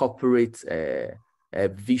corporate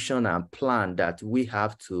vision and plan that we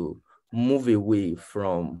have to move away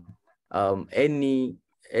from any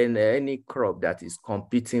crop that is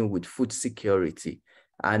competing with food security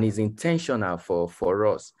and is intentional for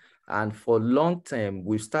us. And for long term,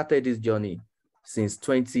 we've started this journey since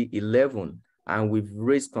 2011, and we've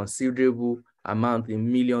raised considerable amount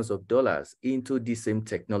in millions of dollars into the same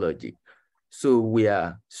technology. So we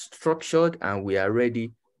are structured and we are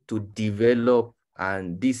ready to develop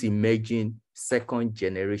and this emerging second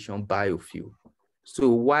generation biofuel. So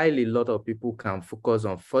while a lot of people can focus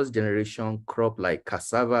on first generation crop like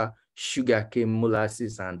cassava, sugarcane,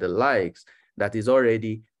 molasses, and the likes that is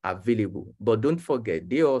already available, but don't forget,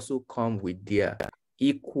 they also come with their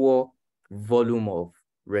equal volume of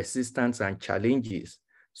resistance and challenges.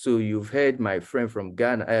 So you've heard my friend from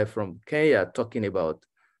Ghana, from Kenya, talking about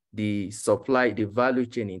the supply, the value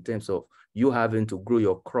chain in terms of you having to grow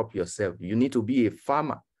your crop yourself. You need to be a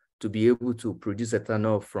farmer to be able to produce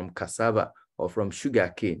ethanol from cassava or from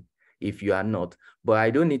sugarcane if you are not. But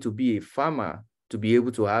I don't need to be a farmer to be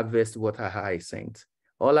able to harvest water hyacinth.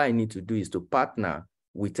 All I need to do is to partner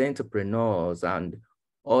with entrepreneurs and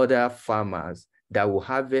other farmers that will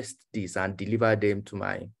harvest this and deliver them to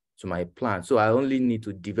my plant. So I only need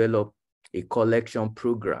to develop a collection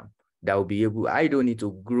program that will be able, I don't need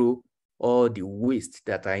to grow all the waste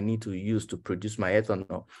that I need to use to produce my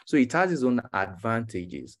ethanol. So it has its own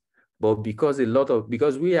advantages, but because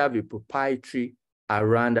we have a proprietary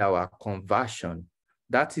around our conversion,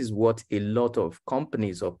 that is what a lot of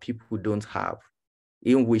companies or people don't have,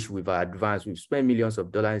 in which we've advanced. We've spent millions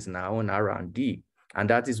of dollars in our own R&D, and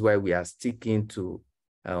that is why we are sticking to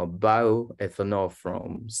bioethanol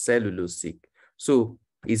from cellulosic. So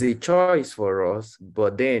it's a choice for us,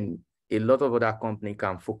 but then a lot of other companies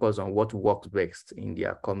can focus on what works best in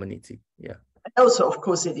their community. Yeah. Also, of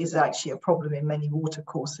course, it is actually a problem in many water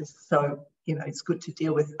courses. So, you know, it's good to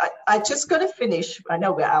deal with. I just got to finish. I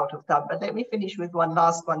know we're out of time, but let me finish with one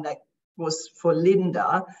last one that was for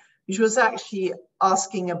Linda, which was actually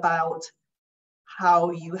asking about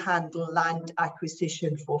how you handle land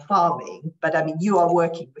acquisition for farming. But I mean, you are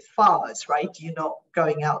working with farmers, right? You're not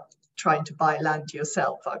going out trying to buy land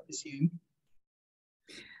yourself, I presume.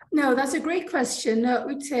 No, that's a great question.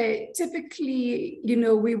 We'd say typically,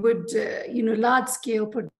 we would, large scale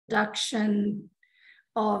production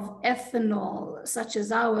of ethanol, such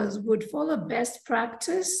as ours, would follow best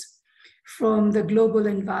practice from the global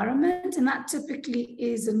environment. And that typically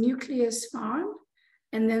is a nucleus farm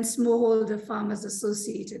and then smallholder farmers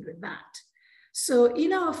associated with that. So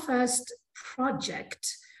in our first project,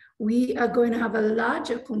 we are going to have a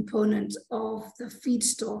larger component of the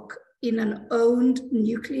feedstock in an owned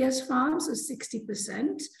nucleus farm, so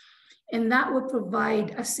 60%. And that will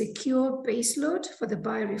provide a secure baseload for the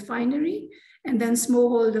biorefinery. And then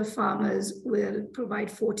smallholder farmers will provide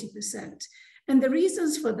 40%. And the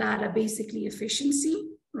reasons for that are basically efficiency,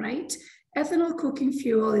 right? Ethanol cooking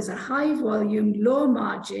fuel is a high volume, low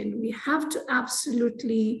margin. We have to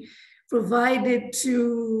absolutely provide it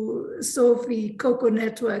to Sophie, Cocoa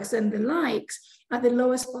Networks, and the likes at the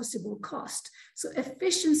lowest possible cost. So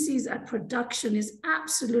efficiencies at production is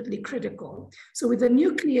absolutely critical. So with a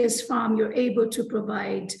nucleus farm, you're able to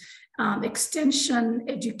provide extension,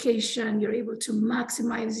 education, you're able to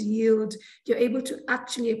maximize yield, you're able to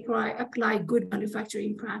actually apply good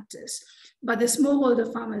manufacturing practice. but the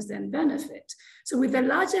smallholder farmers then benefit. So with the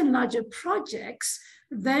larger and larger projects,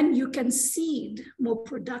 then you can seed more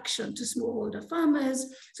production to smallholder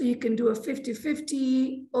farmers. So you can do a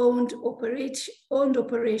 50-50 owned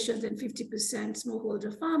operations and 50%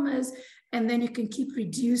 smallholder farmers. And then you can keep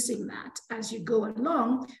reducing that as you go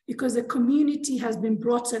along, because the community has been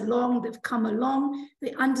brought along, they've come along,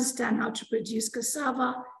 they understand how to produce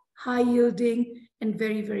cassava, high yielding, and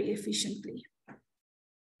very, very efficiently.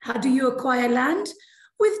 How do you acquire land?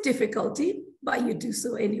 With difficulty, but you do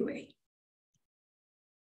so anyway.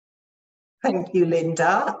 Thank you,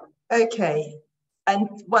 Linda. Okay, and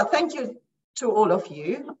well, thank you to all of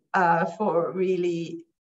you for a really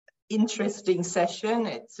interesting session.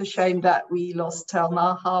 It's a shame that we lost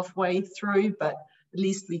Telma halfway through, but at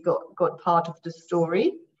least we got part of the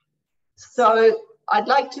story. So I'd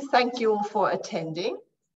like to thank you all for attending,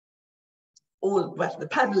 all well, the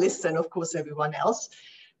panelists and of course everyone else.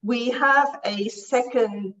 We have a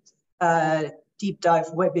second deep dive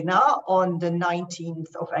webinar on the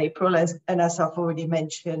 19th of April, and as I've already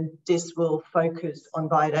mentioned, this will focus on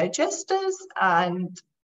biodigesters, and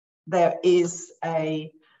there is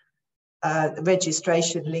a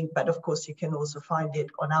registration link, but of course you can also find it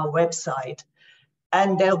on our website.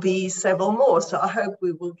 And there'll be several more, so I hope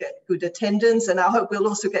we will get good attendance, and I hope we'll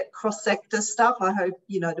also get cross-sector stuff. I hope,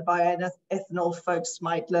 you know, the bioethanol folks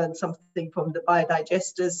might learn something from the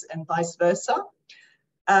biodigesters and vice versa.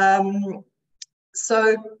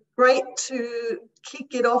 So great to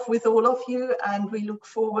kick it off with all of you, and we look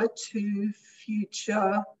forward to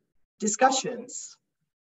future discussions.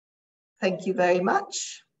 Thank you very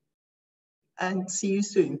much, and see you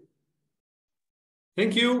soon.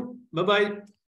 Thank you. Bye-bye.